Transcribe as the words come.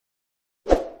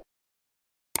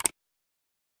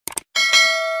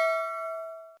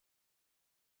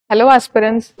Hello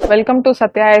aspirants, welcome to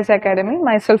Satya IAS Academy.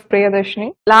 Myself Priyadashini.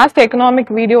 Last economic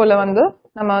video la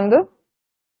nama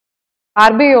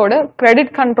RBI oda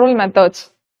credit control methods,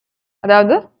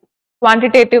 adhaadu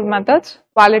quantitative methods,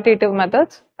 qualitative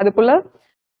methods, adukulla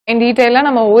in detail la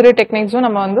nama over techniques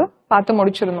nama paathu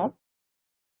mudichirundom.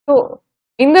 So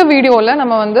in the video la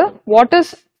nama what is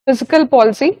fiscal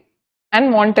policy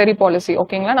and monetary policy,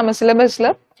 okayla nama syllabus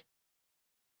la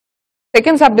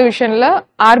second subdivision la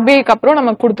RBI க்கு அப்புறம்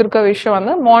நமக்கு கொடுத்திருக்க விஷயம்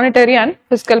monetary and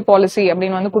fiscal policy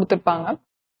அப்படினு கொடுத்திருப்பாங்க.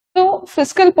 So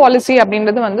fiscal policy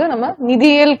அப்படின்றது நம்ம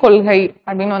நிதியியல் கொள்கை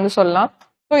அப்படினு சொல்லலாம்.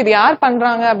 So இது யார்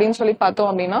பண்றாங்க அப்படினு சொல்லி பார்த்தோம்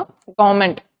அப்படினா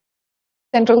government,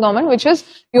 central government, which is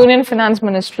Union Finance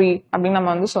Ministry அப்படினு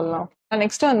நம்ம சொல்லலாம்.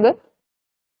 Next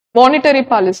monetary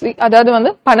policy,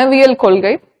 அதாவது பணவியல்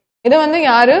கொள்கை. இது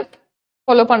யாரு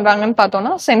ஃபாலோ பண்றாங்கன்னு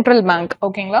பார்த்தோம்னா சென்ட்ரல் பேங்க்,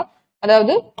 ஓகேங்களா,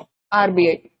 அதாவது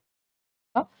RBI.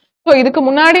 So இதுக்கு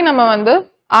முன்னாடி நம்ம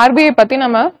RBI பத்தி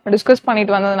நம்ம டிஸ்கஸ்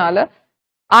பண்ணிட்டு வந்ததனால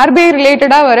RBI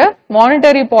ரிலேட்டடா வர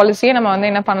மானிட்டரி பாலிசியை நம்ம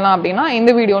என்ன பண்ணலாம் அப்படின்னா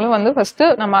இந்த வீடியோல ஃபர்ஸ்ட்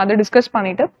நம்ம அதை டிஸ்கஸ்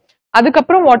பண்ணிட்டு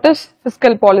அதுக்கப்புறம் வாட் இஸ்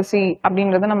ஃபிஸ்கல் பாலிசி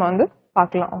அப்படின்றத நம்ம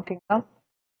பார்க்கலாம், ஓகேங்களா.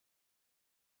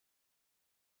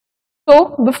 So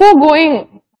before going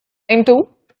into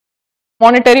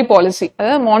monetary policy,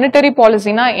 அதாவது மானிட்டரி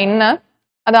பாலிசினா என்ன,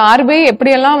 அதை RBI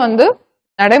எப்படியெல்லாம்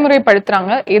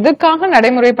நடைமுறைப்படுத்துறாங்க, எதுக்காக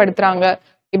நடைமுறைப்படுத்துறாங்க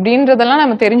இப்படின்றதெல்லாம்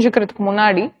நம்ம தெரிஞ்சுக்கிறதுக்கு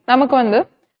முன்னாடி நமக்கு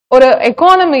ஒரு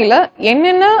எக்கானமில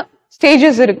என்னென்ன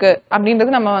ஸ்டேஜஸ் இருக்கு அப்படின்றது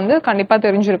நம்ம கண்டிப்பா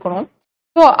தெரிஞ்சிருக்கணும்.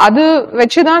 ஸோ அது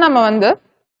வச்சுதான் நம்ம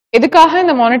எதுக்காக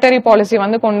இந்த மானிட்டரி பாலிசி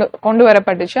கொண்டு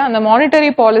வரப்பட்டுச்சு, அந்த மானிட்டரி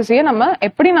பாலிசியை நம்ம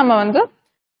எப்படி நம்ம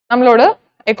நம்மளோட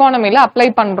எக்கானமில அப்ளை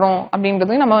பண்றோம்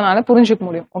அப்படின்றதையும் நம்மளால புரிஞ்சுக்க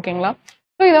முடியும், ஓகேங்களா.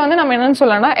 ஸோ இதை நம்ம என்னன்னு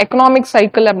சொல்லலாம்னா எக்கனாமிக்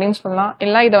சைக்கிள் அப்படின்னு சொல்லலாம்,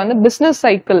 இல்லை இதை பிசினஸ்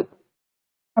சைக்கிள்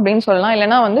அப்படின்னு சொல்லலாம்,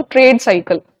 இல்லைன்னா ட்ரேட்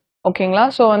சைக்கிள், ஓகேங்களா.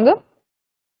 ஸோ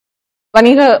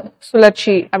வணிக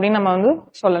சுழற்சி அப்படின்னு நம்ம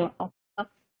சொல்லலாம்.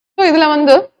 ஸோ இதுல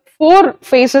 4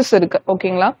 ஃபேசஸ் இருக்கு,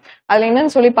 ஓகேங்களா. அதுல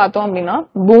என்னன்னு சொல்லி பார்த்தோம் அப்படின்னா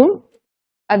பூம்,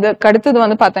 அதுக்கு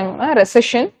அடுத்தது பார்த்தோம்னா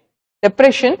ரெசெஷன்,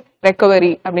 டெப்ரெஷன்,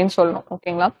 ரெக்கவரி அப்படின்னு சொல்லணும்,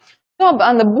 ஓகேங்களா. ஸோ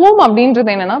அந்த பூம்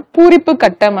அப்படின்றது என்னன்னா பூரிப்பு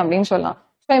கட்டம் அப்படின்னு சொல்லலாம்.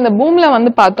 ஸோ இந்த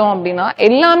பூம்ல பார்த்தோம் அப்படின்னா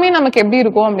எல்லாமே நமக்கு எப்படி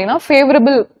இருக்கும் அப்படின்னா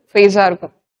ஃபேவரபிள் ஃபேஸா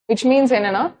இருக்கும். விச் மீன்ஸ்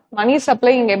என்னன்னா மணி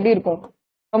சப்ளை இங்க எப்படி இருக்கும்,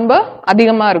 ரொம்ப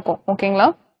அதிகமா இருக்கும், ஓகேங்களா.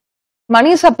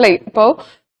 மணி சப்ளை, இப்போ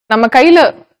நம்ம கையில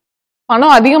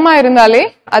பணம் அதிகமா இருந்தாலே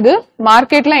அது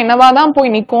மார்க்கெட்ல என்னவாதான்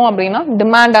போய் நிற்கும் அப்படின்னா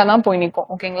டிமாண்டா தான் போய் நிற்கும்,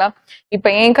 ஓகேங்களா.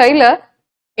 இப்ப என் கையில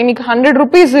இன்னைக்கு 100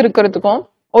 rupees இருக்கிறதுக்கும்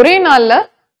ஒரே நாள்ல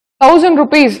 1000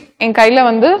 rupees என் கையில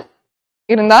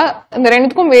இருந்தா இந்த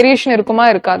ரெண்டுத்துக்கும் வேரியேஷன் இருக்குமா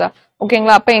இருக்காதா,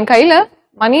 ஓகேங்களா. அப்ப என் கையில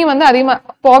மணி அதிகமா,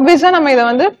 ஆப்வியஸா நம்ம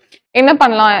இதை என்ன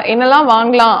பண்ணலாம், என்னெல்லாம்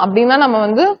வாங்கலாம் அப்படின்னு தான்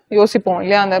நம்ம யோசிப்போம்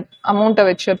இல்லையா, அந்த அமௌண்ட்டை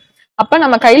வச்சு. அப்ப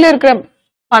நம்ம கையில இருக்கிற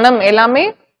பணம் எல்லாமே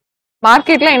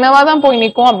மார்க்கெட்ல என்னவாதான் போய்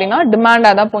நிற்கும் அப்படின்னா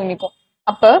டிமாண்டா தான் போய் நிற்கும்.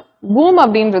 அப்ப பூம்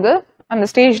அப்படின்றது அந்த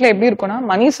ஸ்டேஜ்ல எப்படி இருக்கும்னா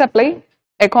மணி சப்ளை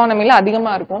எக்கானமில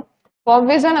அதிகமா இருக்கும்,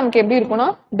 ஆப்வியஸா நமக்கு எப்படி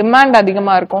இருக்கும்னா டிமாண்ட்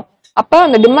அதிகமா இருக்கும். அப்ப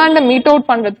அந்த டிமாண்டை மீட் அவுட்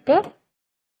பண்றதுக்கு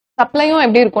சப்ளையும்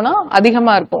எப்படி இருக்கும்னா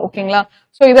அதிகமா இருக்கும், ஓகேங்களா.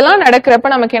 ஸோ இதெல்லாம் நடக்கிறப்ப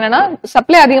நமக்கு என்னன்னா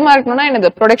சப்ளை அதிகமா இருக்கணும்னா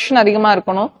என்னது ப்ரொடக்ஷன் அதிகமா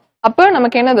இருக்கணும். அப்ப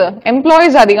நமக்கு என்னது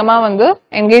எம்ப்ளாயிஸ் அதிகமா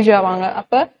என்கேஜ் ஆவாங்க.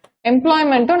 அப்ப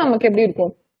எம்ப்ளாய்மெண்ட்டும் நமக்கு எப்படி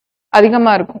இருக்கும்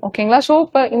அதிகமா இருக்கும், ஓகேங்களா. ஸோ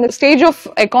இப்போ இந்த ஸ்டேஜ் ஆஃப்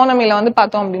எக்கானமில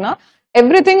பார்த்தோம் அப்படின்னா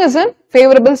every thing is in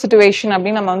favourable situation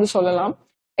அப்படின்னு நம்ம சொல்லலாம்.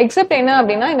 எக்ஸப்ட் என்ன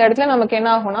அப்படின்னா இந்த இடத்துல நமக்கு என்ன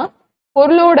ஆகும்னா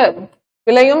பொருளோட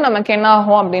விலையும் நமக்கு என்ன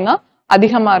ஆகும் அப்படின்னா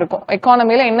அதிகமா இருக்கும்.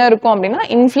 எக்கானமில என்ன இருக்கும் அப்படின்னா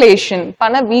இன்ஃபிளேஷன்,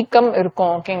 பண வீக்கம்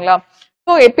இருக்கும், ஓகேங்களா.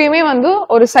 ஸோ எப்பயுமே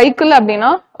ஒரு சைக்கிள் அப்படின்னா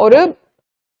ஒரு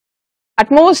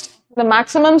அட்மோஸ்ட் இந்த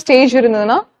மேக்ஸிமம் ஸ்டேஜ்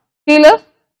இருந்ததுன்னா கீழே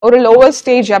ஒரு லோவர்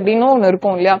ஸ்டேஜ் அப்படின்னு ஒன்று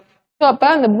இருக்கும் இல்லையா. ஸோ அப்ப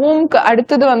அந்த பூமுக்கு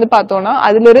அடுத்தது பார்த்தோம்னா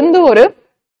அதுல இருந்து ஒரு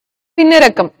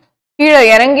பின்னிறக்கம் கீழே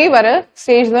இறங்கி வர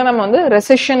ஸ்டேஜ் தான் நம்ம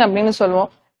ரெசெஷன் அப்படின்னு சொல்லுவோம்.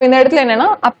 இந்த இடத்துல என்னன்னா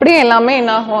அப்படியே எல்லாமே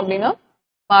என்ன ஆகும் அப்படின்னா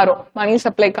மாறும். மணி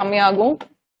சப்ளை கம்மியாகும்,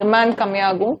 டிமாண்ட்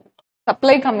கம்மியாகும்,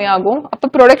 சப்ளை கம்மியாகும்.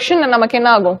 அப்ப ப்ரொடக்ஷன் நமக்கு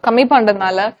என்ன ஆகும், கம்மி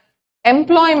பண்றதுனால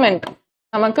எம்ப்ளாய்மெண்ட்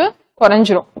நமக்கு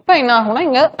குறைஞ்சிரும். இப்ப என்ன ஆகும்னா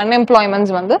இங்க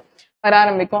அன்எம்ப்ளாய்மெண்ட்ஸ் வர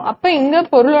ஆரம்பிக்கும். அப்ப இந்த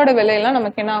பொருளோட விலையெல்லாம்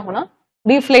நமக்கு என்ன ஆகும்னா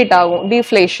டீஃப்ளேட் ஆகும்,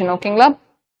 டீஃப்ளேஷன், ஓகேங்களா.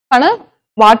 பண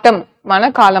வாட்டம் மன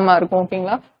காலமா இருக்கும்,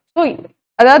 ஓகேங்களா. ஸோ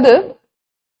அதாவது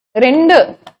 2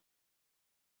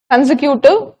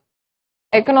 கன்சிக்யூட்டிவ்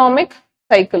எக்கனாமிக்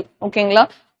சைக்கிள், ஓகேங்களா.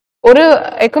 ஒரு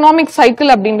எக்கனாமிக்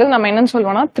சைக்கிள் அப்படின்றது நம்ம என்னன்னு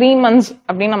சொல்லுவோம்னா 3 months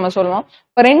அப்படின்னு நம்ம சொல்லுவோம்.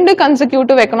 இப்போ 2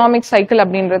 கன்சிக்யூட்டிவ் எக்கனாமிக் சைக்கிள்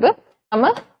அப்படின்றது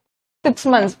நம்ம 6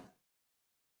 months.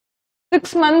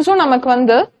 6 monthsம்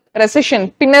நமக்கு ரெசெஷன்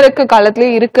பின்னருக்கு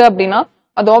காலத்திலேயே இருக்கு அப்படின்னா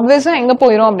அது ஆப்வியஸா எங்க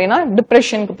போயிடும் அப்படின்னா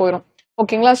டிப்ரெஷனுக்கு போயிடும்,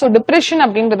 ஓகேங்களா. ஸோ டிப்ரெஷன்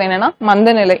அப்படின்றது என்னன்னா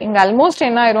மந்த நிலை. இங்க ஆல்மோஸ்ட்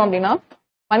என்ன ஆயிரும் அப்படின்னா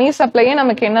மணி சப்ளையே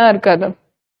நமக்கு என்ன இருக்காது,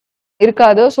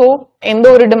 இருக்காது. ஸோ எந்த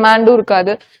ஒரு டிமாண்டும்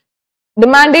இருக்காது.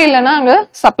 டிமாண்டே இல்லைன்னா அங்க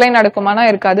சப்ளை நடக்குமானா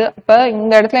இருக்காது. அப்ப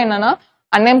இந்த இடத்துல என்னன்னா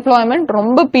அன்எம்ப்ளாய்மெண்ட்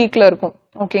ரொம்ப பீக்ல இருக்கும்.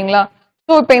 ஓகேங்களா?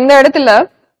 ஸோ இப்ப இந்த இடத்துல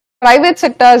பிரைவேட்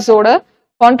செக்டர்ஸோட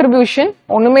கான்ட்ரிபியூஷன்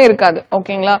ஒண்ணுமே இருக்காது.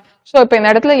 ஓகேங்களா? ஸோ இப்ப இந்த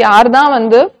இடத்துல யார் தான்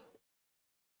வந்து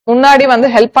முன்னாடி வந்து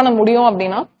ஹெல்ப் பண்ண முடியும்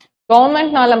அப்படின்னா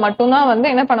கவர்மெண்ட்னால மட்டும்தான் வந்து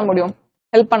என்ன பண்ண முடியும்,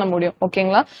 ஹெல்ப் பண்ண முடியும்.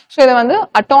 ஓகேங்களா? ஸோ இதை வந்து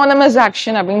அட்டானமஸ்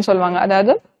ஆக்ஷன் அப்படின்னு சொல்லுவாங்க.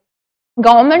 அதாவது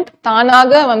கவர்மெண்ட்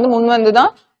தானாக வந்து முன் வந்து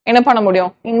தான் என்ன பண்ண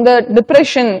முடியும், இந்த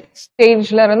டிப்ரெஷன்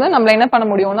ஸ்டேஜ்ல இருந்து நம்மள என்ன பண்ண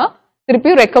முடியும்னா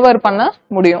திருப்பியும் ரெக்கவர் பண்ண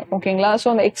முடியும். ஓகேங்களா? ஸோ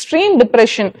அந்த எக்ஸ்ட்ரீம்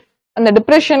டிப்ரெஷன், அந்த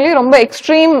டிப்ரெஷன்லயே ரொம்ப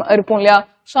எக்ஸ்ட்ரீம் இருக்கும் இல்லையா,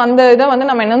 ஸோ அந்த இதை வந்து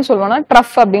நம்ம என்னன்னு சொல்றோம்னா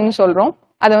ட்ரஃப் அப்படின்னு சொல்றோம்.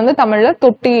 அதை வந்து தமிழ்ல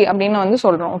தொட்டி அப்படின்னு வந்து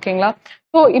சொல்றோம். ஓகேங்களா?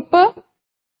 ஸோ இப்போ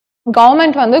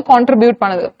கவர்மெண்ட் வந்து கான்ட்ரிபியூட்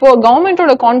பண்ணுது. இப்போ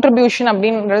கவர்மெண்டோட கான்ட்ரிபியூஷன்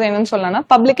அப்படின்றது என்னன்னு சொல்லலாம்னா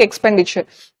பப்ளிக் எக்ஸ்பெண்டிச்சர்.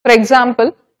 ஃபார் எக்ஸாம்பிள்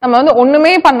நம்ம வந்து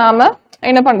ஒண்ணுமே பண்ணாம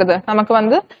என்ன பண்றது, நமக்கு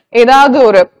வந்து ஏதாவது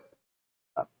ஒரு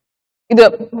இது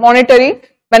மானிட்டரி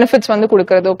பெனிஃபிட்ஸ் வந்து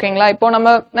கொடுக்கறது. ஓகேங்களா? இப்போ நம்ம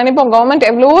நினைப்போம் கவர்மெண்ட்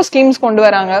எவ்வளவோ ஸ்கீம்ஸ் கொண்டு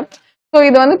வராங்க, ஸோ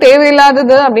இது வந்து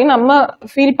தேவையில்லாதது அப்படின்னு நம்ம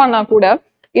ஃபீல் பண்ணா கூட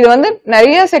இது வந்து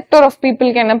நிறைய செக்டர் ஆஃப்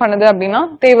பீப்புளுக்கு என்ன பண்ணுது அப்படின்னா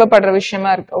தேவைப்படுற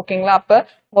விஷயமா இருக்கு. ஓகேங்களா? அப்ப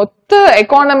மொத்த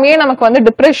எக்கானமியே நமக்கு வந்து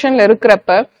டிப்ரெஷன்ல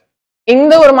இருக்கிறப்ப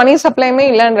எந்த ஒரு மணி சப்ளையுமே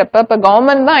இல்லைன்றப்ப இப்ப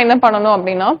கவர்மெண்ட் தான் என்ன பண்ணணும்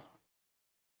அப்படின்னா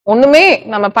ஒண்ணுமே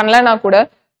நம்ம பண்ணலன்னா கூட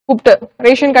கூப்பிட்டு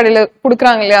ரேஷன் கடையில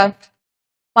குடுக்குறாங்க இல்லையா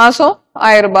மாசம்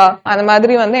 1000 ரூபாய், அந்த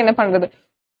மாதிரி வந்து என்ன பண்றது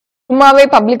சும்மாவே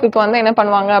பப்ளிக்கு வந்து என்ன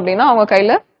பண்ணுவாங்க அப்படின்னா அவங்க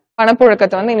கையில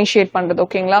பணப்புழக்கத்தை வந்து இனிஷியேட் பண்றது.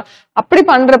 ஓகேங்களா? அப்படி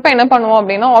பண்றப்ப என்ன பண்ணுவோம்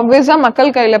அப்படின்னா ஆப்வியஸா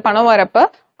மக்கள் கையில பணம் வரப்ப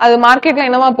அது மார்க்கெட்ல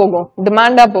என்னவா போகும்,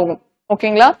 டிமாண்டா போகும்.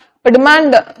 ஓகேங்களா? இப்ப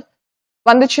டிமாண்ட்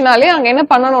வந்துச்சுனாலே அங்க என்ன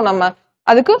பண்ணணும், நம்ம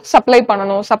அதுக்கு சப்ளை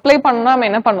பண்ணணும். சப்ளை பண்ணணும்னா நம்ம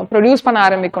என்ன பண்ணணும், ப்ரொடியூஸ் பண்ண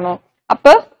ஆரம்பிக்கணும்.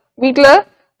 அப்ப வீட்டுல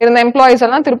இருந்த எம்ப்ளாயிஸ்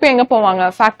எல்லாம் திருப்பி எங்க போவாங்க,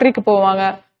 ஃபேக்டரிக்கு போவாங்க.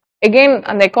 எகெயின்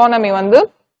அந்த எக்கானமி வந்து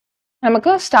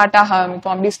நமக்கு ஸ்டார்ட் ஆக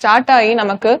ஆரம்பிக்கும். அப்படி ஸ்டார்ட் ஆகி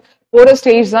நமக்கு ஒரு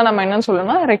ஸ்டேஜ் தான் நம்ம என்னன்னு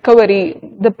சொல்லணும்னா ரெக்கவரி.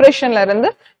 டிப்ரெஷன்ல இருந்து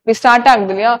இப்படி ஸ்டார்ட்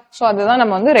ஆகுது இல்லையா, ஸோ அதுதான்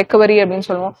நம்ம வந்து ரெக்கவரி அப்படின்னு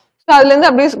சொல்லுவோம். ஸோ அதுல இருந்து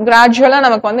அப்படியே கிராஜுவலா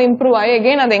நமக்கு வந்து இம்ப்ரூவ் ஆகி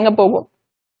எகெயின் அது எங்க போகும்,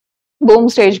 பூம்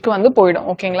ஸ்டேஜ்க்கு வந்து போயிடும்.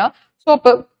 ஓகேங்களா? ஸோ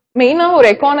இப்போ மெயினா ஒரு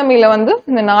எக்கானமில வந்து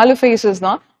இந்த 4 ஃபேஸஸ்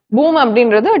தான். பூம்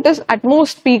அப்படின்றது it is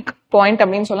utmost peak point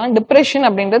அப்படின்னு சொல்லலாம். டிப்ரெஷன்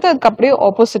அப்படின்றது அதுக்கு அப்படியே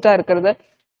ஆப்போசிட்டா இருக்கிறது.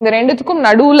 இந்த ரெண்டுத்துக்கும்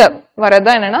நடுவுல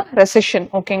வரதான் என்னன்னா ரெசிஷன்.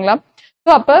 ஓகேங்களா? ஸோ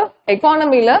அப்ப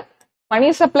எக்கானமில மணி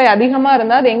சப்ளை அதிகமா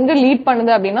இருந்தா அது எங்க லீட்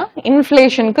பண்ணுது அப்படின்னா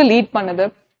இன்ஃபிளேஷனுக்கு லீட் பண்ணுது.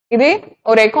 இதே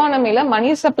ஒரு எக்கானமில மணி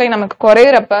சப்ளை நமக்கு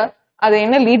குறையிறப்ப அது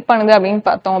என்ன லீட் பண்ணுது அப்படின்னு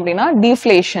பார்த்தோம் அப்படின்னா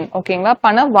டீஃப்ளேஷன். ஓகேங்களா?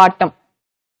 பண வாட்டம்.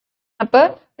 அப்ப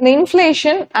இந்த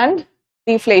இன்ஃபிளேஷன் அண்ட்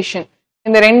டிஃப்ளேஷன்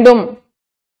இந்த ரெண்டும்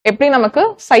எப்படி நமக்கு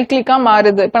சைக்கிளிக்கா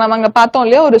மாறுது. இப்ப நம்ம அங்க பார்த்தோம்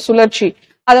இல்லையா ஒரு சுழற்சி,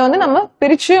 அதை வந்து நம்ம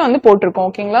பிரிச்சு வந்து போட்டிருக்கோம்.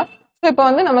 ஓகேங்களா? ஸோ இப்போ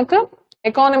வந்து நமக்கு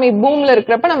எக்கானமி பூம்ல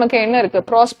இருக்கிறப்ப நமக்கு என்ன இருக்கு,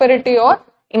 ப்ராஸ்பெரிட்டி ஆர்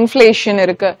இன்ஃபிளேஷன்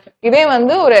இருக்கு. இதே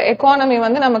வந்து ஒரு எக்கானமி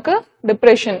வந்து நமக்கு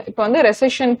டிப்ரெஷன், இப்போ வந்து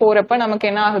ரெசெஷன் போறப்ப நமக்கு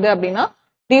என்ன ஆகுது அப்படின்னா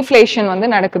டிஃப்ளேஷன் வந்து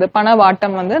நடக்குது, பண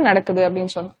வாட்டம் வந்து நடக்குது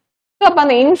அப்படின்னு சொன்னோம். ஸோ அப்ப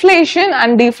அந்த இன்ஃபிளேஷன்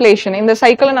அண்ட் டிஃப்ளேஷன் இந்த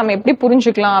சைக்கிளை நம்ம எப்படி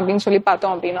புரிஞ்சுக்கலாம் அப்படின்னு சொல்லி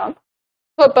பார்த்தோம் அப்படின்னா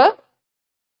ஸோ இப்போ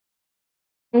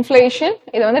இன்ஃபிளேஷன்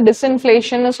இதை வந்து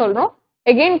டிஸ்இன்ஃபிளேஷன் சொல்றோம்.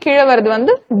 எகெயின் கீழே வருது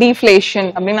வந்து டீஃப்ளேஷன்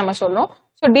அப்படின்னு நம்ம சொல்றோம்.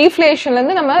 ஸோ டீஃப்ளேஷன்ல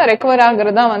இருந்து நம்ம ரெக்கவர்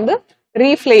ஆகுறது தான் வந்து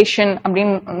ரீஃப்ளேஷன்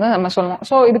அப்படின்னு வந்து நம்ம சொல்லுவோம்.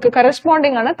 ஸோ இதுக்கு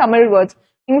கரஸ்பாண்டிங்கான தமிழ் வேர்ட்ஸ்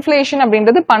இன்ஃபிளேஷன்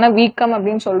அப்படின்றது பண வீக்கம்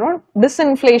அப்படின்னு சொல்றோம்.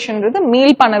 டிஸ்இன்ஃபிளேஷன்ன்றது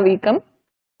மீள் பண வீக்கம்.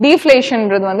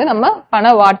 டீஃப்ளேஷன்ன்றது வந்து நம்ம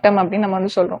பண வாட்டம் அப்படின்னு நம்ம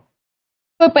வந்து சொல்றோம்.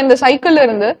 ஸோ இப்போ இந்த சைக்கிள்ல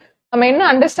இருந்து நம்ம என்ன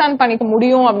அண்டர்ஸ்டாண்ட் பண்ணிக்க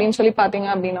முடியும் அப்படின்னு சொல்லி பாத்தீங்க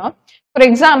அப்படின்னா ஃபார்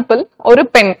எக்ஸாம்பிள் ஒரு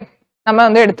பென் நம்ம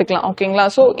வந்து எடுத்துக்கலாம். ஓகேங்களா?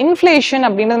 ஸோ இன்ஃபிளேஷன்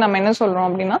அப்படின்றது நம்ம என்ன சொல்றோம்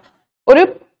அப்படின்னா ஒரு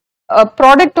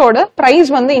ப்ராடக்டோட ப்ரைஸ்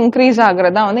வந்து இன்க்ரீஸ்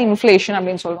ஆகுறதா வந்து இன்ஃபிளேஷன்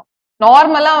அப்படின்னு சொல்றோம்.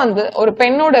 நார்மலா வந்து ஒரு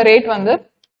பென்னோட ரேட் வந்து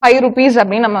 5 rupees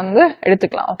அப்படின்னு நம்ம வந்து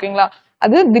எடுத்துக்கலாம். ஓகேங்களா?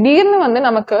 அது திடீர்னு வந்து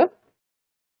நமக்கு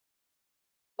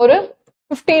ஒரு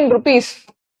 15 rupees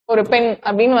ஒரு பென்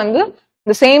அப்படின்னு வந்து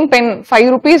இந்த சேம் பென் 5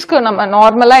 rupeesக்கு நம்ம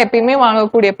நார்மலா எப்பயுமே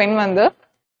வாங்கக்கூடிய பென் வந்து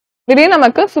திடீர்னு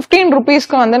நமக்கு 15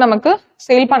 rupeesக்கு வந்து நமக்கு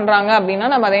சேல் பண்றாங்க அப்படின்னா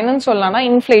நம்ம அதை என்னன்னு சொல்லலாம்னா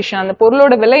இன்ஃபிளேஷன். அந்த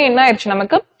பொருளோட விலை என்ன ஆயிடுச்சு,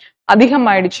 நமக்கு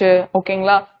அதிகமாயிடுச்சு.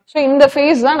 ஓகேங்களா? ஸோ இந்த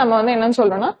ஃபேஸ் தான் நம்ம வந்து என்னன்னு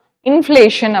சொல்றோம்னா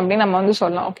இன்ஃபிளேஷன் அப்படின்னு நம்ம வந்து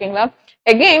சொல்லலாம். ஓகேங்களா?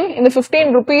 எகெயின் இந்த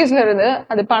 15 rupeesல இருந்து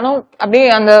அது பணம் அப்படியே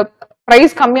அந்த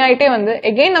பிரைஸ் கம்மியாயிட்டே வந்து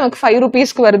எகெயின் நமக்கு 5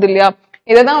 rupeesக்கு வருது இல்லையா,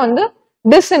 இதைதான் வந்து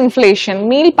டிஸ்இன்ஃபிளேஷன்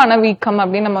மீள் பணவீக்கம்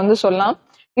அப்படின்னு நம்ம வந்து சொல்லலாம்.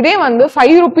 இதே வந்து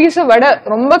 5 rupees விட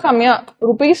ரொம்ப கம்மியா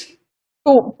 ₹2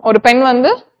 ஒரு பென் வந்து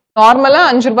நார்மலா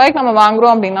 5 ரூபாய்க்கு நம்ம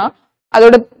வாங்குறோம் அப்படின்னா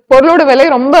அதோட பொருளோட விலை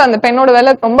ரொம்ப அந்த பெண்ணோட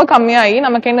விலை ரொம்ப கம்மியாகி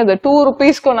நமக்கு என்னது 2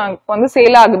 rupeesக்கு வந்து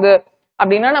சேல் ஆகுது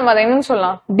அப்படின்னா நம்ம அதை என்னன்னு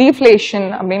சொல்லலாம் டீஃப்ளேஷன்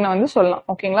அப்படின்னு வந்து சொல்லலாம்.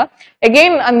 ஓகேங்களா?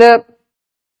 எகெயின் அந்த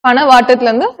பண வாட்டத்துல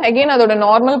இருந்து எகெயின் அதோட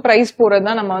நார்மல் பிரைஸ் போறது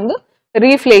தான் நம்ம வந்து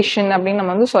ரீஃப்ளேஷன் அப்படின்னு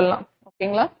நம்ம வந்து சொல்லலாம்.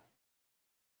 ஓகேங்களா?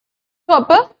 ஸோ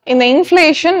அப்போ இந்த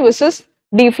இன்ஃப்ளேஷன் விசஸ்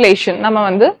டீஃப்ளேஷன் நம்ம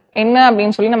வந்து என்ன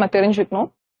அப்படின்னு சொல்லி நம்ம தெரிஞ்சுக்கணும்.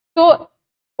 ஸோ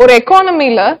ஒரு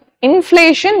எக்கானமில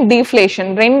இன்ஃப்ளேஷன் டீஃப்ளேஷன்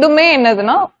ரெண்டுமே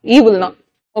என்னதுன்னா ஈவில் தான்.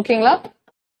 ஓகேங்களா?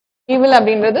 ஈவில்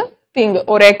அப்படின்றது தீங்கு.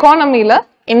 ஒரு எக்கானமில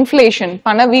இன்ஃப்ளேஷன்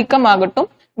பண வீக்கம்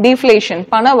ஆகட்டும், டீஃப்ளேஷன்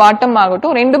பண வாட்டம்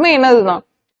ஆகட்டும், ரெண்டுமே என்னதுதான்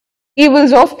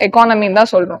ஈவில்ஸ் ஆஃப் எக்கானமின்னு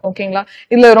தான் சொல்றோம். ஓகேங்களா?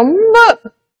 இதுல ரொம்ப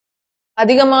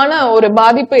அதிகமான ஒரு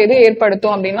பாதிப்பு எது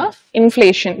ஏற்படுத்தும் அப்படின்னா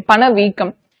இன்ஃப்ளேஷன் பண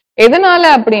வீக்கம். எதனால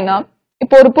அப்படின்னா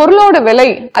இப்போ ஒரு பொருளோட விலை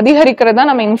அதிகரிக்கிறதா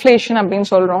நம்ம இன்ஃப்ளேஷன் அப்படின்னு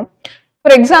சொல்றோம்.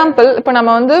 ஃபார் எக்ஸாம்பிள் இப்போ நம்ம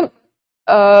வந்து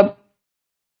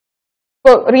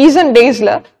இப்போ ரீசன்ட்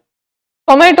டேஸ்ல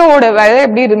டொமேட்டோவோட விலை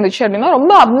எப்படி இருந்துச்சு அப்படின்னா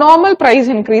ரொம்ப அப்நார்மல் பிரைஸ்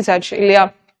இன்க்ரீஸ் ஆச்சு இல்லையா?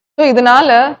 ஸோ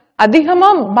இதனால அதிகமா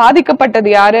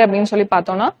பாதிக்கப்பட்டது யாரு அப்படின்னு சொல்லி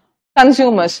பார்த்தோம்னா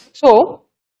கன்சியூமர்ஸ். ஸோ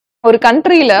ஒரு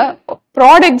கண்ட்ரியில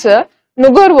ப்ராடக்ட்ஸை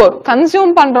நுகர்வோர்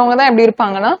கன்சியூம் பண்றவங்க தான் எப்படி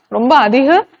இருப்பாங்கன்னா ரொம்ப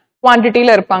அதிக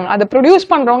குவான்டிட்டியில இருப்பாங்க. அதை ப்ரொடியூஸ்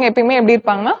பண்றவங்க எப்பயுமே எப்படி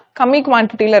இருப்பாங்கன்னா கம்மி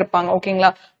குவான்டிட்டியில இருப்பாங்க. ஓகேங்களா?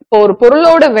 இப்போ ஒரு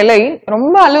பொருளோட விலை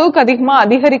ரொம்ப அளவுக்கு அதிகமா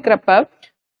அதிகரிக்கிறப்ப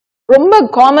ரொம்ப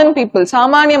காமன் பீப்புள்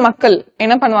சாமானிய மக்கள்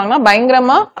என்ன பண்ணுவாங்கன்னா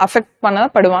பயங்கரமா அஃபெக்ட்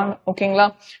பண்ணப்படுவாங்க. ஓகேங்களா?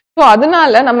 ஸோ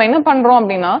அதனால நம்ம என்ன பண்றோம்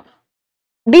அப்படின்னா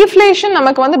டீஃப்ளேஷன்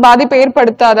நமக்கு வந்து பாதிப்பை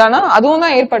ஏற்படுத்தாதானா அதுவும்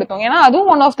தான் ஏற்படுத்தும். ஏன்னா அதுவும்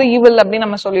ஒன் ஆஃப் த ஈவில் அப்படின்னு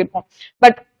நம்ம சொல்லியிருப்போம்.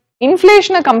 பட்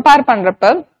இன்ஃப்ளேஷனை கம்பேர்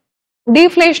பண்றப்ப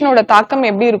டீஃப்ளேஷனோட தாக்கம்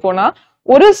எப்படி இருக்கும்னா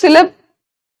ஒரு சில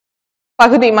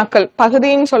பகுதி மக்கள்,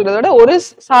 பகுதின்னு சொல்றத விட ஒரு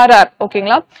சாரார்,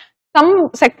 ஓகேங்களா, சம்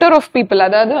செக்டர் ஆஃப் பீப்புள்,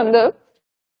 அதாவது வந்து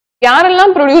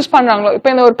யாரெல்லாம் ப்ரொடியூஸ் பண்றாங்களோ, இப்ப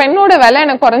இந்த ஒரு பெண்ணோட விலை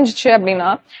எனக்கு குறைஞ்சிச்சு அப்படின்னா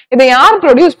இதை யார்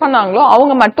ப்ரொடியூஸ் பண்ணாங்களோ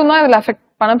அவங்க மட்டும்தான் இதுல அஃபெக்ட்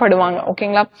பண்ணப்படுவாங்க.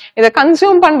 ஓகேங்களா? இதை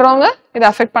கன்சியூம் பண்றவங்க இதை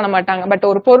அஃபெக்ட் பண்ண மாட்டாங்க. பட்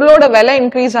ஒரு பொருளோட விலை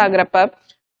இன்க்ரீஸ் ஆகுறப்ப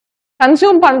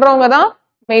கன்சியூம் பண்றவங்க தான்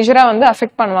மேஜரா வந்து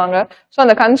அஃபெக்ட் பண்ணுவாங்க. ஸோ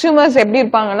அந்த கன்சியூமர்ஸ் எப்படி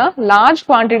இருப்பாங்கன்னா லார்ஜ்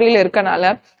குவான்டிட்டியில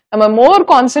இருக்கனால நம்ம மோர்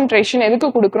கான்சென்ட்ரேஷன் எதுக்கு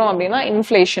கொடுக்குறோம் அப்படின்னா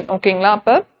இன்ஃப்ளேஷன். ஓகேங்களா?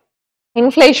 அப்ப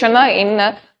இன்ஃப்ளேஷனா என்ன,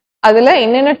 அதுல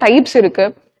என்னென்ன டைப்ஸ் இருக்கு,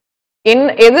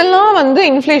 எதெல்லாம் வந்து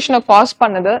இன்ஃப்ளேஷனை காஸ்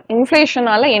பண்ணுது,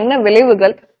 இன்ஃப்ளேஷனால என்ன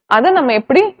விளைவுகள், அதை நம்ம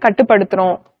எப்படி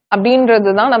கட்டுப்படுத்துறோம் அப்படின்றது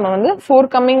தான் நம்ம வந்து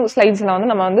ஃபோர்கமிங் ஸ்லைட்ஸ்ல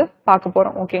வந்து நம்ம வந்து பார்க்க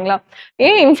போறோம். ஓகேங்களா?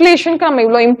 ஏன் இன்ஃப்ளேஷனுக்கு நம்ம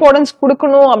இவ்வளவு இம்பார்ட்டன்ஸ்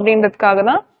கொடுக்கணும் அப்படின்றதுக்காக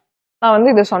தான் நான்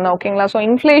வந்து இதை சொன்னேன். ஓகேங்களா? ஸோ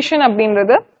இன்ஃப்ளேஷன்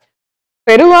அப்படின்றது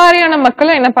பெருவாரியான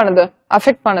மக்களை என்ன பண்ணுது,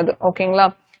 அஃபெக்ட் பண்ணுது. ஓகேங்களா?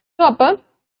 ஸோ அப்ப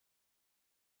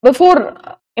பிஃபோர்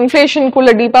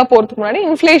இன்ஃப்ளேஷனுக்குள்ள டீப்பா போறதுக்கு முன்னாடி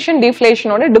இன்ஃப்ளேஷன்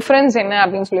டிஃப்ளேஷனோட டிஃபரன்ஸ் என்ன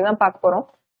அப்படின்னு சொல்லி தான் பார்க்க போறோம்.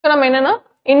 ஸோ நம்ம என்னன்னா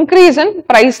இன்க்ரீஸ் இன்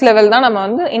பிரைஸ் லெவல் தான் நம்ம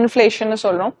வந்து இன்ஃப்ளேஷன்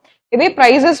சொல்றோம். இதே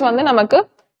பிரைசஸ் வந்து நமக்கு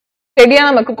ஸ்டெடியா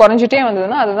நமக்கு குறைஞ்சிட்டே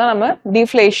வந்ததுன்னா அதுதான் நம்ம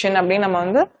டிஃப்ளேஷன் அப்படின்னு நம்ம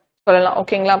வந்து சொல்லலாம்.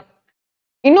 ஓகேங்களா?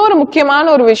 இன்னொரு முக்கியமான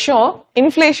ஒரு விஷயம்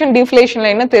இன்ஃப்ளேஷன் டிஃப்ளேஷன்ல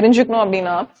என்ன தெரிஞ்சுக்கணும்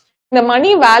அப்படின்னா இந்த மணி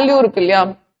வேல்யூ இருக்கு இல்லையா,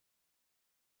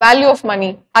 வேல்யூ ஆஃப் மணி,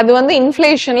 அது வந்து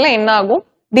இன்ஃப்ளேஷன்ல என்ன ஆகும்,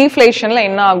 டிஃப்ளேஷன்ல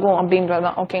என்ன ஆகும்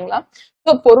அப்படின்றதுதான். ஓகேங்களா?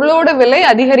 ஸோ பொருளோட விலை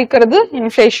அதிகரிக்கிறது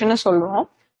இன்ஃப்ளேஷன் சொல்லுவோம்.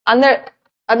 அந்த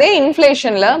அதே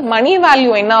இன்ஃப்ளேஷன்ல மணி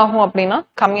வேல்யூ என்ன ஆகும் அப்படின்னா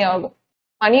கம்மியாகும்.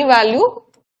 மணி வேல்யூ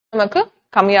நமக்கு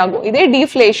கம்மியாகும். இதே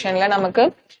டிஃப்ளேஷன்ல நமக்கு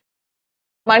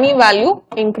மணி வேல்யூ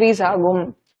இன்க்ரீஸ் ஆகும்.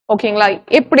 ஓகேங்களா?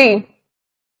 எப்படி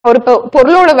ஒரு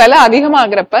பொருளோட விலை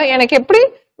அதிகமாகிறப்ப எனக்கு எப்படி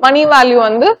மணி வேல்யூ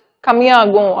வந்து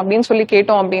கம்மியாகும் அப்படின்னு சொல்லி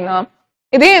கேட்டோம் அப்படின்னா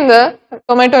இதே இந்த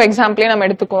டொமேட்டோ எக்ஸாம்பிளே நம்ம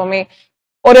எடுத்துக்கோமே.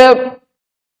 ஒரு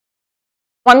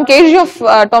 1 kg ஆஃப்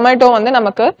டொமேட்டோ வந்து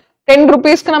நமக்கு 10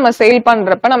 rupeesக்கு நம்ம சேல்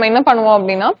பண்றப்ப நம்ம என்ன பண்ணுவோம்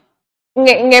அப்படின்னா இங்க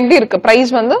இங்க எப்படி இருக்கு,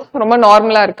 பிரைஸ் வந்து ரொம்ப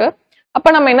நார்மலா இருக்கு.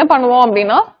 அப்ப நம்ம என்ன பண்ணுவோம்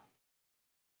அப்படின்னா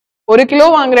 1 கிலோ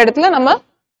வாங்குற இடத்துல நம்ம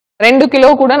 2 கிலோ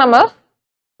கூட நம்ம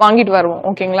வாங்கிட்டு வருவோம்.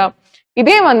 ஓகேங்களா?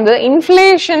 இதே வந்து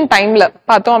இன்ஃப்ளேஷன் டைம்ல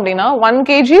பார்த்தோம் அப்படின்னா 1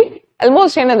 kg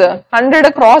ஆல்மோஸ்ட் என்னது 100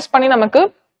 கிராஸ் பண்ணி நமக்கு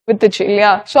வித்துச்சு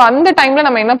இல்லையா? ஸோ அந்த டைம்ல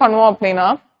நம்ம என்ன பண்ணுவோம் அப்படின்னா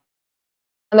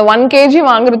அந்த 1 kg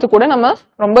வாங்குறது கூட நம்ம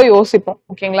ரொம்ப யோசிப்போம்.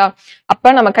 ஓகேங்களா?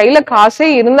 அப்ப நம்ம கையில காசே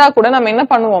இருந்தா கூட நம்ம என்ன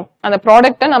பண்ணுவோம், அந்த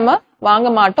ப்ராடக்ட்டை நம்ம வாங்க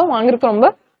மாட்டோம், வாங்குறதுக்கு ரொம்ப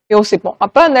யோசிப்போம்.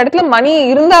 அப்ப அந்த இடத்துல மணி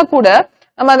இருந்தா கூட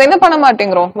நம்ம அதை என்ன பண்ண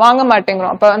மாட்டேங்கிறோம், வாங்க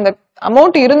மாட்டேங்கிறோம். அப்ப அந்த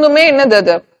அமௌண்ட் இருந்துமே என்னது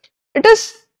அது, இட் இஸ்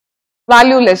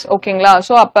வேல்யூலெஸ். ஓகேங்களா?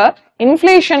 ஸோ அப்ப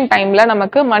இன்ஃப்ளேஷன் டைம்ல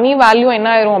நமக்கு மணி வேல்யூ என்ன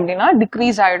ஆயிரும் அப்படின்னா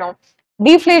டிக்ரீஸ் ஆயிடும்.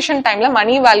 டிஃப்ளேஷன் டைம்ல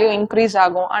மணி வேல்யூ இன்க்ரீஸ்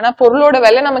ஆகும். ஆனா பொருளோட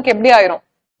விலை நமக்கு எப்படி ஆயிரும்,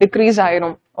 டிக்ரீஸ்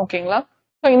ஆயிரும். ஓகேங்களா?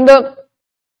 ஸோ இந்த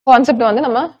கான்செப்ட் வந்து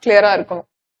நம்ம கிளியரா இருக்கணும்.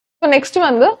 ஸோ நெக்ஸ்ட்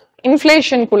வந்து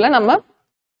இன்ஃப்ளேஷனுக்குள்ள நம்ம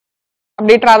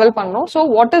அப்படியே டிராவல் பண்றோம். ஸோ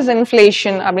வாட் இஸ்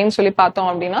இன்ஃப்ளேஷன் அப்படின்னு சொல்லி பார்த்தோம்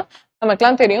அப்படின்னா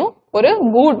நமக்குலாம் தெரியும், ஒரு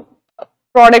குட்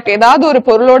ப்ராடக்ட் ஏதாவது ஒரு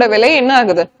பொருளோட விலை என்ன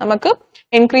ஆகுது, நமக்கு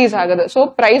இன்க்ரீஸ் ஆகுது. ஸோ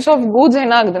பிரைஸ் ஆஃப் கூட்ஸ்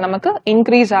என்ன ஆகுது, நமக்கு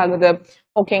இன்க்ரீஸ் ஆகுது.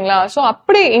 ஓகேங்களா? ஸோ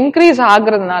அப்படி இன்க்ரீஸ்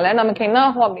ஆகுறதுனால நமக்கு என்ன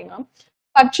ஆகும் அப்படின்னா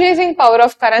பர்ச்சேசிங் பவர்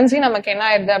ஆஃப் கரன்சி நமக்கு என்ன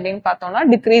ஆயிடுது அப்படின்னு பார்த்தோம்னா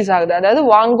டிக்ரீஸ் ஆகுது, அதாவது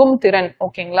வாங்கும் திறன்.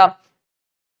 ஓகேங்களா?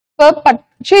 இப்போ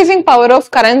பர்ச்சேசிங் பவர் ஆஃப்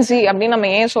கரன்சி அப்படின்னு நம்ம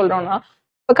ஏன் சொல்றோம்னா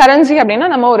இப்போ கரன்சி அப்படின்னா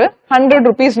நம்ம ஒரு 100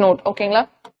 rupees நோட் ஓகேங்களா.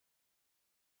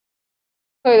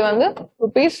 ஸோ இது வந்து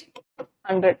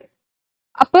 ₹100.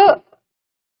 அப்போ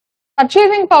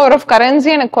பர்ச்சேசிங் பவர் ஆஃப்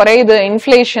கரன்சி எனக்கு குறையுது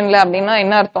இன்ஃபிளேஷன்ல அப்படின்னா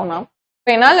என்ன அர்த்தம்னா,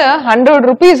 இப்போ என்னால 100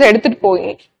 rupees எடுத்துட்டு போய்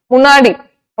முன்னாடி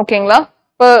ஓகேங்களா,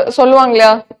 இப்போ சொல்லுவாங்க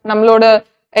இல்லையா நம்மளோட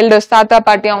எல்டர்ஸ் தாத்தா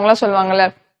பாட்டி அவங்களாம் சொல்லுவாங்கல்ல,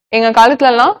 எங்க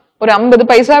காலத்துல எல்லாம் ஒரு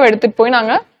 50 பைசாவை எடுத்துட்டு போய்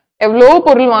நாங்க எவ்வளோ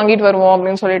பொருள் வாங்கிட்டு வருவோம்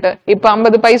அப்படின்னு சொல்லிட்டு. இப்போ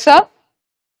 50 பைசா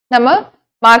நம்ம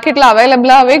மார்க்கெட்ல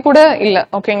அவைலபிளாவே கூட இல்ல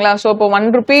ஓகேங்களா. ஸோ இப்போ 1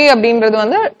 rupee அப்படின்றது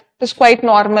வந்து இட்ஸ் குவைட்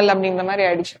நார்மல் அப்படின்ற மாதிரி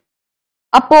ஆயிடுச்சு.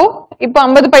 அப்போ இப்போ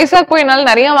 50 பைசாக்கு போய் என்னால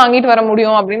நிறைய வாங்கிட்டு வர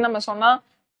முடியும் அப்படின்னு நம்ம சொன்னா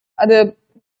அது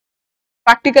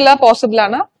ப்ராக்டிக்கலா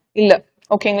பாசிபிளானா இல்ல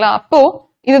ஓகேங்களா. அப்போ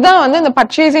இதுதான் வந்து இந்த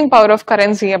பர்ச்சேசிங் பவர் ஆஃப்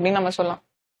கரன்சி அப்படின்னு நம்ம சொல்லலாம்.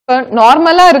 இப்போ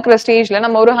நார்மலா இருக்கிற ஸ்டேஜ்ல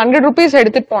நம்ம ஒரு 100 rupees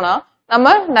எடுத்துட்டு போனா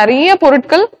நம்ம நிறைய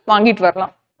பொருட்கள் வாங்கிட்டு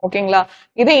வரலாம் ஓகேங்களா.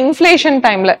 இதே இன்ஃபிளேஷன்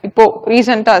டைம்ல இப்போ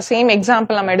ரீசெண்டா சேம்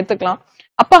எக்ஸாம்பிள் நம்ம எடுத்துக்கலாம்.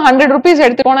 அப்ப 100 rupees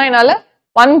எடுத்து போனா என்னால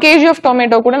 1 kg ஆஃப்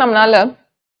டொமேட்டோ கூட நம்மளால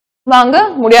வாங்க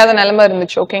முடியாத நிலைமை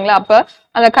இருந்துச்சு ஓகேங்களா. அப்ப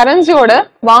அந்த கரன்சியோட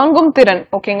வாங்கும் திறன்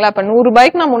ஓகேங்களா, இப்ப 100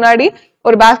 ரூபாய்க்கு நான் முன்னாடி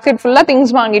ஒரு பேஸ்கெட் ஃபுல்லா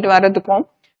திங்ஸ் வாங்கிட்டு வர்றதுக்கும்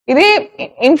இதே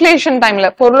இன்ஃபிளேஷன் டைம்ல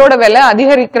பொருளோட விலை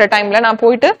அதிகரிக்கிற டைம்ல நான்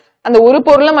போயிட்டு அந்த ஒரு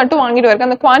பொருளை மட்டும் வாங்கிட்டு வரேன்,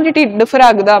 அந்த குவான்டிட்டி டிஃபர்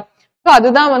ஆகுதா. ஸோ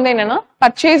அதுதான் வந்து என்னன்னா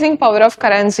பர்ச்சேசிங் பவர் ஆஃப்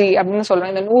கரன்சி அப்படின்னு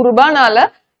சொல்றேன். இந்த 100 ரூபாய்னால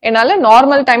என்னால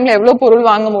நார்மல் டைம்ல எவ்வளவு பொருள்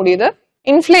வாங்க முடியுது,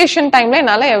 இன்ஃபிளேஷன் டைம்ல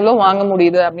என்னால எவ்வளவு வாங்க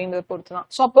முடியுது அப்படின்றத பொறுத்து தான்.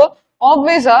 ஸோ அப்போ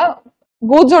ஆப்வியஸா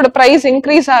கூட்ஸோட price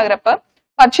increase ஆகுறப்ப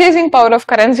purchasing power of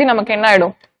currency நமக்கு என்ன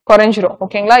ஆயிடும், குறைஞ்சிரும்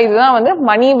ஓகேங்களா. இதுதான் வந்து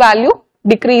மணி வேல்யூ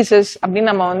டிக்ரீசஸ்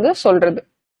அப்படின்னு நம்ம வந்து சொல்றது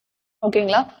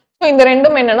ஓகேங்களா. ஸோ இந்த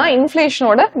ரெண்டும் என்னன்னா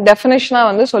இன்ஃபிளேஷனோட டெஃபினேஷனா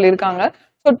வந்து சொல்லியிருக்காங்க.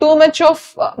 So too much of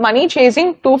money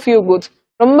chasing two few goods,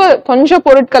 ரொம்ப கொஞ்சம்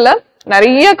பொருட்களை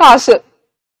நிறைய காசு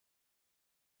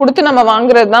கொடுத்து நம்ம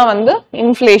வாங்குறது தான் வந்து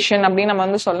இன்ஃபிளேஷன் அப்படின்னு நம்ம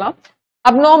வந்து சொல்லலாம்.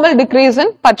 Abnormal decrease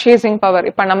in purchasing power,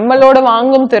 இப்ப நம்மளோட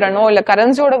வாங்கும் திறனோ இல்ல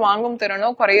கரன்சியோட வாங்கும் திறனோ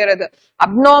குறையறது,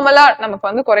 அப்நார்மலா நமக்கு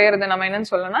வந்து குறையறது நம்ம என்னன்னு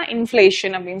சொல்லலாம்,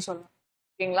 இன்ஃபிளேஷன் அப்படின்னு சொல்லலாம்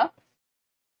ஓகேங்களா.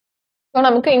 ஸோ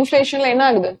நமக்கு இன்ஃபிளேஷன்ல என்ன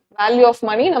ஆகுது, வேல்யூ ஆஃப்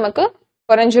மணி நமக்கு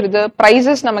குறைஞ்சிருது,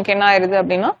 பிரைசஸ் நமக்கு என்ன ஆயிருது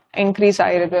அப்படின்னா இன்க்ரீஸ்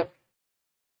ஆயிருது.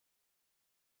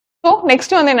 ஸோ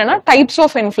நெக்ஸ்ட் வந்து என்னன்னா டைப்ஸ்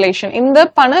ஆஃப் இன்ஃபிளேஷன். இந்த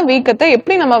பண வீக்கத்தை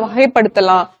எப்படி நம்ம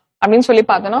வகைப்படுத்தலாம் அப்படின்னு சொல்லி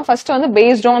பார்த்தோம்னா, ஃபர்ஸ்ட் வந்து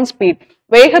பேஸ்ட் ஆன் ஸ்பீட்,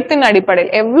 வேகத்தின்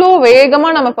அடிப்படையில் எவ்வளோ வேகமா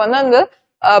நமக்கு வந்து அந்த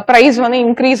பிரைஸ் வந்து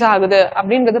இன்க்ரீஸ் ஆகுது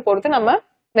அப்படின்றத பொறுத்து நம்ம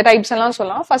இந்த டைப்ஸ் எல்லாம்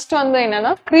சொல்லலாம். ஃபர்ஸ்ட் வந்து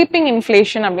என்னன்னா க்ரீப்பிங்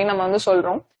இன்ஃபிளேஷன் அப்படின்னு நம்ம வந்து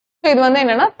சொல்றோம். ஸோ இது வந்து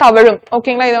என்னன்னா தவழும்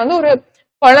ஓகேங்களா. இது வந்து ஒரு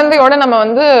குழந்தையோட நம்ம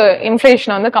வந்து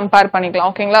இன்ஃபிளேஷனை வந்து கம்பேர்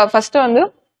பண்ணிக்கலாம் ஓகேங்களா. ஃபர்ஸ்ட் வந்து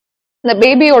இந்த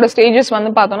பேபியோட ஸ்டேஜஸ்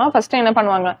வந்து பார்த்தோம்னா ஃபர்ஸ்ட் என்ன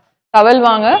பண்ணுவாங்க,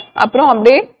 தவழ்வாங்க, அப்புறம்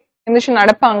அப்படியே எந்திரிச்சு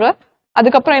நடப்பாங்க,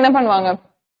 அதுக்கப்புறம் என்ன பண்ணுவாங்க,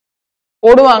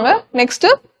 ஓடுவாங்க, நெக்ஸ்ட்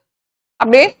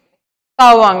அப்படியே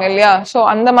தாவுவாங்க இல்லையா. ஸோ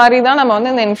அந்த மாதிரி தான் நம்ம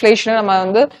வந்து இந்த இன்ஃபிளேஷனை நம்ம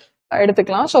வந்து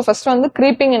எடுத்துக்கலாம். ஸோ ஃபர்ஸ்ட் வந்து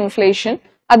க்ரீப்பிங் இன்ஃபிளேஷன்,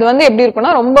 அது வந்து எப்படி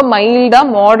இருக்கும்னா ரொம்ப மைல்டா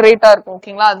மாடரேட்டா இருக்கும்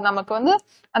ஓகேங்களா. அது நமக்கு வந்து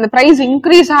அந்த பிரைஸ்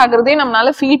இன்க்ரீஸ் ஆகுறதே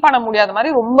நம்மளால ஃபீல் பண்ண முடியாத மாதிரி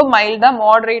ரொம்ப மைல்டா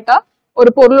மாடரேட்டா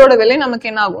ஒரு பொருளோட விலை நமக்கு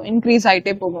என்ன ஆகும், இன்க்ரீஸ்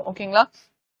ஆயிட்டே போகும் ஓகேங்களா.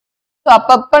 ஸோ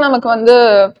அப்பப்ப நமக்கு வந்து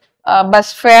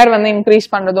பஸ் ஃபேர் வந்து இன்க்ரீஸ்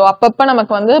பண்றதோ, அப்பப்ப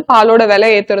நமக்கு வந்து பாலோட விலை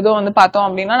ஏத்துறதோ வந்து பார்த்தோம்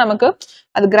அப்படின்னா நமக்கு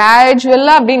அது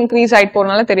கிராஜுவலா அப்படி இன்க்ரீஸ் ஆயிட்டு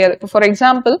போறதுனால தெரியாது. இப்போ ஃபார்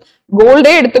எக்ஸாம்பிள்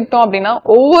கோல்டே எடுத்துக்கிட்டோம் அப்படின்னா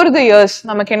ஒவ்வொரு இயர்ஸ்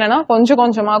நமக்கு என்னன்னா கொஞ்சம்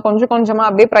கொஞ்சமா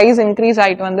அப்படியே பிரைஸ் இன்க்ரீஸ்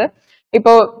ஆயிட்டு வந்து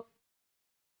இப்போ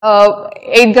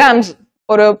 8 grams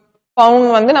ஒரு பவுன்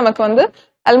வந்து நமக்கு வந்து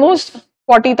ஆல்மோஸ்ட்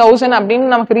 40,000 அப்படின்னு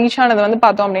நமக்கு ரீச் ஆனது வந்து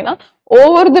பார்த்தோம் அப்படின்னா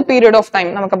over the period of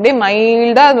time நமக்கு அப்படியே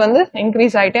மைல்டா அது வந்து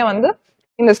இன்க்ரீஸ் ஆயிட்டே வந்து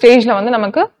இந்த ஸ்டேஜ்ல வந்து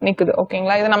நமக்கு நிக்குது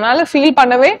ஓகேங்களா. இதை நம்மளால ஃபீல்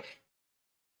பண்ணவே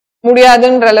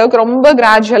முடியாதுன்ற அளவுக்கு ரொம்ப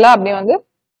கிராஜுவலா அப்படி வந்து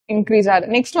இன்க்ரீஸ்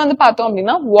ஆகுது. நெக்ஸ்ட் வந்து பார்த்தோம்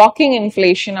அப்படின்னா வாக்கிங்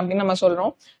இன்ஃபிளேஷன் அப்படின்னு நம்ம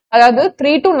சொல்றோம். அதாவது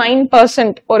 3 to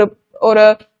 9% ஒரு ஒரு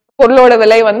பொருளோட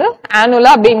விலை வந்து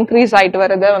ஆனுவலா அப்படியே இன்க்ரீஸ் ஆயிட்டு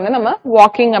வருது வந்து நம்ம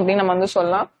வாக்கிங் அப்படின்னு நம்ம வந்து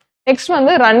சொல்லலாம். நெக்ஸ்ட்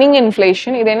வந்து ரன்னிங்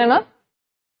இன்ஃபிளேஷன், இது என்னன்னா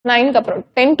 9க்கு அப்புறம்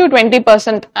 10 to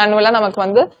 20% ஆனுவலா நமக்கு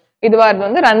வந்து இதுவா இது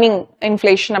வந்து ரன்னிங்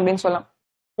இன்ஃபிளேஷன் அப்படின்னு சொல்லலாம்.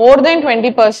 மோர் தென்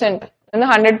 20% வந்து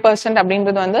 100%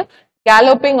 அப்படின்றது வந்து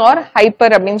கேலோப்பிங் ஆர்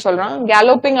ஹைப்பர் அப்படின்னு சொல்றாங்க.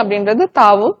 கேலோப்பிங் அப்படின்றது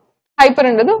தாவும்,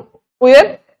 ஹைப்பர்ன்றது உயர்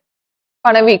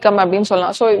பணவீக்கம் அப்படின்னு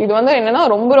சொல்லலாம். ஸோ இது வந்து என்னன்னா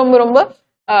ரொம்ப ரொம்ப ரொம்ப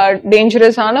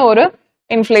டேஞ்சரஸான ஒரு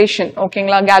இன்ஃபிளேஷன்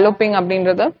ஓகேங்களா, கேலோப்பிங்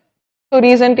அப்படின்றது. ஸோ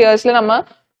ரீசெண்ட் இயர்ஸ்ல நம்ம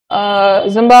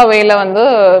ஜிம்பாப்வேல வந்து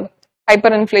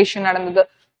ஹைப்பர் இன்ஃபிளேஷன் நடந்தது.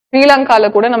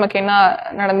 ஸ்ரீலங்கால கூட நமக்கு என்ன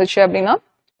நடந்துச்சு அப்படின்னா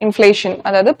இன்ஃபிளேஷன்,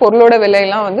 அதாவது பொருளோட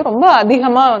விலையெல்லாம் வந்து ரொம்ப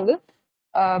அதிகமா வந்து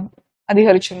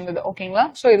அதிகரிச்சிருந்தது ஓகேங்களா.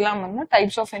 ஸோ இதெல்லாம் வந்து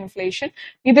டைப்ஸ் ஆஃப் இன்ஃபிளேஷன்.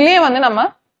 இதுலயே வந்து நம்ம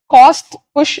காஸ்ட்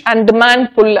புஷ் அண்ட் டிமாண்ட்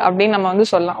புல் அப்படின்னு நம்ம வந்து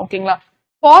சொல்லலாம் ஓகேங்களா.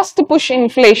 காஸ்ட் புஷ்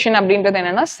இன்ஃபிளேஷன் அப்படின்றது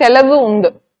என்னன்னா செலவு உண்டு,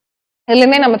 இதுல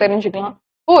இருந்தே நம்ம தெரிஞ்சுக்கலாம்.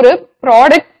 ஒரு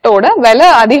ப்ராடக்டோட விலை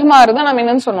அதிகமா இருந்தா நம்ம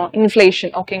என்னன்னு சொன்னோம்,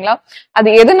 இன்ஃபிளேஷன். ஓகேங்களா, அது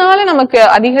எதனால நமக்கு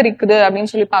அதிகரிக்குது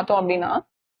அப்படின்னு சொல்லி பார்த்தோம் அப்படின்னா,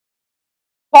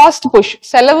 காஸ்ட் புஷ்,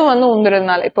 செலவு வந்து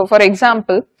உந்துறதுனால. இப்போ ஃபார்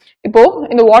எக்ஸாம்பிள், இப்போ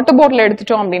இந்த வாட்டர் பாட்டில்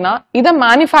எடுத்துட்டோம் அப்படின்னா, இதை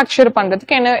மேனுஃபேக்சர்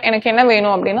பண்றதுக்கு எனக்கு என்ன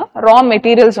வேணும் அப்படின்னா, ரா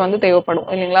மெட்டீரியல்ஸ் வந்து தேவைப்படும்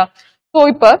இல்லைங்களா. ஸோ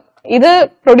இப்போ இதை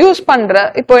ப்ரொடியூஸ் பண்ற,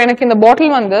 இப்போ எனக்கு இந்த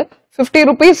பாட்டில் வந்து 50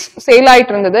 rupees சேல்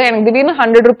ஆயிட்டு இருந்தது, எனக்கு திடீர்னு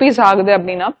 100 rupees ஆகுது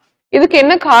அப்படின்னா, இதுக்கு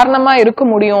என்ன காரணமா இருக்க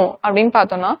முடியும் அப்படின்னு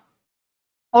பார்த்தோம்னா,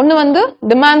 ஒண்ணு வந்து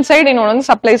டிமாண்ட் சைடு, இன்னொன்று வந்து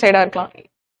சப்ளை சைடா இருக்கலாம்.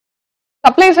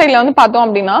 சப்ளை சைட்ல வந்து பார்த்தோம்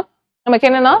அப்படின்னா நமக்கு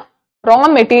என்னன்னா, ரா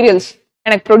மெட்டீரியல்ஸ்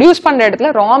எனக்கு ப்ரொடியூஸ் பண்ற இடத்துல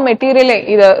ரா மெட்டீரியலே,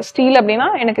 இது ஸ்டீல் அப்படின்னா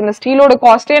எனக்கு இந்த ஸ்டீலோட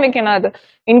காஸ்டே எனக்கு என்ன ஆகுது,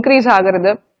 இன்க்ரீஸ்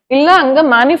ஆகுறது. இல்ல அங்க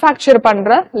மேனுஃபேக்சர்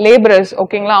பண்ற லேபரர்ஸ்,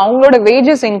 ஓகேங்களா, அவங்களோட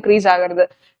வேஜஸ் இன்க்ரீஸ் ஆகுறது.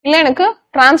 இல்ல எனக்கு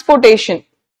டிரான்ஸ்போர்டேஷன்,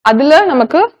 அதுல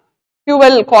நமக்கு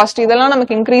ஃபியூவல் காஸ்ட் இதெல்லாம்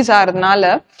நமக்கு இன்க்ரீஸ் ஆகுறதுனால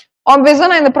ஆப்வியஸா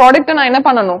நான் இந்த ப்ராடக்ட்டை நான் என்ன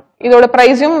பண்ணணும், இதோட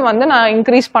பிரைஸையும் வந்து நான்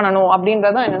இன்க்ரீஸ் பண்ணணும்.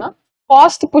 அப்படின்றதான் என்னன்னா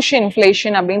காஸ்ட் புஷ்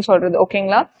இன்ஃபிளேஷன் அப்படின்னு சொல்றது.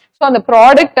 ஓகேங்களா, ஸோ அந்த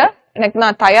ப்ராடக்ட்டை எனக்கு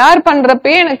நான் தயார்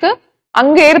பண்றப்பே எனக்கு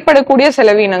அங்க ஏற்படக்கூடிய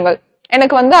செலவினங்கள்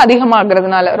எனக்கு வந்து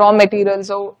அதிகமாகிறதுனால, ரா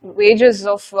மெட்டீரியல்ஸோ வேஜஸ்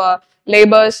ஆஃப்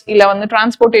லேபர்ஸ் இல்ல வந்து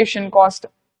டிரான்ஸ்போர்டேஷன் காஸ்ட்,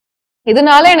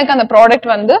 இதனால எனக்கு அந்த ப்ராடக்ட்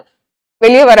வந்து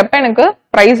வெளியே வரப்ப எனக்கு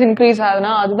பிரைஸ் இன்க்ரீஸ்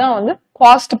ஆகுதுன்னா அதுதான் வந்து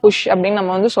காஸ்ட் புஷ் அப்படின்னு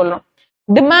நம்ம வந்து சொல்றோம்.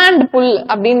 டிமாண்ட் புல்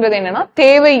அப்படின்றது என்னன்னா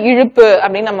தேவை இழுப்பு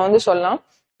அப்படின்னு நம்ம வந்து சொல்லலாம்.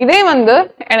 இதே வந்து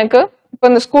எனக்கு இப்போ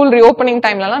இந்த ஸ்கூல் ரீஓப்பனிங்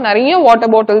டைம்லலாம் நிறைய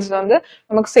வாட்டர் பாட்டில்ஸ் வந்து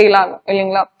நமக்கு சேல் ஆகும்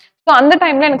இல்லைங்களா. ஸோ அந்த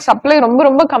டைம்ல எனக்கு சப்ளை ரொம்ப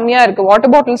ரொம்ப கம்மியா இருக்கு,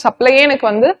 வாட்டர் பாட்டில் சப்ளையே எனக்கு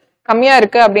வந்து கம்மியா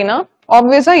இருக்கு அப்படின்னா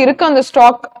ஆப்வியஸா இருக்க அந்த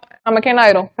ஸ்டாக் நமக்கு என்ன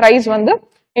ஆயிரும், பிரைஸ் வந்து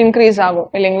இன்க்ரீஸ் ஆகும்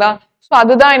இல்லைங்களா. ஸோ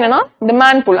அதுதான் என்னன்னா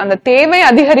டிமாண்ட் புல், அந்த தேவை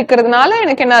அதிகரிக்கிறதுனால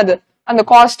எனக்கு என்ன ஆகுது, அந்த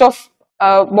காஸ்ட் ஆஃப்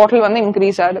பாட்டில் வந்து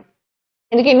இன்க்ரீஸ் ஆகுது.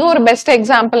 இதுக்கு இன்னும் ஒரு பெஸ்ட்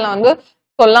எக்ஸாம்பிள் நான் வந்து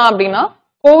சொல்லலாம் அப்படின்னா,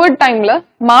 கோவிட் டைம்ல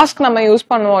மாஸ்க் நம்ம யூஸ்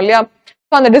பண்ணுவோம் இல்லையா.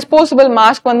 ஸோ அந்த டிஸ்போசபிள்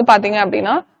மாஸ்க் வந்து பாத்தீங்க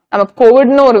அப்படின்னா, நமக்கு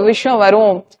கோவிட்னு ஒரு விஷயம்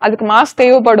வரும், அதுக்கு மாஸ்க்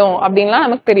தேவைப்படும் அப்படின்லாம்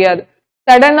நமக்கு தெரியாது.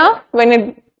 சடனா when it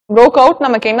broke out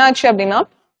நமக்கு என்ன ஆச்சு அப்படின்னா,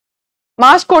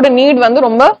 மாஸ்கோட நீட் வந்து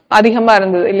ரொம்ப அதிகமா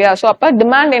இருந்தது இல்லையா. ஸோ அப்ப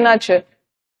டிமாண்ட் என்னாச்சு,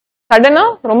 சடனா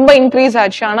ரொம்ப இன்க்ரீஸ்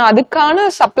ஆச்சு. ஆனா அதுக்கான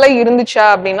சப்ளை இருந்துச்சா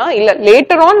அப்படின்னா இல்ல.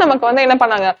 லேட்டர் ஆன் நமக்கு வந்து என்ன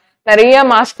பண்ணாங்க, நிறைய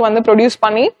மாஸ்க் வந்து ப்ரொடியூஸ்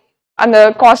பண்ணி அந்த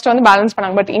காஸ்ட் வந்து பேலன்ஸ்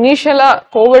பண்ணாங்க. பட் இனிஷியலா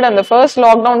கோவிட் அந்த ஃபர்ஸ்ட்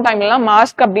லாக்டவுன் டைம்லாம்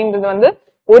மாஸ்க் அப்படின்றது வந்து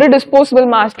ஒரு டிஸ்போசபிள்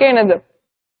மாஸ்கே என்னது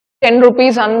 10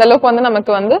 rupees அந்த அளவுக்கு வந்து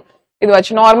நமக்கு வந்து இது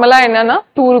வச்சு. நார்மலா என்னன்னா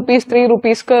 2 rupees 3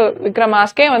 rupeesக்கு விற்கிற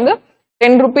மாஸ்கே வந்து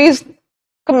 10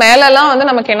 rupeesக்கு மேலலாம் வந்து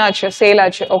நமக்கு என்ன ஆச்சு, சேல்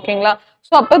ஆச்சு. ஓகேங்களா.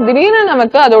 ஸோ அப்ப திடீர்னு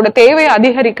நமக்கு அதோட தேவை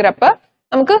அதிகரிக்கிறப்ப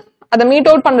நமக்கு அதை மீட்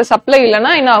அவுட் பண்ற சப்ளை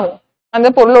இல்லைன்னா என்ன ஆகும், அந்த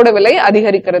பொருளோட விலை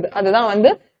அதிகரிக்கிறது. அதுதான்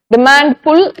வந்து டிமாண்ட்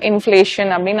புல் இன்ஃபிளேஷன்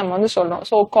அப்படின்னு நம்ம வந்து சொல்றோம்.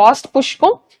 ஸோ காஸ்ட்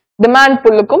புஷ்க்கும் டிமாண்ட்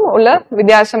புல்லுக்கும் உள்ள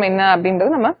வித்தியாசம் என்ன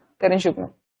அப்படின்றது நம்ம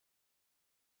தெரிஞ்சுக்கணும்.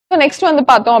 ஸோ நெக்ஸ்ட் வந்து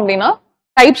பார்த்தோம் அப்படின்னா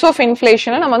டைப்ஸ் ஆஃப்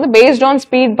இன்ஃபிளேஷனை நம்ம வந்து பேஸ்ட் ஆன்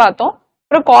ஸ்பீட் பார்த்தோம்.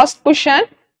 அப்புறம் காஸ்ட் புஷ் அண்ட்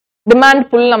டிமாண்ட்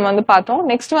புல் நம்ம வந்து பார்த்தோம்.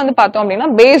 நெக்ஸ்ட் வந்து பார்த்தோம் அப்படின்னா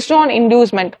பேஸ்ட் ஆன்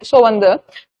இன்டியூஸ்மெண்ட். ஸோ வந்து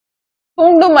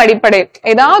தூண்டும் அடிப்படை,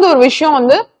 ஏதாவது ஒரு விஷயம்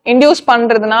வந்து இன்டியூஸ்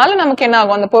பண்றதுனால நமக்கு என்ன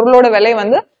ஆகும், அந்த பொருளோட விலை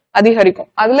வந்து அதிகரிக்கும்.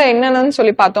 அதுல என்னென்னு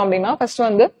சொல்லி பார்த்தோம் அப்படின்னா ஃபர்ஸ்ட்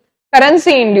வந்து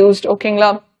கரன்சி இன்டியூஸ்ட். ஓகேங்களா,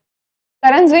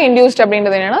 கரன்சி இன்டியூஸ்ட்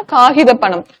அப்படின்றது என்னன்னா காகித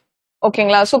பணம்.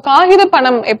 ஓகேங்களா, ஸோ காகித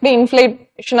பணம் எப்படி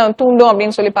இன்ஃபிளேஷனை தூண்டும்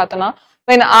அப்படின்னு சொல்லி பார்த்தோம்னா,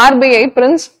 ஆர்பிஐ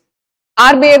பிரின்ஸ்,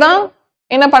 ஆர்பிஐ தான்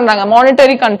என்ன பண்றாங்க,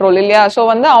 மானிட்டரி கண்ட்ரோல் இல்லையா. ஸோ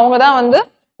வந்து அவங்க தான் வந்து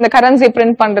இந்த கரன்சி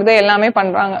பிரிண்ட் பண்றது எல்லாமே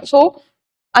பண்றாங்க. ஸோ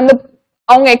அந்த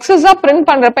அவங்க எக்ஸஸா பிரிண்ட்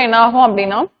பண்றப்ப என்ன ஆகும்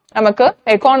அப்படின்னா நமக்கு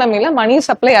எக்கானமில மணி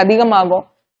சப்ளை அதிகமாகும்.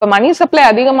 இப்போ மணி சப்ளை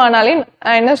அதிகமானாலே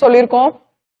என்ன சொல்லியிருக்கோம்,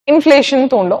 இன்ஃபிளேஷன்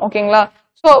தூண்டும். ஓகேங்களா,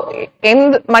 ஸோ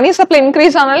எந்த மணி சப்ளை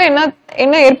இன்க்ரீஸ் ஆனாலும் என்ன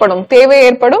என்ன ஏற்படும், தேவை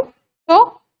ஏற்படும். ஸோ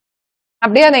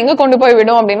அப்படியே அதை எங்க கொண்டு போய்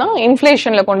விடும் அப்படின்னா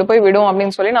இன்ஃபிளேஷன்ல கொண்டு போய் விடும்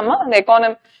அப்படின்னு சொல்லி நம்ம அந்த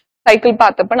எக்கானமி சைக்கிள்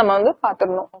பார்த்தப்ப நம்ம வந்து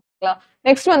பார்த்துடணும். ஓகேங்களா,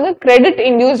 நெக்ஸ்ட் வந்து கிரெடிட்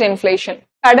இன்டியூஸ்ட் இன்ஃபிளேஷன்.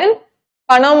 கடன்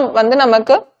பணம் வந்து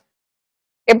நமக்கு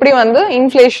எப்படி வந்து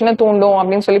இன்ஃபிளேஷனை தூண்டும்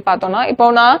அப்படின்னு சொல்லி பார்த்தோம்னா, இப்போ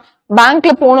நான்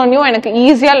பேங்க்ல போனோன்னையும் எனக்கு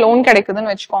ஈஸியா லோன்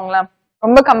கிடைக்குதுன்னு வச்சுக்கோங்களேன்,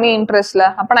 ரொம்ப கம்மி இன்ட்ரெஸ்ட்ல.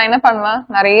 அப்ப நான் என்ன பண்ணுவேன்,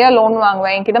 நிறைய லோன்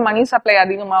வாங்குவேன், என்கிட்ட மணி சப்ளை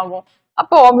அதிகமாகும்.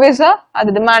 அப்போ ஆப்வியஸா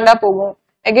அது டிமாண்டா போகும்.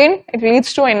 அகெயின் இட்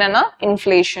லீட்ஸ் டு என்னன்னா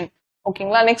இன்ஃபிளேஷன்.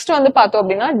 ஓகேங்களா, நெக்ஸ்ட் வந்து பார்த்தோம்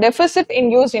அப்படின்னா டெபிசிட்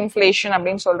இன்டியூஸ் இன்ஃபிளேஷன்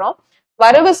அப்படின்னு சொல்றோம்.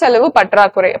 வரவு செலவு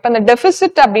பற்றாக்குறை. அப்ப இந்த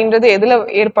டெபிசிட் அப்படின்றது எதுல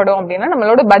ஏற்படும் அப்படின்னா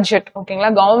நம்மளோட பட்ஜெட். ஓகேங்களா,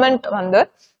 கவர்மெண்ட் வந்து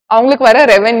அவங்களுக்கு வர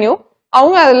ரெவென்யூ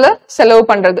அவங்க அதுல செலவு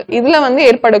பண்றது, இதுல வந்து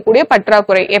ஏற்படக்கூடிய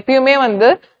பற்றாக்குறை. எப்பயுமே வந்து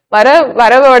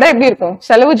வரவோட எப்படி இருக்கும்,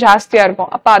 செலவு ஜாஸ்தியா இருக்கும்.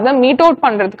 அப்ப அதை மீட் அவுட்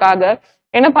பண்றதுக்காக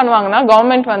என்ன பண்ணுவாங்கன்னா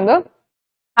கவர்மெண்ட் வந்து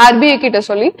ஆர்பிஐ கிட்ட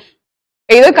சொல்லி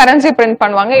ஏதோ கரன்சி பிரிண்ட்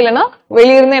பண்ணுவாங்க, இல்லைன்னா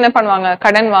வெளியிருந்து என்ன பண்ணுவாங்க,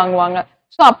 கடன் வாங்குவாங்க.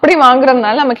 ஸோ அப்படி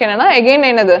வாங்குறதுனால நமக்கு என்னன்னா எகெயின்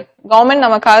என்னது, கவர்மெண்ட்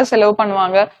நமக்காக செலவு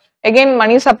பண்ணுவாங்க, எகெயின்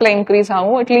மணி சப்ளை இன்க்ரீஸ்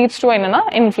ஆகும். இட் லீட்ஸ் டு என்னன்னா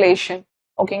இன்ஃபிளேஷன்.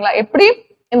 ஓகேங்களா, எப்படி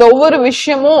இந்த ஒவ்வொரு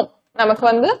விஷயமும் நமக்கு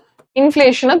வந்து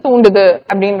இன்ஃபிளேஷனை தூண்டுது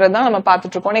அப்படின்றதான் நம்ம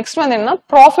பார்த்துட்டு இருக்கோம். நெக்ஸ்ட் வந்து என்னன்னா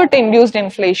ப்ராஃபிட் இன்டியூஸ்ட்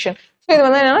இன்ஃபிளேஷன். ஸோ இது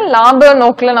வந்து என்னன்னா லாப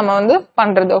நோக்கில் நம்ம வந்து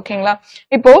பண்றது. ஓகேங்களா,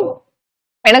 இப்போ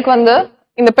எனக்கு வந்து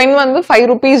இந்த பென் வந்து 5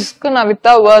 rupeesக்கு நான்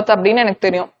வித்தா வர்த் அப்படின்னு எனக்கு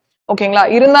தெரியும். ஓகேங்களா,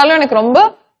 இருந்தாலும் எனக்கு ரொம்ப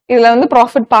இதுல வந்து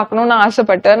ப்ராஃபிட் பார்க்கணும்னு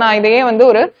ஆசைப்பட்டு நான் இதையே வந்து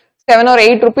ஒரு 7 or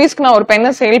 8 rupeesக்கு நான் ஒரு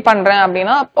பெண்ணை சேல் பண்றேன்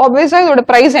அப்படின்னா ஆப்வியஸா இதோட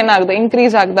பிரைஸ் என்ன ஆகுது,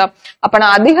 இன்க்ரீஸ் ஆகுதா? அப்ப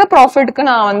நான் அதிக ப்ராஃபிட்க்கு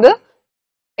நான் வந்து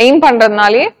எய்ம்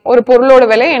பண்றதுனாலே ஒரு பொருளோட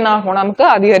விலை என்ன ஆகும், நமக்கு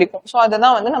அதிகரிக்கும். ஸோ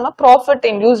அதுதான் வந்து நம்ம ப்ராஃபிட்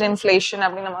இன்டியூஸ் இன்ஃபிளேஷன்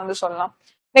அப்படின்னு நம்ம வந்து சொல்லலாம்.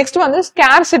 நெக்ஸ்ட் வந்து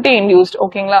ஸ்கேர்சிட்டி இன்டியூஸ்ட்.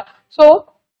 ஓகேங்களா, ஸோ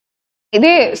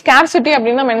இதே ஸ்கேர்சிட்டி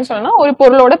அப்படின்னு நம்ம என்ன சொல்லணும்னா ஒரு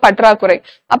பொருளோட பற்றாக்குறை.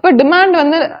 அப்ப டிமாண்ட்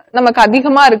வந்து நமக்கு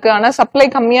அதிகமா இருக்கு ஆனா சப்ளை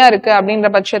கம்மியா இருக்கு அப்படின்ற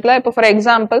பட்சத்துல இப்போ ஃபார்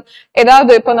எக்ஸாம்பிள்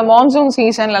ஏதாவது இப்போ இந்த மான்சூன்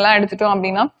சீசன்ல எல்லாம் எடுத்துட்டோம்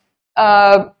அப்படின்னா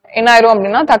என்ன ஆயிரும்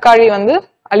அப்படின்னா தக்காளி வந்து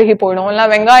அழுகி போயிடும், இல்ல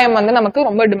வெங்காயம் வந்து நமக்கு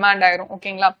ரொம்ப டிமாண்ட் ஆயிரும்.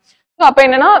 ஓகேங்களா, ஸோ அப்ப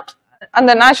என்னன்னா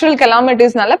அந்த நேச்சுரல்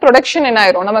கெலாமிட்டிஸ்னால ப்ரொடக்ஷன் என்ன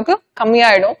ஆயிரும், நமக்கு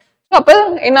கம்மியாயிடும். ஸோ அப்ப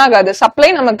என்ன ஆகாது, சப்ளை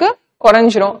நமக்கு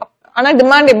குறைஞ்சிரும். ஆனா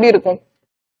டிமாண்ட் எப்படி இருக்கும்,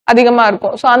 அதிகமா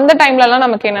இருக்கும். ஸோ அந்த டைம்ல எல்லாம்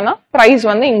நமக்கு என்னன்னா பிரைஸ்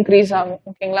வந்து இன்க்ரீஸ் ஆகும்.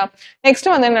 ஓகேங்களா, நெக்ஸ்ட்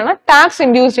வந்து என்னன்னா டாக்ஸ்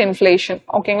இன்டியூஸ்ட் இன்ஃபிளேஷன்.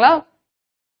 ஓகேங்களா,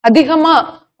 அதிகமா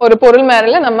ஒரு பொருள்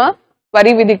மேல நம்ம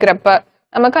வரி விதிக்கிறப்ப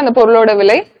நமக்கு அந்த பொருளோட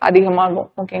விலை அதிகமாகும்.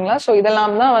 ஓகேங்களா, ஸோ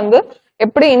இதெல்லாம் தான் வந்து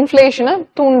எப்படி இன்ஃபிளேஷனை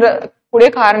தூண்டக்கூடிய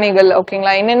காரணிகள்.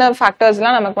 ஓகேங்களா, என்னென்ன ஃபேக்டர்ஸ்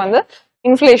எல்லாம் நமக்கு வந்து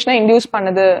இன்ஃபிளேஷனை இன்டியூஸ்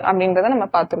பண்ணுது அப்படின்றத நம்ம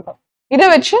பார்த்திருக்கோம். இதை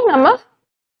வச்சு நம்ம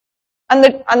அந்த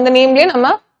அந்த நேம்லயே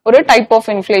நம்ம ஒரு டைப் ஆஃப்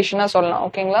இன்ஃபிளேஷனா சொல்லலாம்.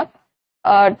 ஓகேங்களா,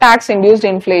 டாக்ஸ் இன்டியூஸ்ட்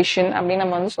இன்ஃபிளேஷன் அப்படின்னு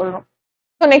நம்ம வந்து சொல்றோம்.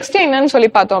 ஸோ நெக்ஸ்ட் என்னன்னு சொல்லி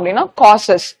பார்த்தோம் அப்படின்னா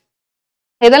காசஸ்.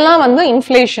 இதெல்லாம் வந்து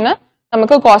இன்ஃபிளேஷனை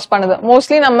நமக்கு காஸ் பண்ணுது.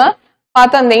 மோஸ்ட்லி நம்ம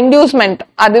பார்த்த அந்த இன்டியூஸ்மெண்ட்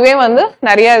அதுவே வந்து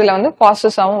நிறைய இதுல வந்து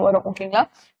காசஸாகவும் வரும். ஓகேங்களா,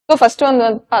 ஸோ ஃபர்ஸ்ட் வந்து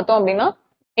பார்த்தோம் அப்படின்னா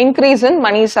increase in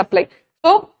money supply.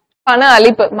 So பண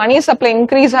அளிப்பு, மணி சப்ளை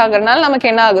இன்க்ரீஸ் ஆகுறதுனால நமக்கு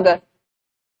என்ன ஆகுது,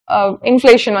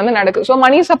 இன்ஃபிளேஷன் வந்து நடக்குது. ஸோ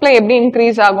மணி சப்ளை எப்படி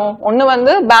இன்க்ரீஸ் ஆகும், ஒன்னு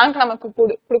வந்து பேங்க் நமக்கு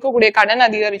கொடுக்கக்கூடிய கடன்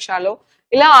அதிகரிச்சாலோ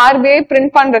இல்ல ஆர்பிஐ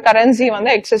பிரிண்ட் பண்ற கரன்சி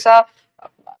வந்து எக்ஸஸா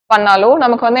பண்ணாலோ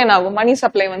நமக்கு வந்து என்ன ஆகும், மணி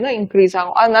சப்ளை வந்து இன்க்ரீஸ்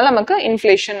ஆகும். அதனால நமக்கு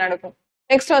இன்ஃபிளேஷன் நடக்கும்.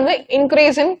 நெக்ஸ்ட் வந்து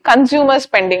இன்க்ரீஸ் இன் கன்சியூமர்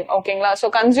ஸ்பெண்டிங். ஓகேங்களா, ஸோ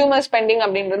கன்சியூமர் ஸ்பெண்டிங்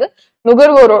அப்படின்றது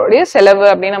நுகர்வோருடைய செலவு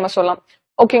அப்படின்னு நம்ம சொல்லலாம்.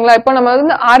 ஓகேங்களா, இப்போ நம்ம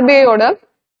வந்து ஆர்பிஐயோட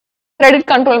கிரெடிட்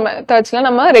கண்ட்ரோல் மெத்தட்ஸ்ல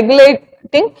நம்ம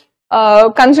ரெகுலேட்டிங்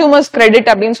கன்சியூமர்ஸ் கிரெடிட்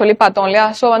அப்படின்னு சொல்லி பார்த்தோம் இல்லையா.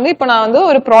 ஸோ வந்து இப்போ நான் வந்து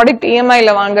ஒரு ப்ராடக்ட்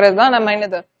இஎம்ஐல வாங்குறது தான் நம்ம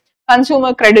என்னது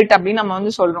கன்சியூமர் கிரெடிட் அப்படின்னு நம்ம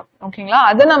வந்து சொல்றோம். ஓகேங்களா,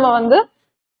 அது நம்ம வந்து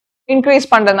இன்க்ரீஸ்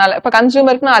பண்றதுனால இப்ப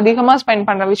கன்சியூமருக்கு நான் அதிகமா ஸ்பெண்ட்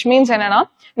பண்றேன், விச் மீன்ஸ் என்னன்னா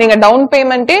நீங்க டவுன்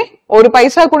பேமெண்ட்டே ஒரு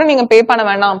பைசா கூட நீங்க பே பண்ண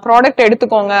வேண்டாம், ப்ராடக்ட்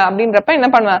எடுத்துக்கோங்க அப்படின்றப்ப என்ன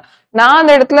பண்ணுவேன், நான்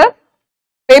அந்த இடத்துல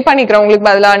பே பண்ணிக்கிறேன் உங்களுக்கு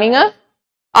பதிலா நீங்க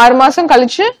 6 மாசம்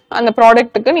கழிச்சு அந்த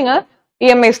ப்ராடக்ட்டுக்கு நீங்க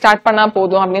இஎம்ஐ ஸ்டார்ட் பண்ணா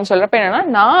போதும் அப்படின்னு சொல்றப்ப என்னன்னா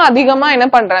நான் அதிகமா என்ன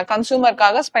பண்றேன்,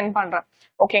 கன்சியூமருக்காக ஸ்பெண்ட் பண்றேன்.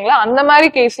 ஓகேங்களா, அந்த மாதிரி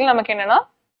கேஸ்ல நமக்கு என்னன்னா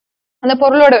அந்த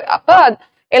பொருளோட அப்ப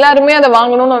எல்லாருமே அதை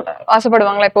வாங்கணும்னு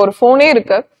ஆசைப்படுவாங்களா. இப்போ ஒரு போனே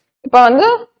இருக்கு, இப்ப வந்து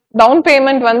டவுன்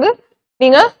பேமெண்ட் வந்து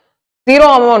நீங்க 0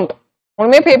 அமௌண்ட்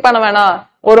ஒண்ணுமே பே பண்ண வேணாம்,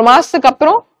 1 மாசத்துக்கு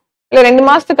அப்புறம் இல்ல 2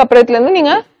 மாசத்துக்கு அப்புறத்துல இருந்து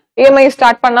நீங்க இஎம்ஐ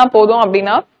ஸ்டார்ட் பண்ணா போதும்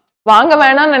அப்படின்னா வாங்க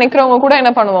வேணாம்னு நினைக்கிறவங்க கூட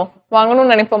என்ன பண்ணுவோம்,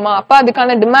 வாங்கணும்னு நினைப்போமா. அப்ப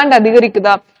அதுக்கான டிமாண்ட்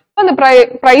அதிகரிக்குதா, அந்த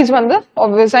பிரைஸ் வந்து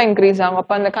ஆப்வியஸா இன்க்ரீஸ் ஆகும்.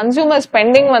 அப்ப அந்த கன்சியூமர்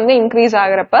ஸ்பெண்டிங் வந்து இன்க்ரீஸ்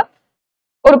ஆகுறப்ப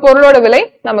ஒரு பொருளோட விலை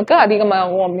நமக்கு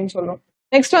அதிகமாகும் அப்படின்னு சொல்றோம்.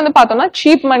 நெக்ஸ்ட் வந்து பார்த்தோம்னா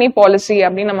சீப் மணி பாலிசி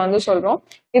அப்படின்னு நம்ம வந்து சொல்றோம்.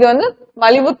 இது வந்து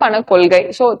மலிவு பண கொள்கை.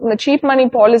 ஸோ இந்த சீப் மணி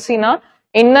பாலிசினா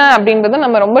என்ன அப்படின்றத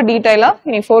நம்ம ரொம்ப டீடைலா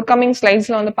இனி ஃபோர்கமிங்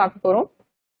ஸ்லைட்ஸ்ல வந்து பார்க்க போறோம்.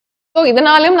 ஸோ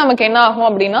இதனாலும் நமக்கு என்ன ஆகும்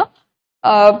அப்படின்னா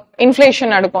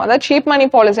இன்ஃபிளேஷன் நடக்கும். அதாவது சீப் மணி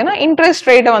பாலிசினா இன்ட்ரெஸ்ட்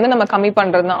ரேட்டை வந்து நம்ம கம்மி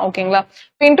பண்றது தான். ஓகேங்களா,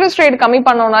 இப்போ இன்ட்ரெஸ்ட் ரேட் கம்மி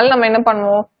பண்ணோம்னால நம்ம என்ன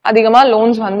பண்ணுவோம், அதிகமா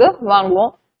லோன்ஸ் வந்து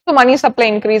வாங்குவோம். ஸோ மணி சப்ளை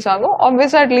இன்க்ரீஸ் ஆகும்.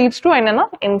 ஆப்வியஸா இட் லீட்ஸ் டு என்னன்னா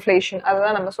இன்ஃபிளேஷன்,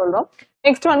 அதுதான் நம்ம சொல்றோம்.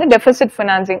 நெக்ஸ்ட் வந்து டெபிசிட்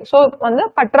ஃபினான்சிங். ஸோ வந்து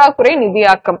பற்றாக்குறை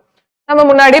நிதியாக்கம். நம்ம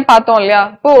முன்னாடியே பார்த்தோம் இல்லையா,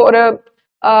 இப்போ ஒரு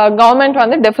கவர்மெண்ட்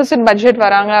வந்து டெபிசிட் பட்ஜெட்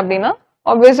வராங்க அப்படின்னா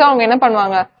ஆப்வியஸா அவங்க என்ன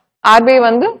பண்ணுவாங்க, ஆர்பிஐ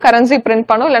வந்து கரன்சி பிரிண்ட்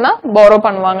பண்ணும் இல்லைன்னா பாரோ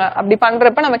பண்ணுவாங்க. அப்படி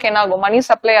பண்றப்ப நமக்கு என்ன ஆகும், மணி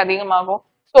சப்ளை அதிகமாகும்.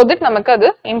 ஸோ தட் நமக்கு அது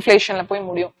இன்ஃபிளேஷன்ல போய்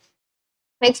முடியும்.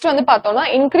 நெக்ஸ்ட் வந்து பார்த்தோம்னா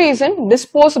இன்க்ரீஸ் இன்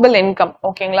டிஸ்போசபிள் இன்கம்.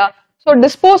 ஓகேங்களா, ஸோ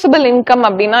டிஸ்போசபிள் இன்கம்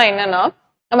அப்படின்னா என்னன்னா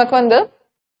நமக்கு வந்து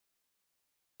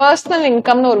பர்சனல்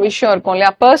இன்கம்னு ஒரு விஷயம் இருக்கும்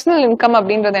இல்லையா. பர்சனல் இன்கம்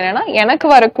அப்படின்றது என்னன்னா எனக்கு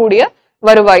வரக்கூடிய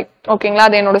வருவாய். ஓகேங்களா,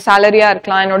 அது என்னோட சேலரியா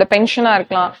இருக்கலாம், என்னோட பென்ஷனா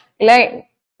இருக்கலாம், இல்ல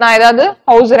நான் ஏதாவது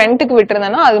ஹவுஸ் ரெண்ட்டுக்கு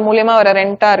விட்டுருந்தேன்னா அது மூலியமா வர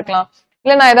ரெண்டா இருக்கலாம்,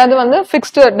 இல்ல நான் ஏதாவது வந்து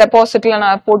பிக்ஸ்டு டெபாசிட்ல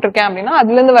நான் போட்டிருக்கேன் அப்படின்னா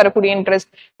அதுல இருந்து வரக்கூடிய இன்ட்ரெஸ்ட்,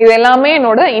 இது எல்லாமே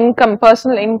என்னோட இன்கம்,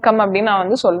 பர்சனல் இன்கம் அப்படின்னு நான்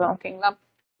வந்து சொல்லுவேன். ஓகேங்களா,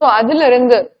 ஸோ அதுல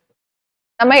இருந்து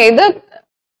நம்ம எதை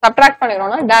சப்ட்ராக்ட்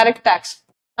பண்ணிடுறோம்னா டைரக்ட் டாக்ஸ்.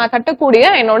 நான் கட்டக்கூடிய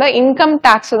என்னோட இன்கம்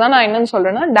டாக்ஸ் தான் நான் என்னன்னு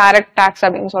சொல்றேன்னா டைரக்ட் டாக்ஸ்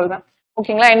அப்படின்னு சொல்றேன்.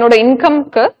 ஓகேங்களா, என்னோட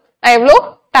இன்கம்க்கு நான் எவ்வளோ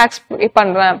டாக்ஸ் பே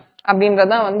பண்றேன்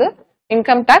அப்படின்றதான் வந்து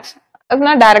இன்கம் டேக்ஸ் அது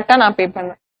நான் டைரக்டா நான் பே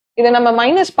பண்ணுவேன். இதை நம்ம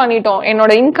மைனஸ் பண்ணிட்டோம்,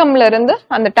 என்னோட இன்கம்ல இருந்து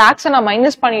அந்த டாக்ஸை நான்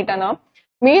மைனஸ் பண்ணிட்டேன்னா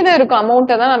மீத இருக்க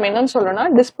அமௌண்ட்டை தான் நம்ம என்னன்னு சொல்றோம்னா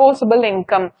டிஸ்போசபிள்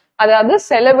இன்கம், அதாவது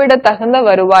செலவிட தகுந்த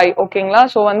வருவாய். ஓகேங்களா?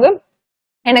 ஸோ வந்து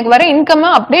எனக்கு வர இன்கம்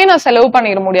அப்படியே நான் செலவு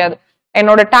பண்ணிட முடியாது.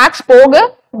 என்னோட டாக்ஸ் போக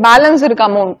பேலன்ஸ் இருக்க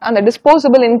அமௌண்ட் அந்த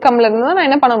டிஸ்போசபிள் இன்கம்ல இருந்து தான் நான்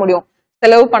என்ன பண்ண முடியும்,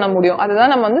 செலவு பண்ண முடியும்.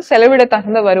 அதுதான் நம்ம வந்து செலவிட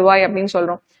தகுந்த வருவாய் அப்படின்னு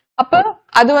சொல்றோம். அப்ப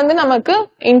அது வந்து நமக்கு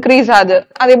இன்க்ரீஸ் ஆகுது.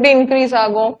 அது எப்படி இன்க்ரீஸ்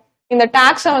ஆகும்? இந்த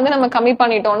டாக்ஸை வந்து நம்ம கம்மி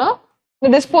பண்ணிட்டோம்னா இந்த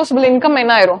டிஸ்போசபிள் இன்கம்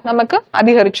என்ன ஆயிரும், நமக்கு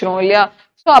அதிகரிச்சிரும் இல்லையா?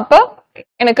 ஸோ அப்ப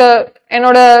எனக்கு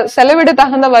என்னோட செலவிட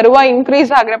தகுந்த வருவாய்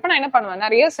இன்க்ரீஸ் ஆகுறப்ப நான் என்ன பண்ணுவேன்,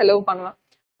 நிறைய செலவு பண்ணுவேன்.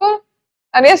 ஸோ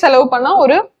நிறைய செலவு பண்ணா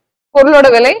ஒரு பொருளோட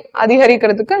விலை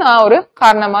அதிகரிக்கிறதுக்கு நான் ஒரு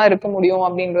காரணமா இருக்க முடியும்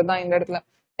அப்படின்றதுதான் இந்த இடத்துல.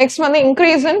 நெக்ஸ்ட் வந்து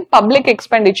இன்க்ரீஸ் இன் பப்ளிக்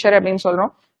எக்ஸ்பெண்டிச்சர் அப்படின்னு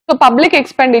சொல்றோம். ஸோ பப்ளிக்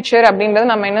எக்ஸ்பெண்டிச்சர் அப்படின்றது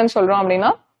நம்ம என்னன்னு சொல்றோம்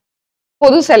அப்படின்னா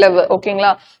பொது செலவு.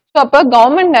 ஓகேங்களா? ஸோ அப்ப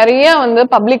கவர்மெண்ட் நிறைய வந்து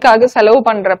பப்ளிக்காக செலவு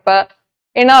பண்றப்ப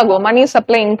என்ன ஆகும், மணி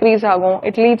சப்ளை இன்க்ரீஸ் ஆகும்.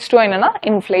 இட் லீட்ஸ் டு என்னன்னா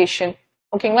இன்ஃபிளேஷன்.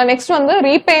 ஓகேங்களா? நெக்ஸ்ட் வந்து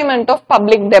ரீபேமெண்ட் ஆஃப்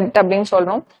பப்ளிக் டெப்ட் அப்படின்னு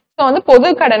சொல்றோம். ஸோ வந்து பொது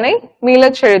கடனை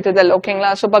மீளச் செலுத்துதல். ஓகேங்களா?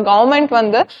 ஸோ இப்போ கவர்மெண்ட்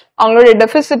வந்து அவங்களுடைய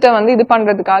டெபிசிட்டை வந்து இது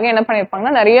பண்றதுக்காக என்ன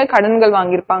பண்ணிருப்பாங்கன்னா நிறைய கடன்கள்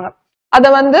வாங்கியிருப்பாங்க.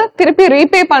 அதை வந்து திருப்பி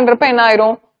ரீபே பண்றப்ப என்ன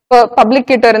ஆயிரும், இப்போ பப்ளிக்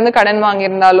கிட்ட இருந்து கடன்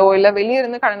வாங்கியிருந்தாலோ இல்ல வெளியே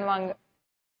இருந்து கடன்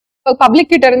இப்போ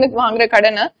பப்ளிக் கிட்ட இருந்து வாங்குற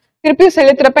கடனை திருப்பி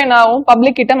செலுத்துறப்ப என்ன ஆகும்,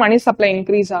 பப்ளிக் கிட்ட மணி சப்ளை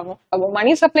இன்க்ரீஸ் ஆகும்.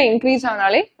 மணி சப்ளை இன்க்ரீஸ்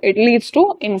ஆனாலே இட் லீட்ஸ் டு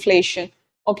இன்ஃபிளேஷன்.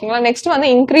 ஓகேங்களா? நெக்ஸ்ட் வந்து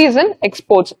இன்க்ரீஸ் இன்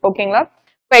எக்ஸ்போர்ட்ஸ். ஓகேங்களா?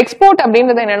 இப்போ எக்ஸ்போர்ட்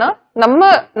அப்படின்றது என்னன்னா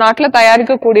நம்ம நாட்டுல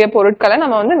தயாரிக்கக்கூடிய பொருட்களை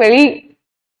நம்ம வந்து வெளி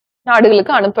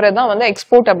நாடுகளுக்கு அனுப்புறது தான் வந்து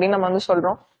எக்ஸ்போர்ட் அப்படின்னு நம்ம வந்து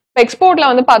சொல்றோம். இப்போ எக்ஸ்போர்ட்ல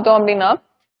வந்து பார்த்தோம் அப்படின்னா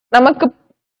நமக்கு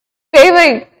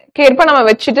தேவைக்கேற்ப நம்ம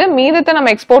வச்சுட்டு மீதத்தை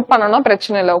நம்ம எக்ஸ்போர்ட் பண்ணோம்னா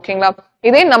பிரச்சனை இல்லை. ஓகேங்களா?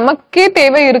 இதே நமக்கே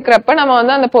தேவை இருக்கிறப்ப நம்ம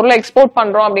வந்து அந்த பொருளை எக்ஸ்போர்ட்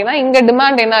பண்றோம் அப்படின்னா இங்க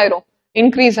டிமாண்ட் என்ன ஆயிரும்,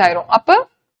 இன்க்ரீஸ் ஆயிரும். அப்ப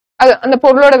அந்த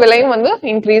பொருளோட விலையும் வந்து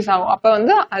இன்க்ரீஸ் ஆகும். அப்ப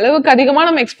வந்து அளவுக்கு அதிகமா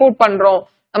நம்ம எக்ஸ்போர்ட் பண்றோம்,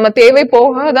 நம்ம தேவை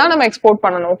போக தான் நம்ம எக்ஸ்போர்ட்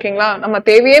பண்ணணும். ஓகேங்களா? நம்ம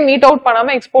தேவையே மீட் அவுட்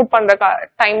பண்ணாம எக்ஸ்போர்ட் பண்ற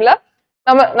டைம்ல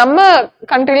நம்ம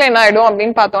கண்ட்ரில என்ன ஆயிடும்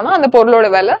அப்படின்னு பார்த்தோம்னா அந்த பொருளோட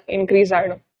விலை இன்க்ரீஸ்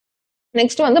ஆயிடும்.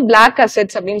 நெக்ஸ்ட் வந்து பிளாக்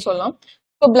அசெட்ஸ் அப்படின்னு சொல்லலாம்.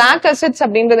 இப்போ பிளாக் அசெட்ஸ்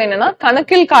அப்படின்றது என்னன்னா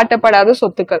கணக்கில் காட்டப்படாத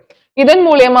சொத்துக்கள். இதன்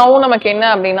மூலியமாவும் நமக்கு என்ன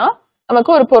அப்படின்னா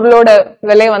நமக்கு ஒரு பொருளோட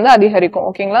விலை வந்து அதிகரிக்கும்.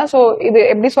 ஓகேங்களா? ஸோ இது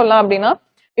எப்படி சொல்லலாம் அப்படின்னா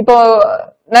இப்போ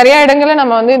நிறைய இடங்கள்ல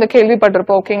நம்ம வந்து இந்த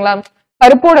கேள்விப்பட்டிருப்போம். ஓகேங்களா?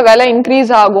 பருப்போட விலை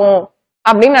இன்க்ரீஸ் ஆகும்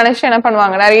அப்படின்னு நினைச்சு என்ன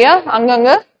பண்ணுவாங்க, நிறைய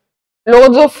அங்கங்க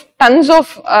loads of tons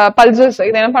of pulses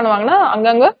இது என்ன பண்ணுவாங்கன்னா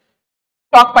அங்கங்க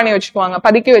ஸ்டாக் பண்ணி வச்சுக்குவாங்க,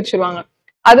 பதுக்கி வச்சிருவாங்க.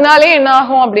 அதனாலே என்ன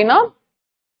ஆகும் அப்படின்னா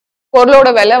பொருளோட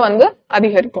விலை வந்து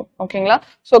அதிகரிக்கும். ஓகேங்களா?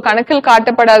 ஸோ கணக்கில்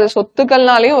காட்டப்படாத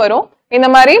சொத்துக்கள்னாலையும் வரும், இந்த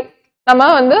மாதிரி நம்ம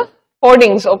வந்து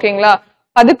ஹோர்டிங்ஸ் ஓகேங்களா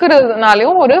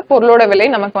பதுக்குறதுனாலையும் ஒரு பொருளோட விலை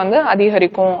நமக்கு வந்து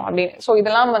அதிகரிக்கும் அப்படின்னு. ஸோ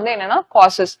இதெல்லாம் வந்து என்னன்னா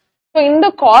காசஸ். ஸோ இந்த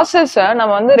காசஸை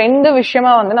நம்ம வந்து ரெண்டு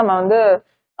விஷயமா வந்து நம்ம வந்து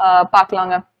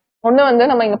பார்க்கலாங்க. ஒண்ணு வந்து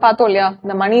நம்ம இங்க பார்த்தோம் இல்லையா,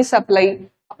 இந்த மணி சப்ளை,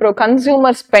 அப்புறம்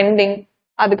கன்சியூமர் ஸ்பெண்டிங்,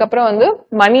 அதுக்கப்புறம் வந்து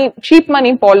சீப்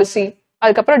மணி பாலிசி,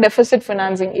 அதுக்கப்புறம் டெபிசிட்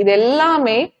பினான்சிங். இது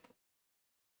எல்லாமே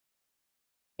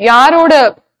யாரோட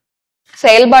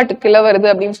செயல்பாட்டுக்கு கீழே வருது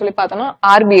அப்படின்னு சொல்லி பார்த்தோம்னா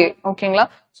ஆர்பிஐ. ஓகேங்களா?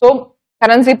 ஸோ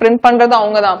கரன்சி பிரிண்ட் பண்றது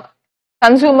அவங்கதான்,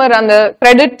 கன்சியூமர் அந்த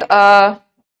கிரெடிட்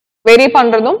வெரி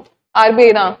பண்றதும்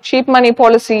ஆர்பிஐ தான், சீப் மணி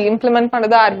பாலிசி இம்ப்ளிமெண்ட்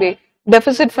பண்றது RBI,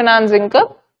 deficit பினான்சிங்க்கு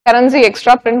currency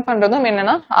extra print பண்றதும்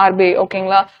என்னன்னா ஆர்பிஐ.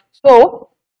 ஓகேங்களா? ஸோ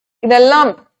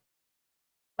இதெல்லாம்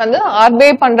வந்து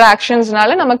ஆர்பிஐ பண்ற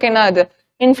ஆக்ஷன்ஸ்னால நமக்கு என்ன ஆகுது,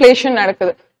 இன்ஃபிளேஷன்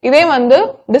நடக்குது. இதே வந்து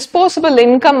டிஸ்போசபிள்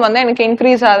இன்கம் வந்து எனக்கு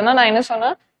இன்க்ரீஸ் ஆகுதுன்னா நான் என்ன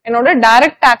சொன்னேன், என்னோட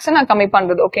டைரக்ட் டாக்ஸை நான் கம்மி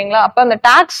பண்றது. ஓகேங்களா? அப்ப அந்த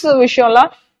டாக்ஸ்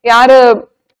விஷயம்லாம் யாரு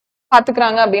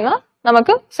பாத்துக்கிறாங்க அப்படின்னா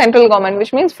நமக்கு central government,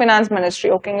 which means finance ministry.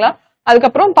 ஓகேங்களா?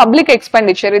 அதுக்கப்புறம் பப்ளிக்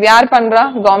எக்ஸ்பெண்டிச்சர், இது யார் பண்றா,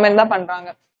 கவர்மெண்ட் தான் பண்றாங்க.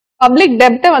 பப்ளிக்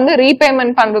டெப்டை வந்து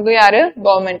ரீபேமெண்ட் பண்றது யாரு,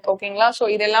 கவர்மெண்ட். ஓகேங்களா? ஸோ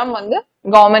இதெல்லாம் வந்து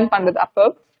கவர்மெண்ட் பண்றது. அப்போ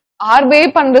ஆர்பிஐ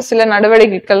பண்ற சில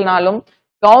நடவடிக்கைகள்னாலும்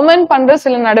கவர்மெண்ட் பண்ற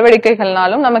சில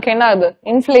நடவடிக்கைகள்னாலும் நமக்கு என்ன ஆகுது,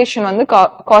 இன்ஃபிளேஷன் வந்து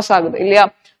காஸ் ஆகுது இல்லையா?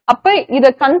 அப்ப இதை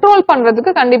கண்ட்ரோல்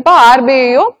பண்றதுக்கு கண்டிப்பா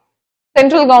ஆர்பிஐயோ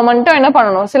சென்ட்ரல் கவர்மெண்ட்டும் என்ன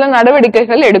பண்ணணும், சில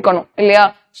நடவடிக்கைகள் எடுக்கணும் இல்லையா?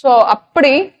 ஸோ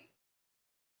அப்படி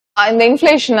இந்த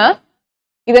இன்ஃபிளேஷனை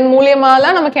இதன்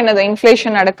மூலியமாலாம் நமக்கு என்னது,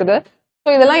 இன்ஃபிளேஷன் நடக்குது. ஸோ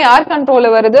இதெல்லாம் யார் கண்ட்ரோல்ல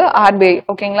வருது, ஆர்பிஐ.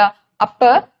 ஓகேங்களா? அப்ப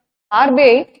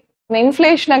ஆர்பிஐ இந்த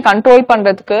இன்ஃபிளேஷனை கண்ட்ரோல்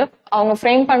பண்றதுக்கு அவங்க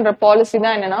ஃப்ரேம் பண்ற பாலிசி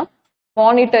தான் என்னன்னா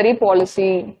மானிட்டரி பாலிசி,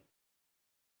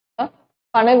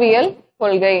 பணவியல்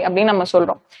கொள்கை அப்படின்னு நம்ம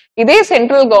சொல்றோம். இதே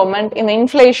சென்ட்ரல் கவர்மெண்ட் இந்த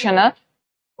இன்ஃபிளேஷனை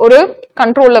ஒரு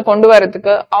கண்ட்ரோல்ல கொண்டு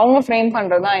வரதுக்கு அவங்க ஃப்ரேம்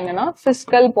பண்றதுதான் என்னன்னா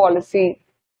பிஸ்கல் பாலிசி,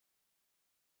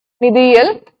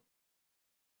 நிதியியல்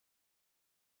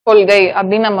கொள்கை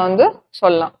அப்படின்னு நம்ம வந்து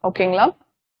சொல்லலாம். ஓகேங்களா?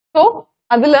 ஸோ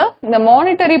அதுல இந்த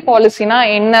மானிட்டரி பாலிசினா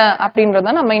என்ன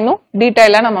அப்படின்றத நம்ம இன்னும்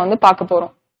டீட்டெயிலா நம்ம வந்து பார்க்க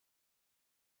போறோம்.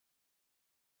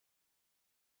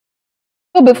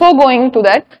 Before going to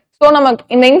that, so நமக்கு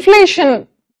இந்த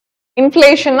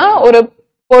இன்ஃபிளேஷன்னா ஒரு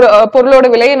பொருளோட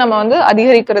விலையை நம்ம வந்து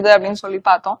அதிகரிக்கிறது அப்படின்னு சொல்லி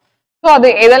பார்த்தோம். ஸோ அது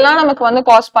எதெல்லாம் நமக்கு வந்து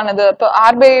காஸ் பண்ணுது, இப்போ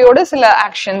ஆர்பிஐயோட சில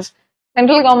ஆக்ஷன்ஸ்,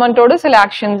 சென்ட்ரல் கவர்மெண்டோட சில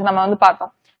ஆக்ஷன்ஸ் நம்ம வந்து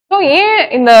பார்த்தோம். ஸோ ஏன்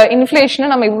இந்த இன்ஃபிளேஷனை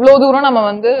நம்ம இவ்வளோ தூரம் நம்ம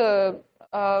வந்து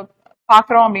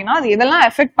பாக்குறோம் அப்படின்னா, அது எதெல்லாம்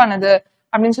எஃபெக்ட் பண்ணுது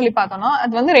அப்படின்னு சொல்லி பார்த்தோம்னா,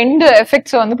 அது வந்து 2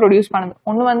 எஃபெக்ட்ஸ் வந்து ப்ரொடியூஸ் பண்ணுது.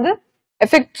 ஒன்னு வந்து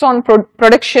எஃபெக்ட்ஸ் ஆன்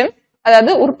ப்ரொடக்ஷன்,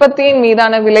 அதாவது உற்பத்தியின்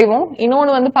மீதான விளைவும்.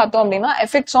 இன்னொன்னு வந்து பார்த்தோம் அப்படின்னா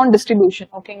எஃபெக்ட்ஸ் ஆன் டிஸ்ட்ரிபியூஷன்.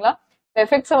 ஓகேங்களா, இந்த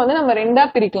எஃபெக்ட்ஸை வந்து நம்ம 2ஆ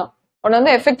பிரிக்கலாம். ஒன்னு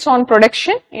வந்து எஃபெக்ட்ஸ் ஆன்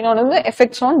ப்ரொடக்ஷன், இன்னொன்னு வந்து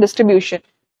எஃபெக்ட்ஸ் ஆன் டிஸ்ட்ரிபியூஷன்,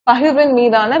 பகிர்வின்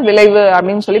மீதான விளைவு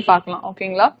அப்படின்னு சொல்லி பார்க்கலாம்.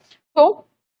 ஓகேங்களா, ஸோ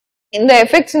இந்த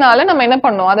எஃபெக்ட்ஸ்னால நம்ம என்ன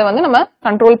பண்ணோம், அதை வந்து நம்ம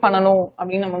கண்ட்ரோல் பண்ணணும்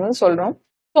அப்படின்னு நம்ம வந்து சொல்றோம்.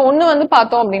 ஸோ ஒன்னு வந்து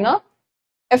பார்த்தோம் அப்படின்னா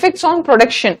எஃபெக்ட்ஸ் ஆன்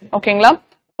ப்ரொடக்ஷன். ஓகேங்களா,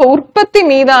 இப்போ உற்பத்தி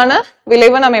மீதான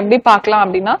விளைவை நம்ம எப்படி பார்க்கலாம்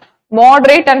அப்படின்னா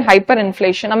மாடரேட் அண்ட் ஹைப்பர்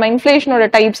இன்ஃபிளேஷன். நம்ம இன்ஃபிளேஷனோட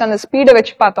டைப்ஸ் அந்த ஸ்பீடை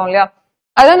வச்சு பார்த்தோம் இல்லையா,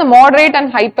 அதாவது அந்த மாடரேட்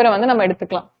அண்ட் ஹைப்பரை வந்து நம்ம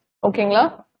எடுத்துக்கலாம். ஓகேங்களா,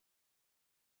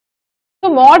 ஸோ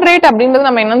மாடரேட் அப்படின்றது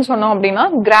நம்ம என்னன்னு சொன்னோம் அப்படின்னா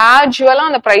கிராஜுவலா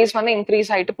அந்த பிரைஸ் வந்து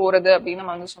இன்க்ரீஸ் ஆயிட்டு போறது அப்படின்னு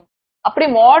நம்ம வந்து சொன்னோம். அப்படி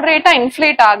மாடரேட்டா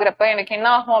இன்ஃபிளேட் ஆகுறப்ப எனக்கு என்ன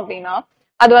ஆகும் அப்படின்னா,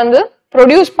 அது வந்து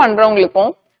ப்ரொடியூஸ்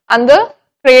பண்றவங்களுக்கும் அந்த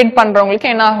ட்ரேட்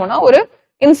பண்றவங்களுக்கு என்ன ஆகும்னா ஒரு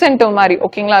இன்சென்டிவ் மாதிரி.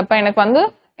 ஓகேங்களா, இப்ப எனக்கு வந்து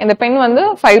இந்த பென் வந்து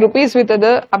 5 rupees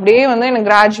வித்தது, அப்படியே வந்து எனக்கு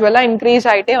கிராஜுவலா இன்க்ரீஸ்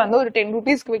ஆயிட்டே வந்து ஒரு 10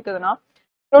 rupeesக்கு விற்குதுன்னா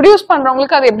ப்ரொடியூஸ்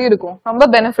பண்றவங்களுக்கு அது எப்படி இருக்கும், ரொம்ப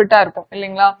பெனிஃபிட்டா இருக்கும்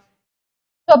இல்லைங்களா.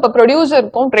 ஸோ அப்ப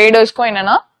ப்ரொடியூசருக்கும் ட்ரேடர்ஸ்க்கும்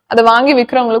என்னன்னா அதை வாங்கி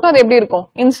விற்கிறவங்களுக்கும் அது எப்படி இருக்கும்,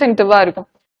 இன்சென்டிவா இருக்கும்.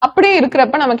 அப்படியே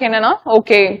இருக்கிறப்ப நமக்கு என்னன்னா,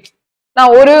 ஓகே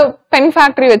நான் ஒரு பென்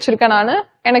ஃபேக்டரி வச்சிருக்கேன்,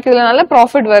 எனக்கு இதுல நல்ல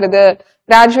ப்ராஃபிட் வருது,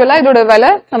 கிராஜுவலா இதோட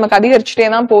விலை நமக்கு அதிகரிச்சுட்டே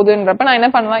தான் போகுதுன்றப்ப நான் என்ன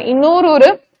பண்ணுவேன், இன்னொரு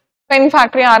பென்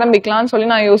ஃபேக்டரி ஆரம்பிக்கலாம்னு சொல்லி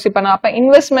நான் யோசிப்பேன். அப்ப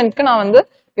இன்வெஸ்ட்மெண்ட்க்கு நான் வந்து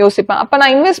யோசிப்பேன். அப்ப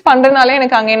நான் இன்வெஸ்ட் பண்றதுனாலே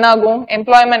எனக்கு அங்க என்ன ஆகும்,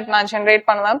 எம்ப்ளாய்மெண்ட் நான் ஜென்ரேட்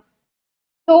பண்ணுவேன்.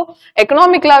 ஸோ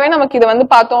எக்கனாமிக்கலாவே நமக்கு இது வந்து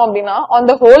பார்த்தோம் அப்படின்னா ஆன்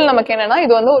த ஹோல் நமக்கு என்னன்னா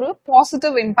இது வந்து ஒரு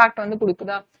பாசிட்டிவ் இம்பாக்ட் வந்து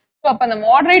கொடுக்குதா. ஸோ அப்ப அந்த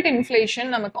மாடரேட் இன்ஃபிளேஷன்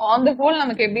நமக்கு ஆன் த ஹோல்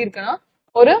நமக்கு எப்படி இருக்குன்னா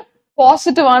ஒரு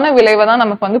பாசிட்டிவான விளைவை தான்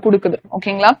நமக்கு வந்து கொடுக்குது.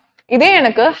 ஓகேங்களா, இதே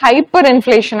எனக்கு ஹைப்பர்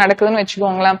இன்ஃபிளேஷன் நடக்குதுன்னு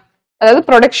வச்சுக்கோங்களேன், அதாவது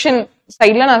ப்ரொடக்ஷன்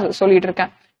சைட்ல நான் சொல்லிட்டு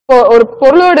இருக்கேன். இப்போ ஒரு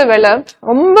பொருளோட விலை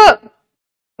ரொம்ப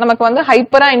நமக்கு வந்து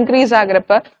ஹைப்பரா இன்க்ரீஸ்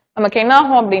ஆகுறப்ப நமக்கு என்ன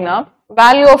ஆகும் அப்படின்னா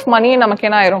வேல்யூ ஆஃப் மணி நமக்கு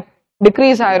என்ன ஆயிரும்,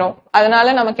 டிக்ரீஸ் ஆயிரும்.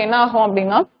 அதனால நமக்கு என்ன ஆகும்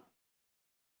அப்படின்னா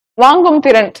வாங்கும்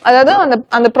திறன், அதாவது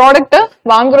அந்த ப்ராடக்ட்டை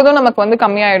வாங்குறதும் நமக்கு வந்து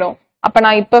கம்மியாயிடும். அப்ப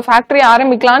நான் இப்ப ஃபேக்டரி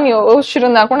ஆரம்பிக்கலாம்னு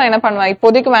யோசிச்சிருந்தா கூட நான் என்ன பண்ணுவேன்,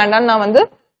 இப்போதைக்கு வேண்டாம்னு நான் வந்து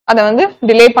அதை வந்து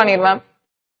டிலே பண்ணிடுவேன்.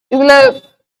 இதுல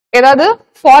ஏதாவது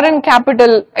ஃபாரின்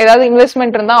கேபிட்டல் ஏதாவது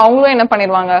இன்வெஸ்ட்மெண்ட் இருந்தா அவங்களும் என்ன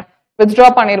பண்ணிடுவாங்க, வித்ட்ரா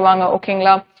பண்ணிடுவாங்க.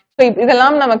 ஓகேங்களா, ஸோ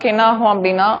இதெல்லாம் நமக்கு என்ன ஆகும்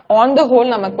அப்படின்னா ஆன் த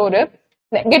ஹோல் நமக்கு ஒரு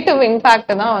நெகட்டிவ்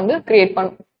இம்பாக்ட் தான் வந்து கிரியேட்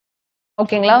பண்ணும்.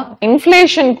 ஓகேங்களா,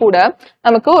 இன்ஃபிளேஷன் கூட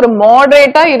நமக்கு ஒரு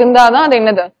மாடரேட்டா இருந்தாதான் அது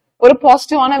என்னது ஒரு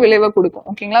பாசிட்டிவான விளைவை கொடுக்கும்.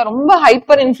 ஓகேங்களா, ரொம்ப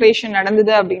ஹைப்பர் இன்ஃபிளேஷன்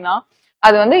நடந்தது அப்படின்னா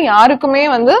அது வந்து யாருக்குமே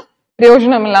வந்து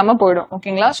பிரயோஜனம் இல்லாம போயிடும்.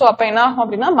 ஓகேங்களா, ஸோ அப்ப என்ன ஆகும்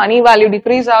அப்படின்னா மணி வேல்யூ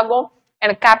டிக்ரீஸ் ஆகும்,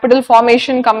 எனக்கு கேபிட்டல்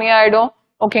ஃபார்மேஷன் கம்மியாயிடும்.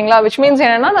 ஓகேங்களா, விச் மீன்ஸ்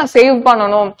என்னன்னா நான் சேவ்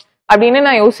பண்ணணும் அப்படின்னு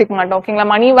நான் யோசிக்க மாட்டேன். ஓகேங்களா,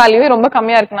 மணி வேல்யூவே ரொம்ப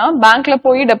கம்மியா இருக்குன்னா பேங்க்ல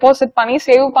போய் டெபாசிட் பண்ணி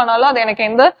சேவ் பண்ணாலும் அது எனக்கு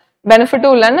எந்த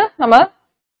பெனிஃபிட்டும் இல்லைன்னு நம்ம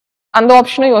அந்த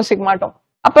ஆப்ஷனும் யோசிக்க மாட்டோம்.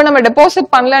 அப்ப நம்ம டெபாசிட்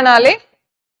பண்ணலனாலே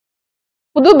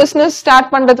புது பிசினஸ்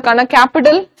ஸ்டார்ட் பண்றதுக்கான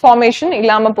கேபிட்டல் ஃபார்மேஷன்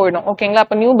இல்லாம போயிடும். ஓகேங்களா,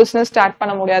 அப்ப நியூ பிசினஸ் ஸ்டார்ட்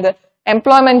பண்ண முடியாது,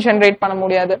 எம்ப்ளாய்மெண்ட் ஜென்ரேட் பண்ண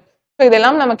முடியாது. ஸோ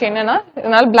இதெல்லாம் நமக்கு என்னன்னா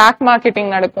இதனால பிளாக் மார்க்கெட்டிங்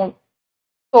நடக்கும்.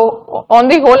 ஸோ ஆன்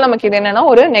தி ஹோல் நமக்கு இது என்னன்னா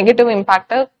ஒரு நெகட்டிவ்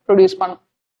இம்பாக்டை ப்ரொடியூஸ் பண்ணும்.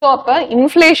 ஸோ அப்ப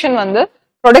இன்ஃபிளேஷன் வந்து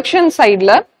ப்ரொடக்ஷன்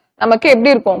சைட்ல நமக்கு எப்படி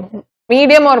இருக்கும்,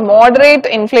 மீடியம் ஒரு மாடரேட்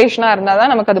இன்ஃபிளேஷனா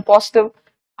இருந்தாதான் நமக்கு அது பாசிட்டிவ்,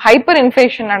 ஹைப்பர்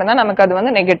இன்ஃபிளேஷன் நடந்தா நமக்கு அது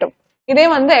வந்து நெகட்டிவ். இதே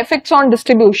வந்து எஃபெக்ட்ஸ் ஆன்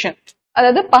டிஸ்ட்ரிபியூஷன்,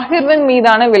 அதாவது பகிர்வின்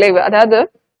மீதான விளைவு, அதாவது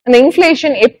இந்த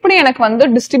இன்ஃபிளேஷன் எப்படி எனக்கு வந்து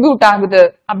டிஸ்ட்ரிபியூட் ஆகுது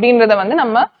அப்படின்றத வந்து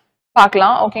நம்ம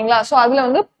பார்க்கலாம். ஓகேங்களா, ஸோ அதுல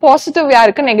வந்து பாசிட்டிவ்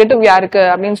யாருக்கு நெகட்டிவ் யாருக்கு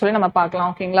அப்படின்னு சொல்லி நம்ம பார்க்கலாம்.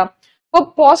 ஓகேங்களா, இப்போ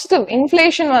பாசிட்டிவ்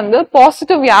இன்ஃபிளேஷன் வந்து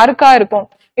பாசிட்டிவ் யாருக்கா இருக்கும்,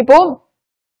 இப்போ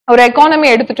ஒரு எக்கானமி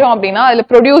எடுத்துட்டோம் அப்படின்னா அதுல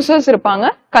ப்ரொடியூசர்ஸ் இருப்பாங்க,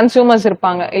 கன்சியூமர்ஸ்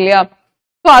இருப்பாங்க இல்லையா.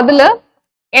 ஸோ அதுல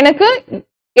எனக்கு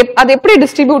அது எப்படி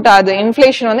டிஸ்ட்ரிபியூட் ஆகுது,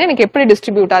 இன்ஃபிளேஷன் வந்து எனக்கு எப்படி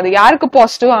டிஸ்ட்ரிபியூட் ஆகுது, யாருக்கு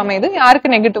பாசிட்டிவ் அமையுது யாருக்கு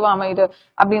நெகட்டிவ் அமையுது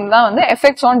அப்படின்னு தான் வந்து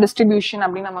எஃபெக்ட்ஸ் ஆன் டிஸ்ட்ரிபியூஷன்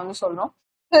அப்படின்னு நம்ம வந்து சொல்றோம்.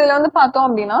 இதுல வந்து பார்த்தோம்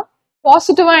அப்படின்னா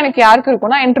பாசிட்டிவா எனக்கு யாருக்கு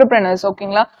இருக்கும்னா என்டர்பிரினர்ஸ்.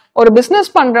 ஓகேங்களா, ஒரு பிசினஸ்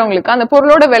பண்றவங்களுக்கு அந்த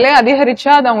பொருளோட விலை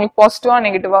அதிகரிச்சா அது அவங்களுக்கு பாசிட்டிவா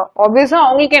நெகட்டிவா, ஆப்வியஸா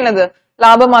அவங்களுக்கு என்னது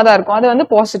லாபமா தான் இருக்கும், அது வந்து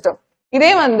பாசிட்டிவ்.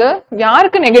 இதே வந்து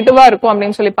யாருக்கு நெகட்டிவா இருக்கும்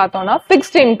அப்படின்னு சொல்லி பார்த்தோம்னா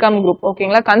பிக்ஸ்ட் இன்கம் குரூப்.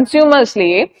 ஓகேங்களா,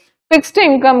 கன்சியூமர்ஸ்லயே பிக்ஸ்ட்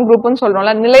இன்கம் குரூப்னு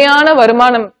சொல்றோம்ல, நிலையான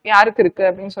வருமானம் யாருக்கு இருக்கு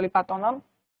அப்படின்னு சொல்லி பார்த்தோம்னா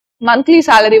மந்த்லி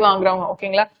சேலரி வாங்குறவங்க.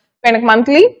 ஓகேங்களா, இப்போ எனக்கு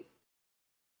மந்த்லி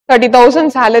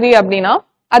 30,000 சேலரி அப்படின்னா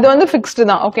அது வந்து ஃபிக்ஸ்டு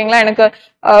தான். ஓகேங்களா, எனக்கு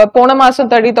போன மாசம்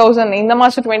 30,000 இந்த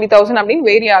மாசம் 20,000 அப்படின்னு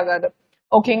வேரி ஆகாது.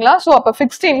 ஓகேங்களா. சோ அப்ப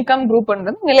ஃபிக்ஸ்ட் இன்கம்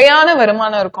குரூப்ன்றது நிலையான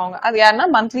வருமானம் இருக்கவங்க. அது யாருன்னா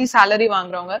மந்த்லி சேலரி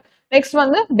வாங்குறவங்க. நெக்ஸ்ட்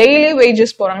வந்து டெய்லி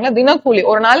வேஜஸ் போறாங்க, தினக்கூலி.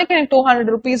 ஒரு நாளைக்கு எனக்கு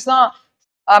 200 rupees தான்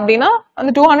அப்படின்னா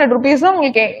அந்த 200 rupees தான்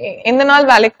உங்களுக்கு எந்த நாள்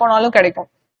வேலைக்கு போனாலும் கிடைக்கும்.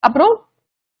 அப்புறம்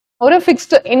ஒரு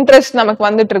ஃபிக்ஸ்ட் இன்ட்ரெஸ்ட் நமக்கு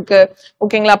வந்துட்டு இருக்கு.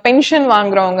 ஓகேங்களா. பென்ஷன்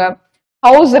வாங்குறவங்க,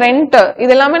 ஹவுஸ் ரெண்ட்,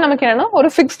 இது எல்லாமே நமக்கு என்னன்னா ஒரு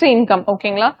ஃபிக்ஸ்ட் இன்கம்.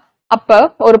 ஓகேங்களா. அப்ப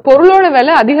ஒரு பொருளோட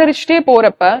விலை அதிகரிச்சுட்டே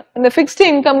போறப்ப இந்த ஃபிக்ஸ்ட்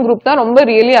இன்கம் குரூப் தான் ரொம்ப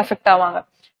ரியலி அஃபெக்ட் ஆவாங்க.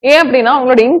 ஏன் அப்படின்னா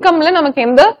அவங்களோட இன்கம்ல நமக்கு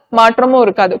எந்த மாற்றமும்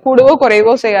இருக்காது, கூடவோ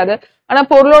குறைவோ செய்யாது. ஆனா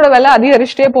பொருளோட விலை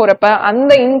அதிகரிச்சுட்டே போறப்ப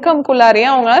அந்த இன்கம்குள்ளாரையே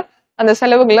அவங்க அந்த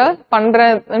செலவுகளை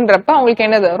பண்றன்றப்ப அவங்களுக்கு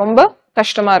என்னது ரொம்ப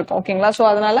கஷ்டமா இருக்கும். ஓகேங்களா. சோ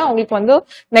அதனால அவங்களுக்கு வந்து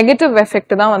நெகட்டிவ்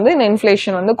எஃபெக்ட் தான் வந்து இந்த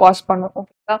இன்ஃபிளேஷன் வந்து காஸ் பண்ணும்.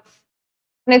 ஓகேங்களா.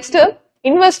 நெக்ஸ்ட்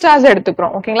இன்வெஸ்டர்ஸ்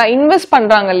எடுத்துக்கிறோம். ஓகேங்களா. இன்வெஸ்ட்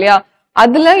பண்றாங்க இல்லையா,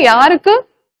 அதுல யாருக்கு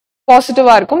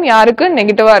பாசிட்டிவா இருக்கும் யாருக்கு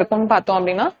நெகட்டிவா இருக்கும்னு பார்த்தோம்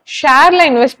அப்படின்னா ஷேர்ல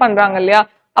இன்வெஸ்ட் பண்றாங்க இல்லையா,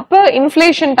 அப்ப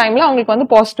இன்ஃபிளேஷன் டைம்ல அவங்களுக்கு வந்து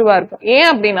பாசிட்டிவா இருக்கும். ஏன்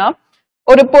அப்படின்னா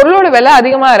ஒரு பொருளோட விலை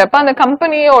அதிகமா இருப்ப அந்த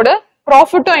கம்பெனியோட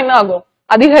ப்ராஃபிட்டும் என்ன ஆகும்,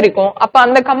 அதிகரிக்கும். அப்ப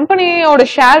அந்த கம்பெனியோட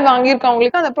ஷேர்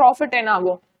வாங்கியிருக்கவங்களுக்கு அந்த ப்ராஃபிட் என்ன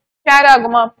ஆகும், ஷேர்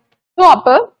ஆகுமா. ஸோ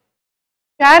அப்ப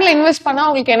ஷேர்ல இன்வெஸ்ட் பண்ணா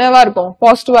அவங்களுக்கு என்னவா இருக்கும்,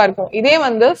 பாசிட்டிவா இருக்கும். இதே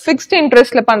வந்து ஃபிக்ஸ்ட்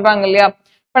இன்ட்ரெஸ்ட்ல பண்றாங்க இல்லையா,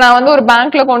 இப்ப நான் வந்து ஒரு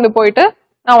பேங்க்ல கொண்டு போயிட்டு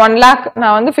நான் 1 lakh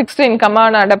நான் வந்து ஃபிக்ஸ்ட் இன்கமா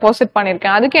நான் டெபாசிட்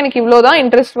பண்ணிருக்கேன், அதுக்கு எனக்கு இவ்வளவுதான்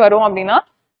இன்ட்ரெஸ்ட் வரும் அப்படின்னா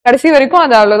கடைசி வரைக்கும்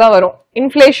அது அவ்வளவுதான் வரும்.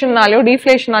 இன்ஃபிளேஷனாலயோ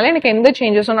டிஃபிளேஷனாலயோ எனக்கு எந்த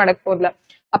சேஞ்சஸும் நடக்க போதில்ல.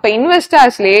 அப்ப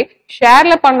இன்வெஸ்டர்ஸ்லயே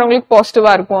ஷேர்ல பண்றவங்களுக்கு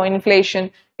பாசிட்டிவா இருக்கும் இன்ஃபிளேஷன்.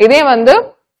 இதே வந்து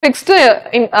ஃபிக்ஸ்டு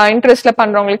இன்ட்ரெஸ்ட்ல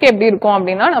பண்றவங்களுக்கு எப்படி இருக்கும்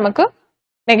அப்படின்னா நமக்கு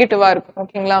நெகட்டிவா இருக்கும்.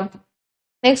 ஓகேங்களா.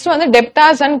 நெக்ஸ்ட் வந்து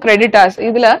டெப்டார்ஸ் அண்ட் கிரெடிட்டார்ஸ்.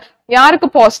 இதுல யாருக்கு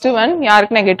பாசிட்டிவ் அண்ட்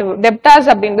யாருக்கு நெகட்டிவ். டெப்டார்ஸ்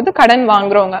அப்படின்றது கடன்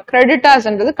வாங்குறவங்க,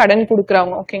 கிரெடிட்டார்ஸ்ன்றது கடன்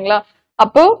கொடுக்குறவங்க. ஓகேங்களா.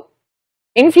 அப்போ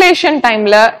இன்ஃபிளேஷன்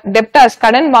டைம்ல டெப்டார்ஸ்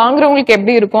கடன் வாங்குறவங்களுக்கு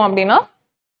எப்படி இருக்கும் அப்படின்னா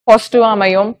பாசிட்டிவா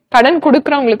அமையும், கடன்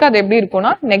கொடுக்கறவங்களுக்கு அது எப்படி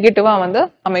இருக்கும்னா நெகட்டிவா வந்து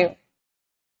அமையும்.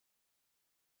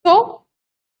 ஸோ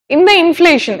இந்த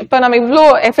இன்ஃபிளேஷன் இப்ப நம்ம இவ்வளோ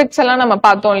எஃபெக்ட்ஸ் எல்லாம் நம்ம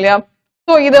பார்த்தோம் இல்லையா,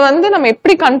 ஸோ இதை வந்து நம்ம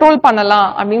எப்படி கண்ட்ரோல் பண்ணலாம்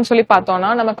அப்படின்னு சொல்லி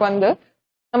பார்த்தோம்னா நமக்கு வந்து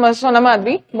நம்ம சொன்ன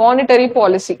மாதிரி மானிட்டரி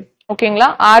பாலிசி. ஓகேங்களா.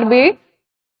 ஆர்பிஐ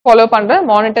ஃபாலோ பண்ற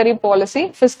monetary policy,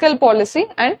 fiscal policy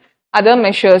and other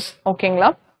measures. ஓகேங்களா.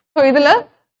 ஸோ இதுல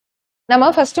நம்ம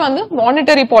ஃபர்ஸ்ட் வந்து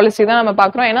மானிட்டரி பாலிசி தான் நம்ம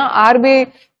பார்க்குறோம். ஏன்னா ஆர்பிஐ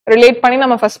ரிலேட் பண்ணி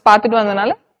நம்ம ஃபர்ஸ்ட் பார்த்துட்டு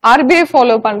வந்ததுனால ஆர்பிஐ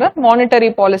ஃபாலோ பண்ற மானிட்டரி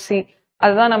பாலிசி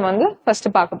அதுதான் நம்ம வந்து ஃபர்ஸ்ட்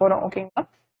பார்க்க போறோம். ஓகேங்களா.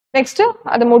 நெக்ஸ்ட்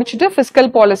அதை முடிச்சுட்டு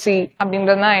பிஸ்கல் பாலிசி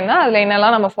அப்படின்றதுனா என்ன, அதுல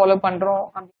என்னெல்லாம் நம்ம ஃபாலோ பண்றோம்.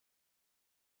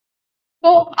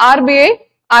 ஸோ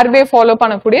ஆர்பிஐ ஃபாலோ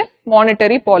பண்ணக்கூடிய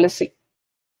மானிட்டரி பாலிசி.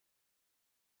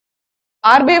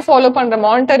 ஆர்பிஐ ஃபாலோ பண்ற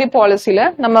மானிட்டரி பாலிசில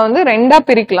நம்ம வந்து ரெண்டா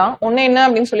பிரிக்கலாம். ஒன்னு என்ன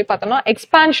அப்படின்னு சொல்லி பார்த்தோம்னா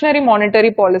எக்ஸ்பான்ஷனரி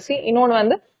மானிட்டரி பாலிசி, இன்னொன்னு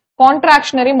வந்து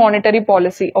கான்ட்ராக்ஷனரி மானிட்டரி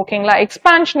பாலிசி. ஓகேங்களா.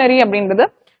 எக்ஸ்பான்ஷனரி அப்படின்றது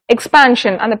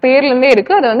எக்ஸ்பான்ஷன் அந்த பேர்ல இருந்தே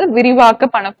இருக்கு, அது வந்து விரிவாக்க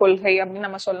பண கொள்கை அப்படின்னு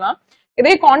நம்ம சொல்லலாம்.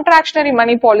 இதே கான்ட்ராக்ஷனரி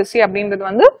மணி பாலிசி அப்படின்றது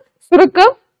வந்து சுருக்க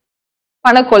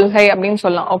பண கொள்கை அப்படின்னு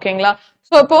சொல்லலாம். ஓகேங்களா.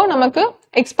 ஸோ இப்போ நமக்கு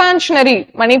எக்ஸ்பான்ஷனரி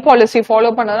மணி பாலிசி ஃபாலோ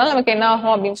பண்ணதுனால நமக்கு என்ன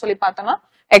ஆகும் அப்படின்னு சொல்லி பார்த்தோம்னா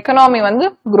எக்கனாமி வந்து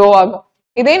க்ரோ ஆகும்.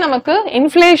 இதே நமக்கு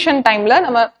இன்ஃபிளேஷன் டைம்ல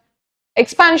நம்ம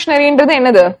எக்ஸ்பான்ஷனரின்றது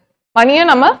என்னது, மணியை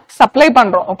நம்ம சப்ளை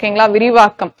பண்றோம். ஓகேங்களா.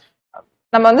 விரிவாக்கம்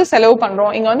நம்ம வந்து செலவு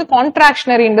பண்றோம். இங்க வந்து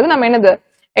கான்ட்ராக்ஷனரின்றது நம்ம என்னது,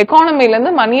 எக்கானமில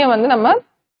இருந்து மணியை வந்து நம்ம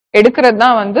எடுக்கிறது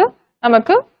தான் வந்து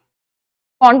நமக்கு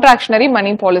கான்ட்ராக்ஷனரி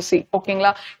மணி பாலிசி.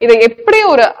 ஓகேங்களா. இதை எப்படி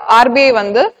ஒரு ஆர்பிஐ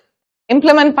வந்து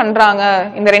இம்ப்ளிமெண்ட் பண்றாங்க,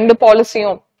 இந்த ரெண்டு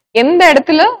பாலிசியும் எந்த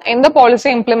இடத்துல எந்த பாலிசி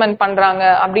இம்ப்ளிமெண்ட் பண்றாங்க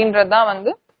அப்படின்றதுதான்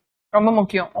வந்து ரொம்ப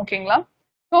முக்கியம். ஓகேங்களா.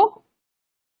 So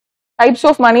types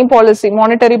of money policy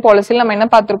monetary பாலிசியில் நம்ம என்ன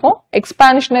பார்த்திருக்கோம்,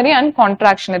 எக்ஸ்பான்ஷனரி அண்ட்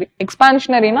கான்ட்ராக்ஷனரி.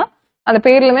 எக்ஸ்பான்ஷனரினா அந்த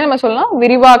பேர்ல இருந்தே நம்ம சொல்லலாம்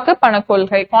விரிவாக்க பண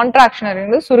கொள்கை,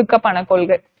 கான்ட்ராக்ஷனரி சுருக்க பண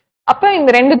கொள்கை. அப்ப இந்த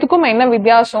ரெண்டுத்துக்கும் என்ன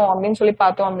வித்தியாசம் அப்படின்னு சொல்லி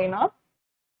பார்த்தோம் அப்படின்னா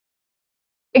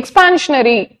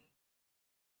எக்ஸ்பான்ஷனரி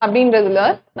அப்படின்றதுல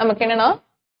நமக்கு என்னன்னா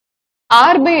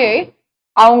ஆர்பிஐ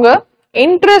அவங்க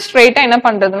இன்ட்ரெஸ்ட் ரேட்டை என்ன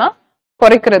பண்றதுன்னா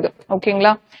குறைக்கிறது.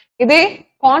 ஓகேங்களா. இதே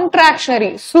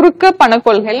கான்ட்ராக்ஷனரி சுருக்க பண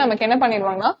கொள்கையில் நமக்கு என்ன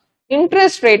பண்ணிடுவாங்கன்னா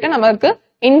இன்ட்ரெஸ்ட் ரேட்டை நமக்கு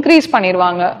இன்க்ரீஸ்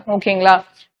பண்ணிடுவாங்க. ஓகேங்களா.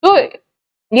 ஸோ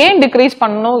ஏன் டிக்ரீஸ்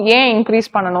பண்ணணும் ஏன் இன்க்ரீஸ்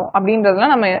பண்ணணும்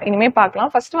அப்படின்றதுலாம் நம்ம இனிமே பார்க்கலாம்.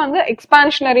 ஃபர்ஸ்ட் வந்து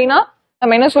எக்ஸ்பான்ஷனரினா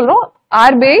நம்ம என்ன சொல்றோம்,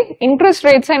 ஆர்பிஐ இன்ட்ரெஸ்ட்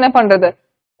ரேட்ஸை என்ன பண்றது,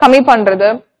 கம்மி பண்றது.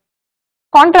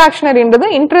 கான்ட்ராக்ஷனரின்றது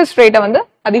இன்ட்ரெஸ்ட் ரேட்டை வந்து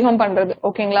அதிகம் பண்றது.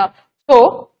 ஓகேங்களா. ஸோ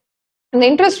இந்த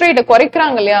இன்ட்ரெஸ்ட் ரேட்டை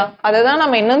குறைக்கிறாங்க இல்லையா, அதை தான்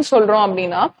நம்ம என்னன்னு சொல்றோம்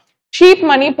அப்படின்னா சீப்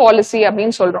மணி பாலிசி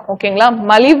அப்படின்னு சொல்றோம். ஓகேங்களா.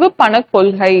 மலிவு பண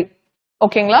கொள்கை.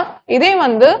 ஓகேங்களா. இதே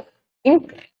வந்து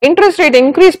இன்ட்ரெஸ்ட் ரேட்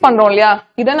இன்க்ரீஸ் பண்றோம் இல்லையா,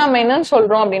 இதை நம்ம என்னன்னு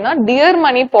சொல்றோம் அப்படின்னா டியர்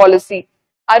மணி பாலிசி,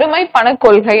 அருமை பண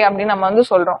கொள்கை அப்படின்னு நம்ம வந்து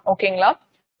சொல்றோம். ஓகேங்களா.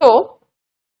 ஸோ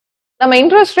நம்ம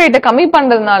இன்ட்ரெஸ்ட் ரேட்டை கம்மி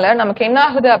பண்றதுனால நமக்கு என்ன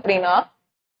ஆகுது அப்படின்னா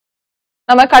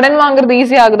நம்ம கடன் வாங்குறது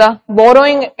ஈஸி ஆகுதா?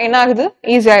 போரோயிங் என்ன ஆகுது?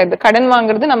 ஈஸி ஆயிருது. கடன்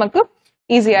வாங்குறது நமக்கு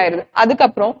ஈஸி ஆயிருது.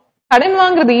 அதுக்கப்புறம் கடன்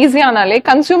வாங்குறது ஈஸியானாலே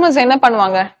கன்சியூமர்ஸ் என்ன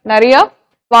பண்ணுவாங்க? நிறைய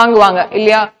வாங்குவாங்க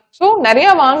இல்லையா? சோ நிறைய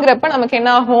வாங்குறப்ப நமக்கு என்ன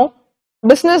ஆகும்?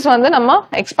 பிசினஸ் வந்து நம்ம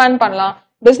எக்ஸ்பேண்ட் பண்ணலாம்.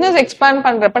 பிசினஸ் எக்ஸ்பேண்ட்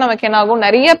பண்றப்ப நமக்கு என்ன ஆகும்?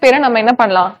 நிறைய பேரை நம்ம என்ன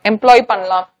பண்ணலாம்? எம்ப்ளாய்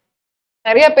பண்ணலாம்.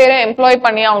 நிறைய பேரை எம்ப்ளாய்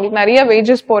பண்ணி அவங்களுக்கு நிறைய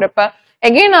வேஜஸ் போறப்ப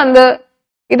எகெயின் அந்த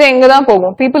இது எங்கதான்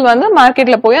போகும்? பீப்புள் வந்து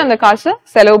மார்க்கெட்ல போய் அந்த காசு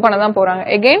செலவு பண்ண தான் போறாங்க.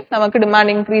 எகெயின் நமக்கு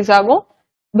டிமாண்ட் இன்க்ரீஸ் ஆகும்,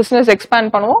 பிசினஸ் எக்ஸ்பேண்ட்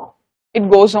பண்ணுவோம், இட்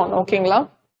கோஸ் ஆன். ஓகேங்களா?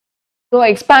 ஸோ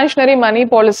எக்ஸ்பான்ஷனரி மணி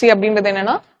பாலிசி அப்படின்றது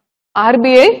என்னன்னா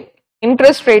ஆர்பிஐ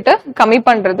இன்ட்ரெஸ்ட் ரேட்டை கம்மி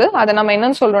பண்றது. அதை நம்ம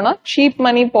என்னன்னு சொல்றோம்னா சீப்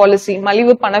மணி பாலிசி,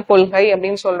 மலிவு பண கொள்கை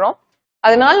அப்படின்னு சொல்றோம்.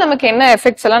 அதனால நமக்கு என்ன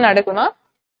எஃபெக்ட்ஸ் எல்லாம் நடக்கும்னா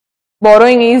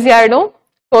போரோயிங் ஈஸி ஆயிடும்.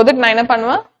 ஸோ தட் நான் என்ன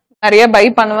பண்ணுவேன்? நிறைய பை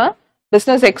பண்ணுவேன்,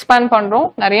 பிசினஸ் எக்ஸ்பேண்ட் பண்றோம்,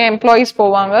 நிறைய எம்ப்ளாயிஸ்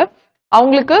போவாங்க,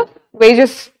 அவங்களுக்கு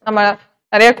வேஜஸ் நம்ம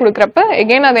நிறைய கொடுக்குறப்ப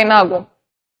எகெயின் அது என்ன ஆகும்?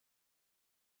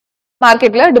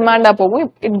 மார்க்கெட்ல டிமாண்டா போகும்,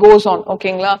 இட் கோஸ் ஆன்.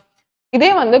 ஓகேங்களா? இதே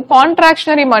வந்து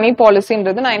கான்ட்ராக்ஷனரி மணி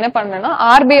பாலிசின்றது நான் என்ன பண்ணேன்னா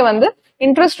ஆர்பிஐ வந்து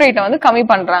இன்ட்ரெஸ்ட் ரேட்டை வந்து கம்மி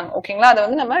பண்றாங்க. ஓகேங்களா? அதை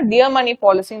வந்து நம்ம டியர் மணி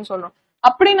பாலிசின்னு சொல்றோம்.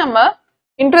 அப்படி நம்ம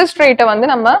இன்ட்ரெஸ்ட் ரேட்டை வந்து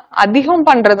நம்ம அதிகம்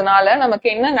பண்றதுனால நமக்கு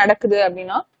என்ன நடக்குது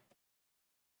அப்படின்னா,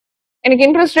 எனக்கு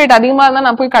இன்ட்ரெஸ்ட் ரேட் அதிகமா இருந்தா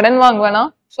நான் போய் கடன் வாங்குவேனா?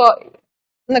 ஸோ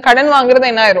இந்த கடன் வாங்குறது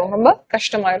என்ன ஆயிரும்? ரொம்ப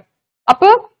கஷ்டமாயிரும். அப்போ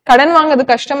கடன் வாங்குறது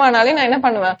கஷ்டமானாலே நான் என்ன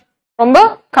பண்ணுவேன்? ரொம்ப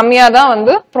கம்மியா தான்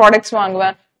வந்து ப்ராடக்ட்ஸ்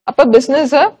வாங்குவேன். அப்ப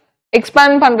பிசினஸ்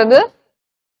எக்ஸ்பேண்ட் பண்றது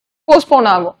போஸ்ட்போன்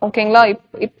ஆகும். ஓகேங்களா?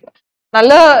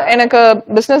 நல்ல எனக்கு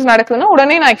பிசினஸ் நடக்குதுன்னா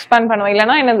உடனே நான் எக்ஸ்பேண்ட் பண்ணுவேன்,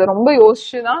 இல்லைன்னா எனக்கு ரொம்ப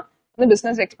யோசிச்சுதான் வந்து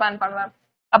பிசினஸ் எக்ஸ்பேண்ட் பண்ணுவேன்.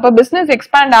 அப்ப பிசினஸ்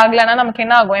எக்ஸ்பேண்ட் ஆகலைன்னா நமக்கு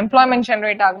என்ன ஆகும்? எம்ப்ளாய்மெண்ட்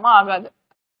ஜெனரேட் ஆகுமா? ஆகாது.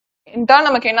 இன்டர்ன்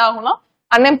நமக்கு என்ன ஆகும்னா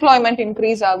அன்எம்ப்ளாய்மெண்ட்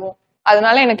இன்க்ரீஸ் ஆகும்.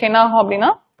 அதனால எனக்கு என்ன ஆகும் அப்படின்னா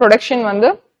ப்ரொடக்ஷன் வந்து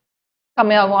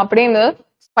கம்மியாகும். அப்படியே இந்த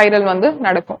ஸ்பைரல் வந்து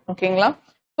நடக்கும். ஓகேங்களா?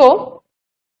 ஸோ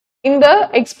இந்த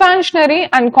எக்ஸ்பான்ஷனரி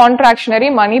அண்ட் கான்ட்ராக்ஷனரி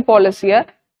மணி பாலிசியை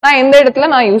நான் எந்த இடத்துல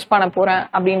நான் யூஸ் பண்ண போறேன்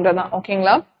அப்படின்றதான்.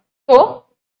 ஓகேங்களா? ஸோ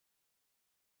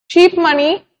சீப் மணி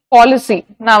பாலிசி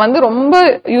நான் வந்து ரொம்ப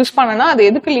யூஸ் பண்ணனா அது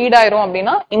எதுக்கு லீட் ஆயிரும்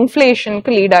அப்படின்னா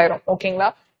இன்ஃபிளேஷனுக்கு லீட் ஆயிரும். ஓகேங்களா?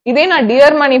 இதே நான்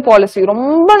டியர் மணி பாலிசி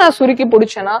ரொம்ப நான் சுருக்கி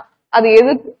பிடிச்சேன்னா அது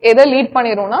எதை லீட்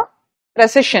பண்ணிரும்னா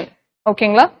ரெசெஷன்.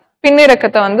 ஓகேங்களா?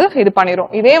 பின்னிறக்கத்தை வந்து இது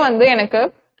பண்ணிரும். இதே வந்து எனக்கு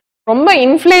ரொம்ப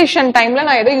இன்ஃபிளேஷன் டைம்ல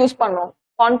நான் எதை யூஸ் பண்ணணும்?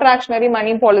 கான்ட்ராக்ஷனரி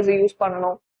மணி பாலிசி யூஸ்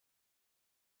பண்ணணும்.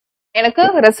 எனக்கு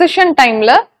ரெசெஷன்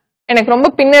டைம்ல எனக்கு ரொம்ப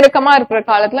பின்னிறக்கமா இருக்கிற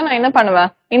காலத்துல நான் என்ன பண்ணுவேன்?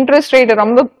 இன்ட்ரெஸ்ட் ரேட்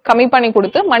ரொம்ப கம்மி பண்ணி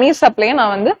கொடுத்து மணி சப்ளையை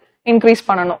நான் வந்து இன்க்ரீஸ்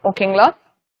பண்ணணும். ஓகேங்களா?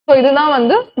 ஸோ இதுதான்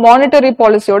வந்து மானிட்டரி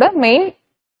பாலிசியோட மெயின்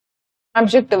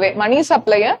அப்ஜெக்டிவே, மணி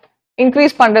சப்ளையை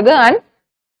இன்க்ரீஸ் பண்றது அண்ட்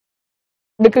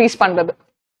டிக்ரீஸ் பண்றது.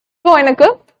 ஸோ எனக்கு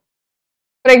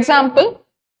ஃபார் எக்ஸாம்பிள்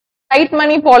டைட்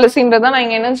மணி பாலிசின்றதா நான்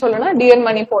இங்க என்னன்னு சொல்லணும்னா டியர்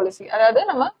மணி பாலிசி. அதாவது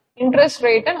நம்ம இன்ட்ரெஸ்ட்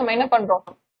ரேட்டை நம்ம என்ன பண்றோம்?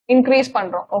 இன்க்ரீஸ்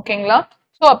பண்றோம். ஓகேங்களா?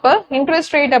 ஸோ அப்ப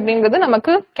இன்ட்ரெஸ்ட் ரேட் அப்படிங்கிறது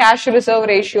நமக்கு cash reserve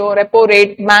ratio, repo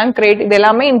rate, bank rate, இது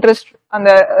எல்லாமே இன்ட்ரெஸ்ட் அந்த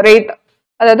ரேட்,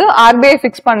 அதாவது ஆர்பிஐ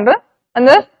ஃபிக்ஸ் பண்ற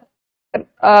அந்த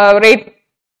ரேட்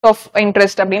ஆஃப்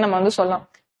இன்ட்ரெஸ்ட் அப்படின்னு நம்ம வந்து சொல்லலாம்.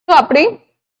 ஸோ அப்படி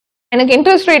எனக்கு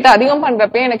இன்ட்ரெஸ்ட் ரேட் அதிகம்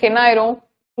பண்றப்ப எனக்கு என்ன ஆயிரும்?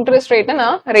 இன்ட்ரெஸ்ட் ரேட்டை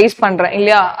நான் ரைஸ் பண்றேன்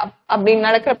இல்லையா? அப்படி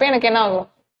நடக்கிறப்ப எனக்கு என்ன ஆகும்?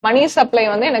 மணி சப்ளை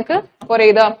வந்து எனக்கு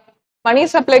குறையுதா? மணி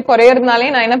சப்ளை குறையறதுனாலே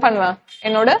நான் என்ன பண்ணுவேன்?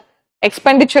 என்னோட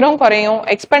எக்ஸ்பெண்டிச்சரும் குறையும்.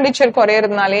 எக்ஸ்பெண்டிச்சர்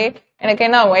குறையறதுனாலே எனக்கு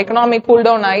என்ன ஆகும்? எக்கனாமி கூல்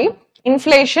டவுன் ஆகி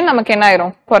இன்ஃபிளேஷன் நமக்கு என்ன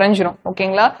ஆயிரும்? குறைஞ்சிரும்.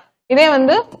 ஓகேங்களா? இதே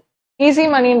வந்து ஈஸி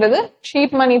மணின்றது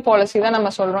சீப் மணி பாலிசி தான் நம்ம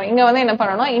சொல்றோம். இங்க வந்து என்ன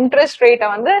பண்ணணும்னா இன்ட்ரெஸ்ட் ரேட்டை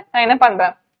வந்து நான் என்ன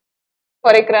பண்றேன்?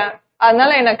 குறைக்கிறேன். அதனால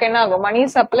எனக்கு என்ன ஆகும்? மணி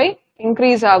சப்ளை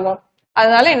இன்க்ரீஸ் ஆகும்.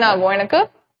 அதனால என்ன ஆகும்? எனக்கு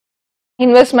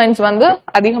இன்வெஸ்ட்மெண்ட்ஸ் வந்து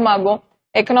அதிகமாகும்.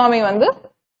 எக்கனாமி வந்து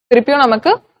திருப்பியும்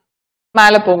நமக்கு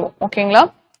மேல போகும். ஓகேங்களா?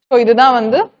 ஸோ இதுதான்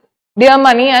வந்து dear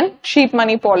money and cheap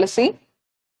money policy.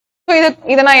 So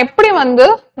இதை நான் எப்படி வந்து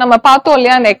நம்ம பார்த்தோம்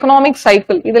இல்லையா அந்த எக்கனாமிக்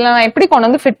சைக்கிள், இதுல நான் எப்படி கொண்டு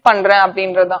வந்து ஃபிட் பண்றேன்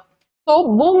அப்படின்றதுதான். ஸோ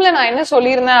பூம்ல நான் என்ன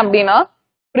சொல்லியிருந்தேன் அப்படின்னா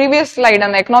ப்ரீவியஸ் ஸ்லைட்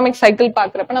அந்த எக்கனாமிக் சைக்கிள்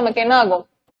பாக்குறப்ப நமக்கு என்ன ஆகும்?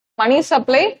 மணி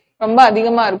சப்ளை ரொம்ப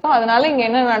அதிகமா இருக்கும். அதனால இங்க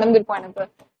என்ன நடந்திருக்கும்? எனக்கு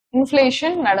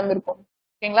இன்ஃபிளேஷன் நடந்திருக்கும்.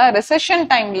 ஓகேங்களா? ரெசெஷன்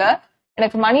டைம்ல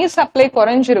எனக்கு மணி சப்ளை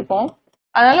குறைஞ்சிருக்கும்.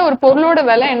 அதனால ஒரு பொருளோட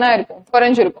விலை என்ன இருக்கும்?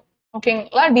 குறைஞ்சிருக்கும்.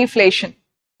 ஓகேங்களா? டிஃப்ளேஷன்.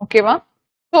 ஓகேவா?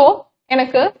 ஸோ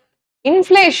எனக்கு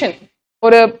இன்ஃபிளேஷன்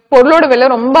ஒரு பொருளோட விலை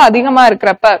ரொம்ப அதிகமா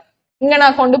இருக்கிறப்ப இங்க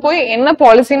நான் கொண்டு போய் என்ன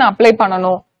பாலிசி நான் அப்ளை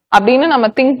பண்ணணும் அப்படின்னு நம்ம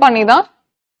திங்க் பண்ணி தான்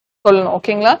சொல்லணும்.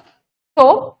 ஓகேங்களா? ஸோ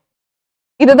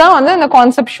இதுதான் வந்து இந்த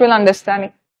கான்செப்சுவல்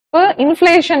அண்டர்ஸ்டாண்டிங். இப்போ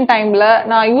இன்ஃபிளேஷன் டைம்ல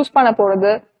நான் யூஸ் பண்ண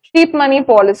போறது சீப் மணி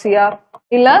பாலிசியா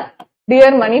இல்ல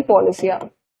டியர் மணி பாலிசியா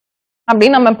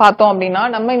அப்படின்னு நம்ம பார்த்தோம் அப்படின்னா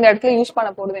நம்ம இந்த இடத்துல யூஸ் பண்ண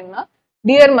போறது என்ன?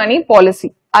 டியர் மணி பாலிசி,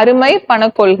 அருமை பண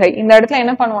கொள்கை. இந்த இடத்துல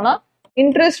என்ன பண்ணுவோம்னா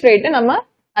இன்ட்ரெஸ்ட் ரேட்டு நம்ம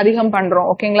அதிகம் பண்றோம்.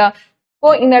 ஓகேங்களா?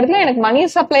 இப்போ இந்த இடத்துல எனக்கு மணி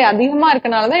சப்ளை அதிகமா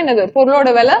இருக்கனாலதான் எனக்கு பொருளோட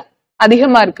விலை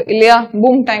அதிகமா இருக்கு இல்லையா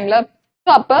பூம் டைம்ல. ஸோ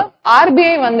அப்ப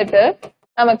ஆர்பிஐ வந்துட்டு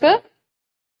நமக்கு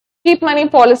சீப் மணி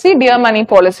பாலிசி, டியர் மணி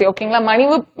பாலிசி, ஓகேங்களா,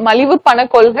 மலிவு பண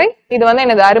கொள்கை, இது வந்து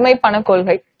எனது அருமை பண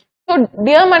கொள்கை. ஸோ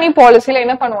டியர் மணி பாலிசியில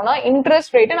என்ன பண்ணுவோம்னா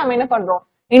இன்ட்ரெஸ்ட் ரேட்டை நம்ம என்ன பண்றோம்,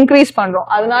 இன்க்ரீஸ் பண்றோம்.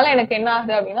 அதனால எனக்கு என்ன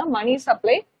ஆகுது அப்படின்னா மணி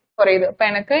சப்ளை குறையுது. இப்ப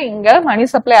எனக்கு இங்க மணி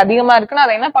சப்ளை அதிகமா இருக்குன்னா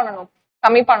அதை என்ன பண்ணணும்,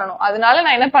 கம்மி பண்ணணும். அதனால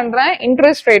நான் என்ன பண்றேன்,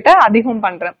 இன்ட்ரெஸ்ட் ரேட்டை அதிகம்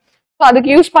பண்றேன். ஸோ அதுக்கு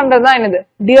யூஸ் பண்றதுதான் என்னது,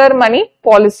 டியர் மணி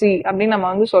பாலிசி அப்படின்னு நம்ம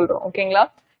வந்து சொல்றோம். ஓகேங்களா,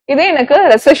 இதே எனக்கு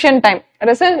ரெசெஷன்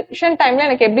டைம்ல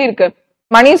எனக்கு எப்படி இருக்கு,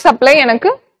 மணி சப்ளை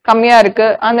எனக்கு கம்மியா இருக்கு.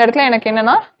 அந்த இடத்துல எனக்கு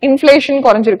என்னன்னா இன்ஃபிளேஷன்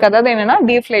குறைஞ்சிருக்கு, அதாவது என்னன்னா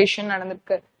டீஃபிளேஷன்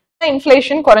நடந்திருக்கு,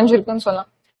 இன்ஃபிளேஷன் குறைஞ்சிருக்குன்னு சொல்லலாம்.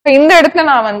 இப்போ இந்த இடத்துல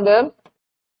நான் வந்து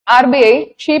ஆர்பிஐ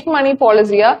சீப் மணி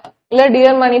பாலிசியா இல்ல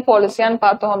டியர் மணி பாலிசியான்னு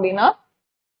பார்த்தோம் அப்படின்னா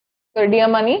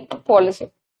டியர் மணி பாலிசி.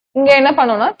 இங்க என்ன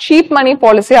பண்ணுவோம்னா சீப் மணி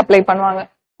பாலிசி அப்ளை பண்ணுவாங்க.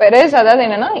 பெரேஸ் அதாவது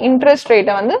என்னன்னா இன்ட்ரெஸ்ட்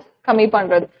ரேட்டை வந்து கம்மி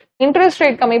பண்றது. இன்ட்ரெஸ்ட்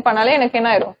ரேட் கம்மி பண்ணாலே எனக்கு என்ன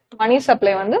ஆயிரும், மணி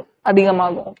சப்ளை வந்து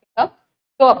அதிகமாகும். ஓகேங்களா,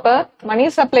 ஸோ அப்ப மணி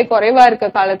சப்ளை குறைவா இருக்க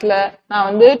காலத்துல நான்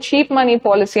வந்து சீப் மணி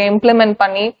பாலிசியை இம்ப்ளிமெண்ட்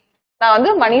பண்ணி நான்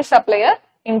வந்து மணி சப்ளைய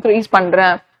இன்க்ரீஸ்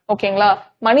பண்றேன். ஓகேங்களா,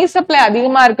 மணி சப்ளை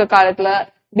அதிகமா இருக்க காலத்துல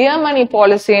டியர் மணி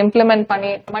பாலிசியை இம்ப்ளிமெண்ட்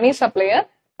பண்ணி மணி சப்ளைய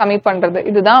கம்மி பண்றது.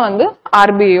 இதுதான் வந்து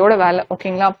ஆர்பிஐயோட வேலை.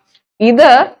 ஓகேங்களா, இத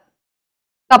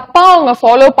தப்பா அவங்க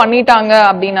ஃபாலோ பண்ணிட்டாங்க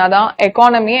அப்படின்னா தான்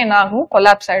எக்கானமியே என்ன ஆகும்,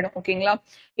 கொலாப்ஸ் ஆயிடும். ஓகேங்களா,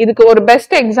 இதுக்கு ஒரு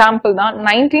பெஸ்ட் எக்ஸாம்பிள் தான்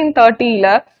 1930ல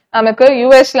நமக்கு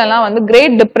யூஎஸ்ல எல்லாம் வந்து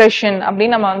கிரேட் டிப்ரெஷன்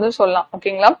அப்படின்னு நம்ம வந்து சொல்லலாம்.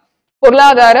 ஓகேங்களா,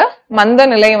 பொருளாதார மந்த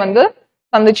நிலையை வந்து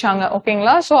சந்திச்சாங்க.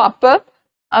 ஓகேங்களா, சோ அப்ப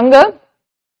அங்க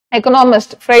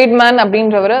எக்கனாமிஸ்ட் ஃப்ரைட்மேன்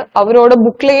அப்படின்றவர் அவரோட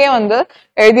புக்லயே வந்து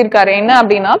எழுதியிருக்காரு என்ன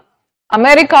அப்படின்னா,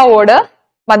 அமெரிக்காவோட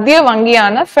மத்திய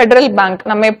வங்கியான ஃபெடரல் பேங்க்,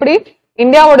 நம்ம எப்படி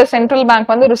இந்தியாவோட சென்ட்ரல்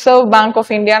பேங்க் வந்து ரிசர்வ் பேங்க்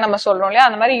ஆஃப் இந்தியா நம்ம சொல்றோம் இல்லையா,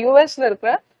 அந்த மாதிரி யூஎஸ்ல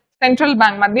இருக்கிற சென்ட்ரல்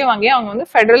பேங்க் மத்திய வங்கியை அவங்க வந்து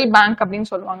ஃபெடரல் பேங்க் அப்படின்னு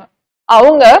சொல்லுவாங்க.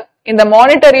 அவங்க இந்த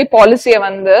மானிட்டரி பாலிசியை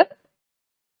வந்து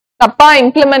தப்பா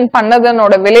இம்ப்ளிமெண்ட்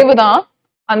பண்ணதனோட விளைவுதான்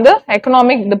அந்த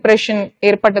எக்கனாமிக் டிப்ரெஷன்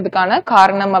ஏற்பட்டதுக்கான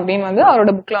காரணம் அப்படின்னு வந்து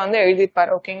அவரோட புக்ல வந்து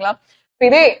எழுதியிருப்பாரு. ஓகேங்களா,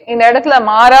 இதே இந்த இடத்துல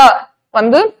மாறா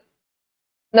வந்து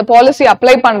இந்த பாலிசி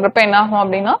அப்ளை பண்றப்ப என்ன ஆகும்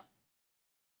அப்படின்னா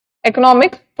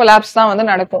எக்கனாமிக் கொலாப்ஸ் தான் வந்து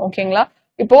நடக்கும். ஓகேங்களா,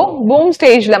 இப்போ பூம்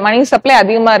ஸ்டேஜ்ல மணி சப்ளை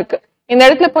அதிகமா இருக்கு, இந்த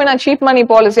இடத்துல போய் நான் சீப் மணி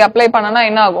பாலிசி அப்ளை பண்ணனா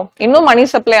என்ன ஆகும், இன்னும் மணி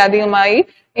சப்ளை அதிகமாகி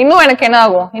இன்னும் எனக்கு என்ன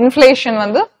ஆகும், இன்ஃபிளேஷன்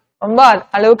வந்து ரொம்ப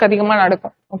அளவுக்கு அதிகமா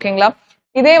நடக்கும். ஓகேங்களா,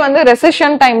 இதே வந்து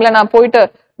ரெசெஷன் டைம்ல நான் போயிட்டு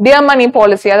டியர் மணி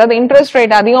பாலிசி அதாவது இன்ட்ரெஸ்ட்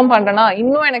ரேட் அதிகம் பண்றேன்னா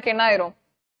இன்னும் எனக்கு என்ன ஆயிரும்,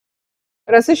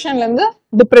 ரெசிஷன்ல இருந்து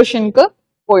டிப்ரெஷனுக்கு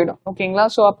போயிடும். ஓகேங்களா,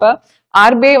 சோ அப்ப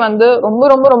ஆர்பிஐ வந்து ரொம்ப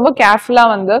ரொம்ப ரொம்ப கேர்ஃபுல்லா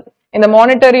வந்து இந்த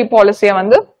மானிட்டரி பாலிசியை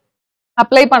வந்து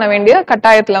அப்ளை பண்ண வேண்டிய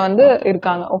கட்டாயத்துல வந்து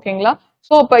இருக்காங்க. ஓகேங்களா,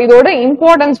 சோ அப்ப இதோட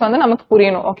இம்பார்ட்டன்ஸ் வந்து நமக்கு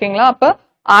புரியணும். ஓகேங்களா, அப்ப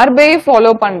ஆர்பிஐ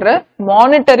ஃபாலோ பண்ற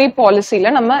மானிட்டரி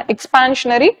பாலிசியில நம்ம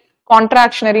எக்ஸ்பான்ஷனரி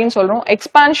கான்ட்ராக்ஷனரின்னு சொல்றோம்.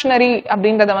 எக்ஸ்பான்ஷனரி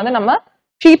அப்படின்றத வந்து நம்ம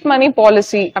சீப் மணி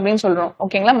பாலிசி அப்படின்னு சொல்றோம்.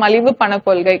 ஓகேங்களா, மலிவு பண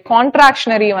கொள்கை.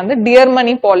 கான்ட்ராக்ஷனரி வந்து டியர்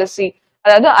மணி பாலிசி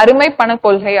அதாவது அருமை பண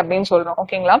கொள்கை அப்படின்னு சொல்றோம்.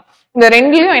 ஓகேங்களா, இந்த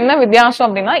ரெண்டுலயும் என்ன வித்தியாசம்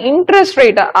அப்படின்னா இன்ட்ரெஸ்ட்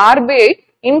ரேட்டை ஆர்பிஐ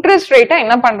இன்ட்ரெஸ்ட் ரேட்டை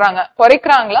என்ன பண்றாங்க,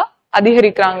 குறைக்கிறாங்களா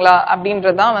அதிகரிக்கிறாங்களா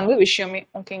அப்படின்றதுதான் வந்து விஷயமே.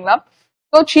 ஓகேங்களா,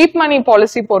 ஸோ சீப் மணி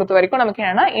பாலிசி பொறுத்த வரைக்கும் நமக்கு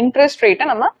என்னன்னா இன்ட்ரெஸ்ட் ரேட்டை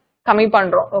நம்ம கம்மி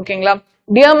பண்றோம். ஓகேங்களா,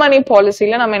 டியர் மணி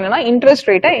பாலிசியில நம்ம என்னன்னா இன்ட்ரெஸ்ட்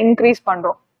ரேட்டை இன்க்ரீஸ்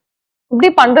பண்றோம். இப்படி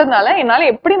பண்றதுனால என்னால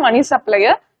எப்படி மணி சப்ளைய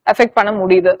எஃபெக்ட் பண்ண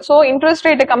முடியுது. ஸோ இன்ட்ரெஸ்ட்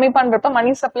ரேட்டை கம்மி பண்றப்ப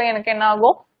மணி சப்ளை எனக்கு என்ன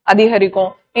ஆகும்,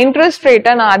 அதிகரிக்கும். இன்ட்ரெஸ்ட்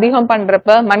ரேட்டை நான் அதிகம்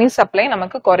பண்றப்ப மணி சப்ளை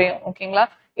நமக்கு குறையும். ஓகேங்களா,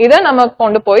 இதை நம்ம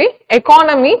கொண்டு போய்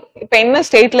எக்கானமி இப்ப என்ன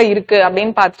ஸ்டேட்ல இருக்கு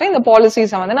அப்படின்னு பார்த்துட்டு இந்த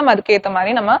பாலிசிஸை வந்து நம்ம அதுக்கேற்ற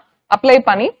மாதிரி நம்ம அப்ளை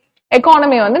பண்ணி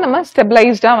எக்கானமி வந்து நம்ம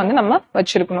ஸ்டெபிளைஸ்டா வந்து நம்ம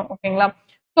வச்சிருக்கணும். ஓகேங்களா,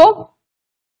 ஸோ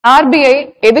ஆர்பிஐ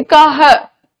எதுக்காக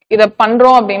இதை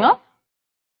பண்றோம் அப்படின்னா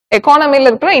எக்கானமில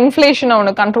இருக்கிற இன்ஃபிளேஷனை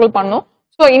ஒன்று கண்ட்ரோல் பண்ணும்.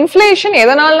 ஸோ இன்ஃபிளேஷன்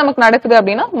எதனால நமக்கு நடக்குது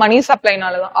அப்படின்னா மணி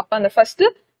சப்ளைனாலதான். அப்ப அந்த ஃபர்ஸ்ட்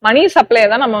மணி சப்ளை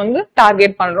தான் நம்ம வந்து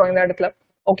டார்கெட் பண்றோம் இந்த இடத்துல.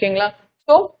 ஓகேங்களா,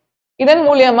 ஸோ இதன்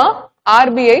மூலியமா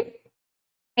ஆர்பிஐ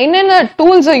என்னென்ன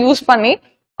டூல்ஸை யூஸ் பண்ணி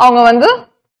அவங்க வந்து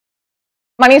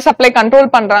மணி சப்ளை கண்ட்ரோல்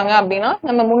பண்றாங்க அப்படின்னா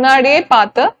நம்ம முன்னாடியே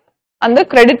பார்த்த அந்த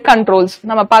கிரெடிட் கண்ட்ரோல்ஸ்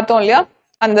நம்ம பார்த்தோம் இல்லையா,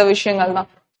 அந்த விஷயங்கள் தான்.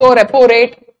 So repo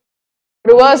rate,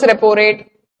 reverse repo rate,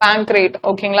 bank rate.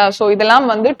 ஓகேங்களா, ஸோ இதெல்லாம்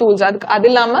வந்து டூல்ஸ். அது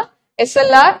இல்லாம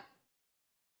எஸ்எல்ஆர்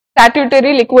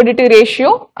ஸ்டாட்யூட்டரி லிக்விடிட்டி ரேஷியோ,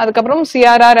 அதுக்கப்புறம்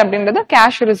சிஆர்ஆர் அப்படின்றது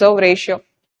கேஷ் ரிசர்வ் ரேஷியோ.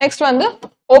 நெக்ஸ்ட் வந்து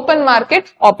ஓப்பன் மார்க்கெட்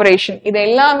ஆபரேஷன். இது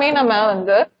எல்லாமே நம்ம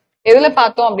வந்து எதுல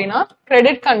பார்த்தோம் அப்படின்னா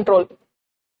கிரெடிட் கண்ட்ரோல்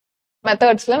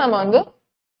மெத்தட்ஸ்ல நம்ம வந்து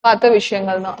பார்த்த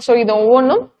விஷயங்கள் தான். ஸோ இது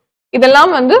ஒவ்வொன்றும்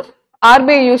இதெல்லாம் வந்து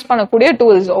ஆர்பிஐ யூஸ் பண்ணக்கூடிய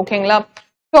டூல்ஸ். ஓகேங்களா,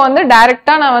 ஸோ வந்து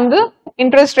டைரக்டா நான் வந்து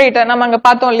இன்ட்ரெஸ்ட் ரேட்டை நம்ம அங்க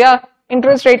பார்த்தோம் இல்லையா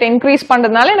இன்ட்ரெஸ்ட் ரேட் இன்க்ரீஸ்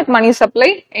பண்றதுனால எனக்கு மணி சப்ளை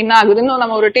என்ன ஆகுதுன்னு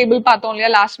நம்ம ஒரு டேபிள் பார்த்தோம் இல்லையா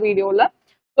லாஸ்ட் வீடியோல.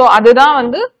 ஸோ அதுதான்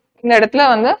வந்து இந்த இடத்துல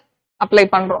வந்து அப்ளை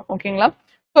பண்றோம். ஓகேங்களா?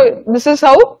 ஸோ திஸ் இஸ்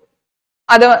ஹவு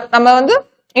அதை நம்ம வந்து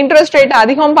இன்ட்ரெஸ்ட் ரேட்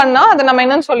அதிகம் பண்ணா அதை நம்ம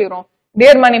என்னன்னு சொல்லிடுறோம்,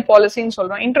 டியர் மணி பாலிசின்னு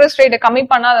சொல்றோம். இன்ட்ரெஸ்ட் ரேட்டை கம்மி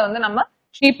பண்ணா அதை வந்து நம்ம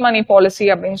சீப் மணி பாலிசி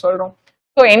அப்படின்னு சொல்றோம்.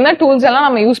 ஸோ என்ன டூல்ஸ் எல்லாம்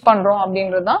நம்ம யூஸ் பண்றோம்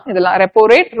அப்படின்றது தான் இதெல்லாம். Repo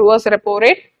rate, reverse repo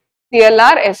rate,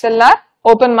 CLR, SLR,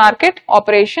 open market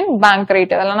operation, bank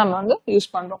rate இதெல்லாம் நம்ம வந்து யூஸ்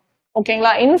பண்றோம்.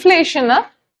 ஓகேங்களா? இன்ஃபிளேஷனை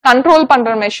கண்ட்ரோல்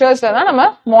பண்ற மெஷர்ஸ்ல தான் நம்ம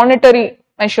மானிட்டரி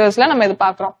மெஷர்ஸ்ல நம்ம இது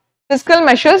பாக்குறோம். பிசிக்கல்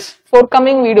மெஷர்ஸ்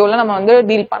ஃபோர்கமிங் வீடியோல நம்ம வந்து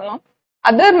டீல் பண்ணலாம்.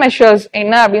 அதர் மெஷர்ஸ்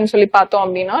என்ன அப்படின்னு சொல்லி பார்த்தோம்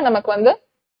அப்படின்னா நமக்கு வந்து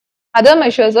other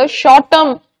measures short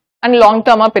term and long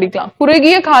டேர்மா பிரிக்கலாம்.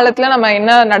 குறுகிய காலத்துல நம்ம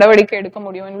என்ன நடவடிக்கை எடுக்க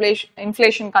முடியும்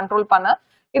இன்ஃபிளேஷன் கண்ட்ரோல் பண்ண,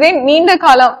 இதே நீண்ட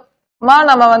காலமா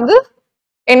நம்ம வந்து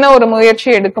என்ன ஒரு முயற்சி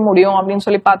எடுக்க முடியும் அப்படின்னு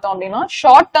சொல்லி பார்த்தோம் அப்படின்னா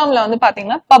ஷார்ட் டேர்ம்ல வந்து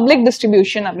பாத்தீங்கன்னா பப்ளிக்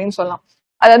டிஸ்ட்ரிபியூஷன் அப்படின்னு சொல்லலாம்.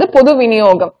 அதாவது பொது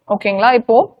விநியோகம். ஓகேங்களா?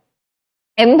 இப்போ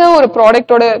எந்த ஒரு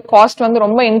ப்ராடக்டோட காஸ்ட் வந்து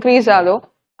ரொம்ப இன்க்ரீஸ் ஆகுதோ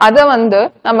அதை வந்து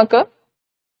நமக்கு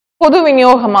பொது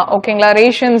விநியோகமா, ஓகேங்களா,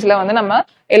 ரேஷன்ஸ்ல வந்து நம்ம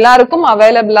எல்லாருக்கும்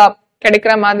அவைலபிளா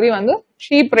கிடைக்கிற மாதிரி வந்து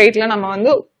சீப் ரேட்ல நம்ம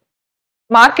வந்து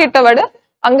மார்க்கெட்டை விட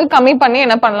அங்க கம்மி பண்ணி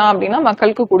என்ன பண்ணலாம் அப்படின்னா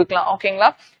மக்களுக்கு கொடுக்கலாம். ஓகேங்களா?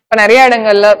 இப்ப நிறைய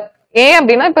இடங்கள்ல ஏன்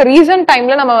அப்படின்னா இப்ப ரீசன்ட்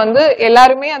டைம்ல நம்ம வந்து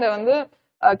எல்லாருமே அதை வந்து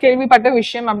கேள்விப்பட்ட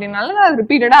விஷயம் அப்படின்னால நான்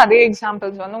ரிப்பீட்டடா அதே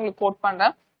எக்ஸாம்பிள்ஸ் வந்து உங்களுக்கு கோட்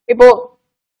பண்றேன். இப்போ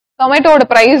டொமேட்டோட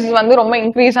பிரைஸ் வந்து ரொம்ப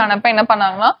இன்க்ரீஸ் ஆனப்ப என்ன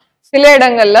பண்ணாங்கன்னா சில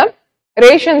இடங்கள்ல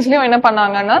ரேஷன்ஸ்லயும் என்ன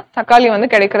பண்ணாங்கன்னா தக்காளி வந்து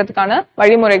கிடைக்கிறதுக்கான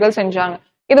வழிமுறைகள் செஞ்சாங்க.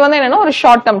 இது வந்து என்னன்னா ஒரு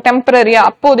ஷார்ட் டேர்ம் டெம்பரரியா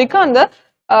அப்போதைக்கு அந்த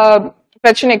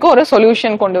பிரச்சனைக்கு ஒரு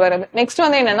சொல்யூஷன் கொண்டு வருது. நெக்ஸ்ட்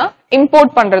வந்து என்னன்னா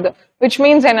இம்போர்ட் பண்றது, விச்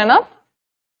மீன்ஸ் என்னன்னா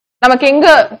நமக்கு எங்க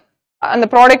அந்த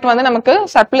ப்ராடக்ட் வந்து நமக்கு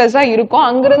சர்ப்ளஸா இருக்கும்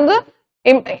அங்கிருந்து,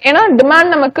 ஏன்னா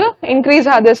டிமாண்ட் நமக்கு இன்க்ரீஸ்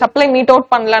ஆகுது, சப்ளை மீட் அவுட்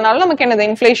பண்ணலனாலும் நமக்கு என்னது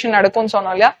இன்ஃபிளேஷன் நடக்கும்னு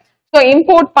சொன்னோம் இல்லையா. ஸோ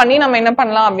இம்போர்ட் பண்ணி நம்ம என்ன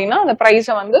பண்ணலாம் அப்படின்னா அந்த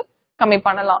ப்ரைஸை வந்து கம்மி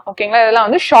பண்ணலாம். ஓகேங்களா? இதெல்லாம்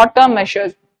வந்து ஷார்ட் டேர்ம்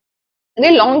மெஷர்ஸ். இதே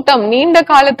லாங் டேர்ம் நீண்ட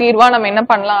கால தீர்வா நம்ம என்ன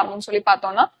பண்ணலாம் அப்படின்னு சொல்லி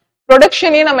பார்த்தோம்னா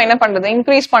ப்ரொடக்ஷனே நம்ம என்ன பண்றது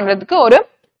இன்க்ரீஸ் பண்றதுக்கு ஒரு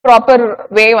ப்ராப்பர்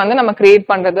வே வந்து நம்ம கிரியேட்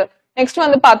பண்றது. நெக்ஸ்ட்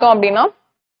வந்து பார்த்தோம் அப்படின்னா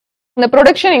இந்த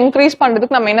ப்ரொடக்ஷன் இன்க்ரீஸ்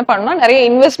பண்றதுக்கு நம்ம என்ன பண்ணணும், நிறைய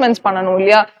இன்வெஸ்ட்மெண்ட்ஸ் பண்ணணும்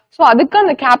இல்லையா. ஸோ அதுக்கு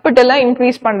அந்த கேபிட்டலை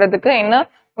இன்க்ரீஸ் பண்றதுக்கு என்ன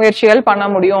முயற்சிகள் பண்ண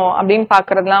முடியும் அப்படின்னு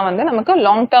பாக்குறதுலாம் வந்து நமக்கு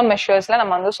லாங் டேர்ம் மெஷர்ஸ்ல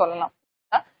நம்ம வந்து சொல்லலாம்.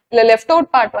 இல்ல லெஃப்ட்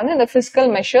அவுட் பார்ட் வந்து இந்த பிசிக்கல்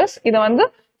மெஷர்ஸ், இதை வந்து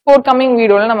ஃபோர்கமிங்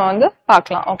வீடியோல நம்ம வந்து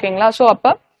பார்க்கலாம். ஓகேங்களா? ஸோ அப்ப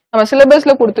நம்ம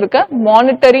சிலபஸ்ல கொடுத்துருக்க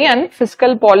மானிட்டரி அண்ட்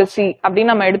பிசிக்கல் பாலிசி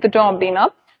அப்படின்னு நம்ம எடுத்துட்டோம் அப்படின்னா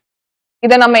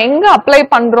இதை நம்ம எங்க அப்ளை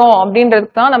பண்றோம்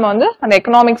அப்படின்றதுக்கு தான் நம்ம வந்து அந்த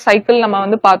எக்கனாமிக் சைக்கிள் நம்ம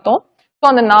வந்து பார்த்தோம். ஸோ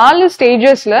அந்த 4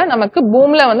 ஸ்டேஜஸ்ல நமக்கு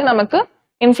பூம்ல வந்து நமக்கு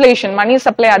இன்ஃபிளேஷன், மணி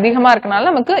சப்ளை அதிகமா இருக்கனால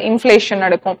நமக்கு இன்ஃபிளேஷன்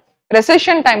நடக்கும்.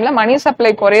 ரெசெஷன் டைம்ல மணி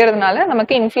சப்ளை குறையறதுனால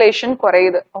நமக்கு இன்ஃபிளேஷன்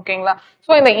குறையுது. ஓகேங்களா?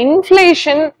 ஸோ இந்த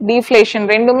இன்ஃபிளேஷன் டீஃபிளேஷன்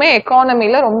ரெண்டுமே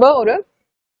எக்கானமில ரொம்ப ஒரு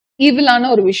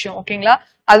ஈவிலான ஒரு விஷயம். ஓகேங்களா?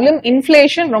 அதுலயும்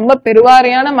இன்ஃபிளேஷன் ரொம்ப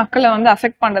பெருவாரியான மக்களை வந்து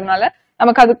அஃபெக்ட் பண்றதுனால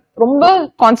நமக்கு அது ரொம்ப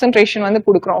கான்சென்ட்ரேஷன் வந்து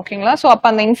கொடுக்குறோம். ஓகேங்களா? ஸோ அப்ப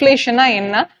அந்த இன்ஃபிளேஷனா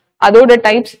என்ன, அதோட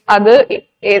டைப்ஸ், அது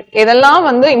எதெல்லாம்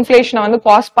வந்து இன்ஃபிளேஷனை வந்து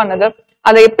காஸ் பண்ணுது,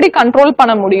 அதை எப்படி கண்ட்ரோல்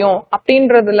பண்ண முடியும்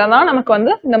அப்படின்றதுலதான் நமக்கு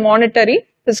வந்து இந்த மானிட்டரி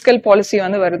பிசிக்கல் பாலிசி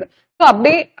வந்து வருது. ஸோ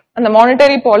அப்படியே அந்த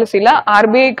monetary பாலிசில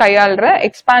RBI கையாளுற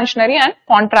expansionary and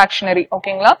contractionary.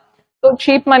 ஓகேங்களா? ஸோ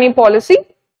சீப் மணி பாலிசி,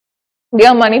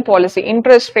 டியர் மணி பாலிசி,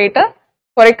 இன்ட்ரெஸ்ட் ரேட்டை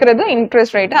குறைக்கிறது,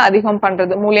 இன்ட்ரெஸ்ட் ரேட்டை அதிகம்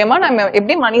பண்றது மூலியமா நம்ம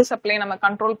எப்படி மணி சப்ளை நம்ம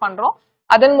கண்ட்ரோல் பண்றோம்,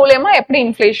 அதன் மூலியமா எப்படி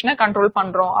இன்ஃபிளேஷனை கண்ட்ரோல்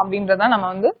பண்றோம் அப்படின்றத நம்ம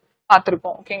வந்து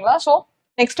பார்த்திருக்கோம். ஓகேங்களா? ஸோ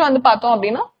நெக்ஸ்ட் வந்து பார்த்தோம்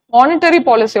அப்படின்னா மானிட்டரி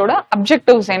பாலிசியோட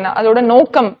அப்ஜெக்டிவ்ஸ் என்ன, அதோட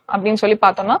நோக்கம் அப்படின்னு சொல்லி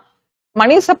பார்த்தோம்னா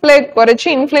மணி சப்ளை குறைச்சு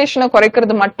இன்ஃபிளேஷனை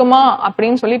குறைக்கிறது மட்டுமா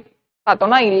அப்படின்னு சொல்லி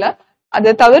பார்த்தோம்னா இல்ல,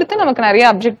 அதை தவிர்த்து நமக்கு நிறைய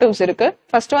அப்ஜெக்டிவ்ஸ் இருக்கு.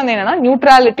 ஃபர்ஸ்ட் வந்து என்னன்னா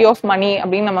நியூட்ராலிட்டி ஆஃப் மணி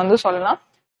அப்படின்னு நம்ம வந்து சொல்லலாம்,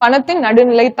 பணத்தின்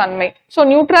நடுநிலை தன்மை. ஸோ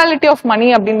நியூட்ராலிட்டி ஆஃப் மணி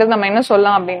அப்படின்றது நம்ம என்ன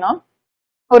சொல்லலாம் அப்படின்னா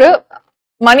ஒரு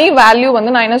மணி வேல்யூ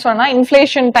வந்து நான் என்ன சொன்னா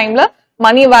இன்ஃபிளேஷன் டைம்ல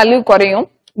மணி வேல்யூ குறையும்,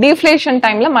 டிஃபிளேஷன்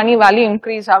டைம்ல மணி வேல்யூ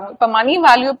இன்க்ரீஸ் ஆகும். இப்ப மணி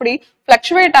வேல்யூ இப்படி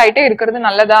பிளக்சுவேட் ஆயிட்டே இருக்கிறது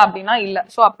நல்லதா அப்படின்னா இல்ல.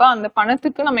 ஸோ அப்ப அந்த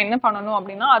பணத்துக்கு நம்ம என்ன பண்ணணும்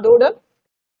அப்படின்னா அதோட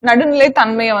நடுநிலை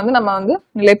தன்மையை வந்து நம்ம வந்து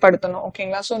நிலைப்படுத்தணும்.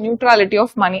 ஓகேங்களா? ஸோ நியூட்ராலிட்டி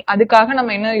ஆஃப் மணி, அதுக்காக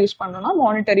நம்ம என்ன யூஸ் பண்றோம்னா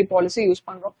மானிட்டரி பாலிசி யூஸ்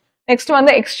பண்றோம். நெக்ஸ்ட்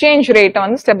வந்து எக்ஸ்சேஞ்ச் ரேட்டை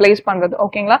வந்து ஸ்டெபிலைஸ் பண்றது.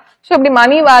 ஓகேங்களா? ஸோ இப்படி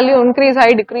மணி வேல்யூ இன்க்ரீஸ்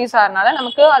ஆகி டிக்ரீஸ் ஆகிறதுனால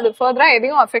நமக்கு அது ஃபர்தரா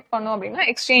எதையும் அஃபெக்ட் பண்ணும் அப்படின்னா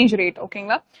எக்ஸ்சேஞ்ச் ரேட்.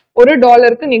 ஓகேங்களா?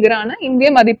 $1 நிகரான இந்திய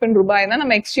மதிப்பின் ரூபாய் தான்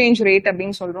நம்ம எக்ஸ்சேஞ்ச் ரேட்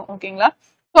அப்படின்னு சொல்றோம். ஓகேங்களா?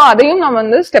 ஸோ அதையும் நம்ம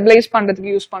வந்து ஸ்டெபிலைஸ்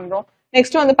பண்றதுக்கு யூஸ் பண்றோம்.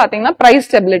 நெக்ஸ்ட் வந்து பாத்தீங்கன்னா பிரைஸ்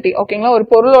ஸ்டெபிலிட்டி. ஓகேங்களா? ஒரு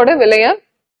பொருளோட விலையை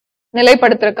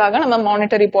நிலைப்படுத்துறதுக்காக நம்ம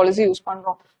மானிட்டரி பாலிசி யூஸ்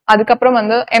பண்றோம். அதுக்கப்புறம்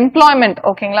வந்து எம்ப்ளாய்மெண்ட்.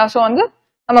 ஓகேங்களா? ஸோ வந்து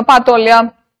நம்ம பார்த்தோம் இல்லையா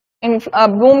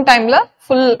பூம் டைம்ல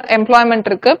ஃபுல் எம்ப்ளாய்மெண்ட்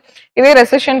இருக்கு, இதே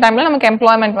ரெசெஷன் டைம்ல நமக்கு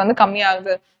எம்ப்ளாய்மெண்ட் வந்து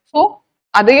கம்மியாகுது. ஸோ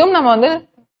அதையும் நம்ம வந்து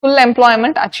ஃபுல்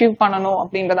எம்ப்ளாய்மெண்ட் அச்சீவ் பண்ணணும்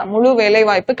அப்படின்றதா, முழு வேலை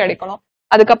வாய்ப்பு கிடைக்கணும்.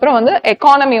 அதுக்கப்புறம் வந்து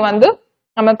எக்கானமி வந்து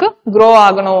நமக்கு க்ரோ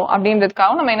ஆகணும்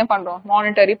அப்படின்றதுக்காக நம்ம என்ன பண்றோம்,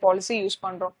 மானிட்டரி பாலிசி யூஸ்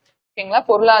பண்றோம். ஓகேங்களா,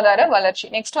 பொருளாதார வளர்ச்சி.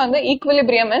 நெக்ஸ்ட் வந்து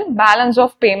equilibrium and balance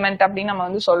of payment அப்படின்னு நம்ம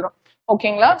வந்து சொல்றோம்.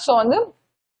 ஓகேங்களா, ஸோ வந்து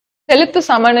செலுத்து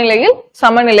சமநிலையில்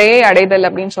சமநிலையை அடைதல்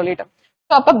அப்படின்னு சொல்லிட்டு.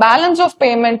 ஸோ அப்ப பேலன்ஸ் ஆஃப்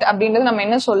பேமெண்ட் அப்படின்றது நம்ம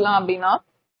என்ன சொல்லலாம் அப்படின்னா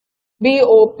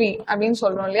பிஓபி அப்படின்னு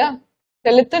சொல்றோம் இல்லையா,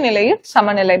 செலுத்து நிலையில்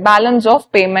சமநிலை, பேலன்ஸ் ஆஃப்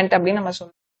பேமெண்ட் அப்படின்னு நம்ம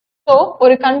சொல்றோம். ஸோ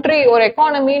ஒரு கண்ட்ரி, ஒரு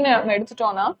எக்கானமின்னு நம்ம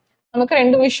எடுத்துட்டோம்னா நமக்கு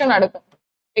ரெண்டு விஷயம் நடக்கும்.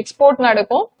 எக்ஸ்போர்ட்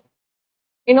நடக்கும்,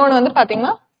 இன்னொன்று வந்து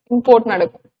பாத்தீங்கன்னா இம்போர்ட்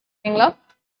நடக்கும். ஓகேங்களா,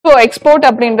 ஸோ எக்ஸ்போர்ட்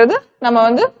அப்படின்றது நம்ம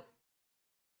வந்து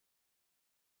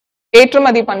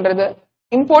ஏற்றுமதி பண்றது,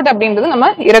 இம்போர்ட் அப்படின்றது நம்ம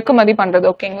இறக்குமதி பண்றது.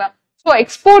 ஓகேங்களா, ஸோ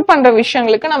எக்ஸ்போர்ட் பண்ற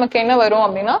விஷயங்களுக்கு நமக்கு என்ன வரும்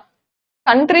அப்படின்னா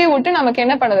கண்ட்ரியை விட்டு நமக்கு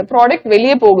என்ன பண்ணுது, ப்ராடக்ட்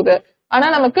வெளியே போகுது, ஆனா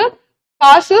நமக்கு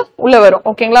காசு உள்ள வரும்.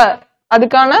 ஓகேங்களா,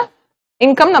 அதுக்கான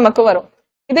இன்கம் நமக்கு வரும்.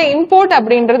 இதே இம்போர்ட்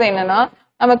அப்படின்றது என்னன்னா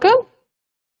நமக்கு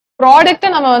ப்ராடக்டை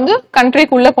நம்ம வந்து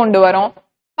கண்ட்ரிக்குள்ள கொண்டு வரோம்,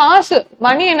 காசு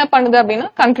மணி என்ன பண்ணுது அப்படின்னா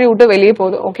கண்ட்ரி விட்டு வெளியே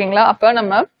போகுது. ஓகேங்களா, அப்ப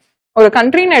நம்ம ஒரு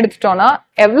கண்ட்ரின்னு எடுத்துட்டோம்னா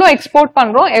எவ்வளோ எக்ஸ்போர்ட்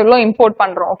பண்றோம், எவ்வளோ இம்போர்ட்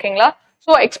பண்றோம். ஓகேங்களா,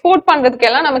 ஸோ எக்ஸ்போர்ட்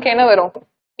பண்றதுக்கெல்லாம் நமக்கு என்ன வரும்,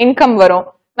 இன்கம் வரும்.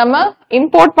 நம்ம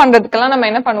இம்போர்ட் பண்றதுக்கெல்லாம் நம்ம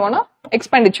என்ன பண்ணுவோம்னா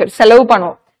எக்ஸ்பெண்டிச்சர், செலவு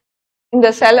பண்ணுவோம். இந்த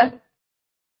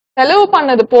செலவு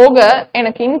பண்ணது போக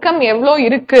எனக்கு இன்கம் எவ்வளோ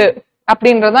இருக்கு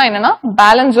அப்படின்றதா என்னன்னா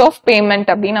பேலன்ஸ் ஆஃப் பேமெண்ட்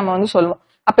அப்படின்னு நம்ம வந்து சொல்லுவோம்.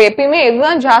 அப்ப எப்பயுமே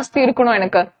எதுதான் ஜாஸ்தி இருக்கணும்,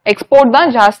 எனக்கு எக்ஸ்போர்ட் தான்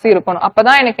ஜாஸ்தி இருக்கணும்.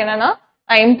 அப்பதான் எனக்கு என்னன்னா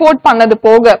நான் இம்போர்ட் பண்ணது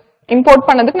போக, இம்போர்ட்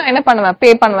பண்ணதுக்கு நான் என்ன பண்ணுவேன், பே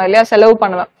பண்ணுவேன் இல்லையா, செலவு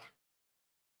பண்ணுவேன்.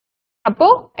 அப்போ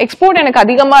எக்ஸ்போர்ட் எனக்கு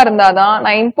அதிகமா இருந்தாதான்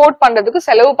நான் இம்போர்ட் பண்றதுக்கு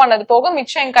செலவு பண்ணது போக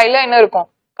மிச்சம் என் கையில என்ன இருக்கும்,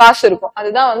 காசு இருக்கும்.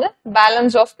 அதுதான் வந்து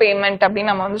பேலன்ஸ் ஆஃப் பேமெண்ட்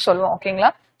அப்படின்னு நம்ம வந்து சொல்லுவோம்.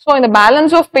 ஓகேங்களா, ஸோ இந்த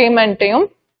பேலன்ஸ் ஆஃப் பேமெண்ட்டையும்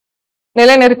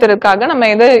நிலைநிறுத்துறதுக்காக நம்ம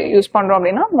எதை யூஸ் பண்றோம்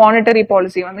அப்படின்னா மானிட்டரி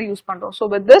பாலிசி வந்து யூஸ் பண்றோம். So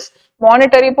with this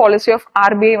monetary policy of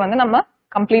RBI வந்து நம்ம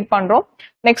கம்ப்ளீட் பண்றோம்.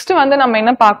 நெக்ஸ்ட் வந்து நம்ம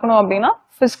என்ன பார்க்கணும் அப்படின்னா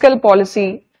பிஸ்கல் பாலிசி.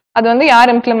 அது வந்து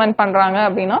யார் இம்ப்ளிமெண்ட் பண்றாங்க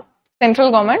அப்படின்னா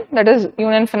central government, that is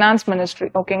union finance ministry.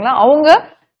 ஓகேங்களா, அவங்க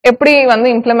எப்படி வந்து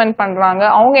இம்ப்ளிமெண்ட் பண்றாங்க,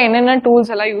 அவங்க என்னென்ன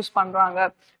டூல்ஸ் எல்லாம் யூஸ் பண்றாங்க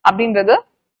அப்படின்றது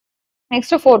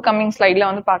நெக்ஸ்ட் 4 கம்மிங் ஸ்லைட்ல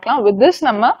வந்து பார்க்கலாம். வித் திஸ்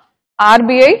நம்ம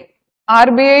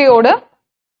ஆர்பிஐயோட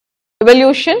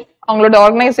எவல்யூஷன், அவங்களோட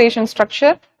ஆர்கனைசேஷன்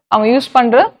ஸ்ட்ரக்சர், அவங்க யூஸ்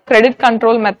பண்ற credit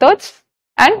control methods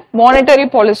and monetary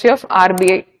policy of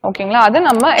RBI. ஓகேங்களா, அது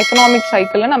நம்ம எக்கனாமிக்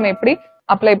சைக்கிள்ல நம்ம எப்படி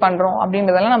அப்ளை பண்றோம்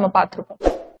அப்படின்றதெல்லாம் நம்ம பார்த்துருக்கோம்.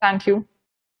 தேங்க்யூ.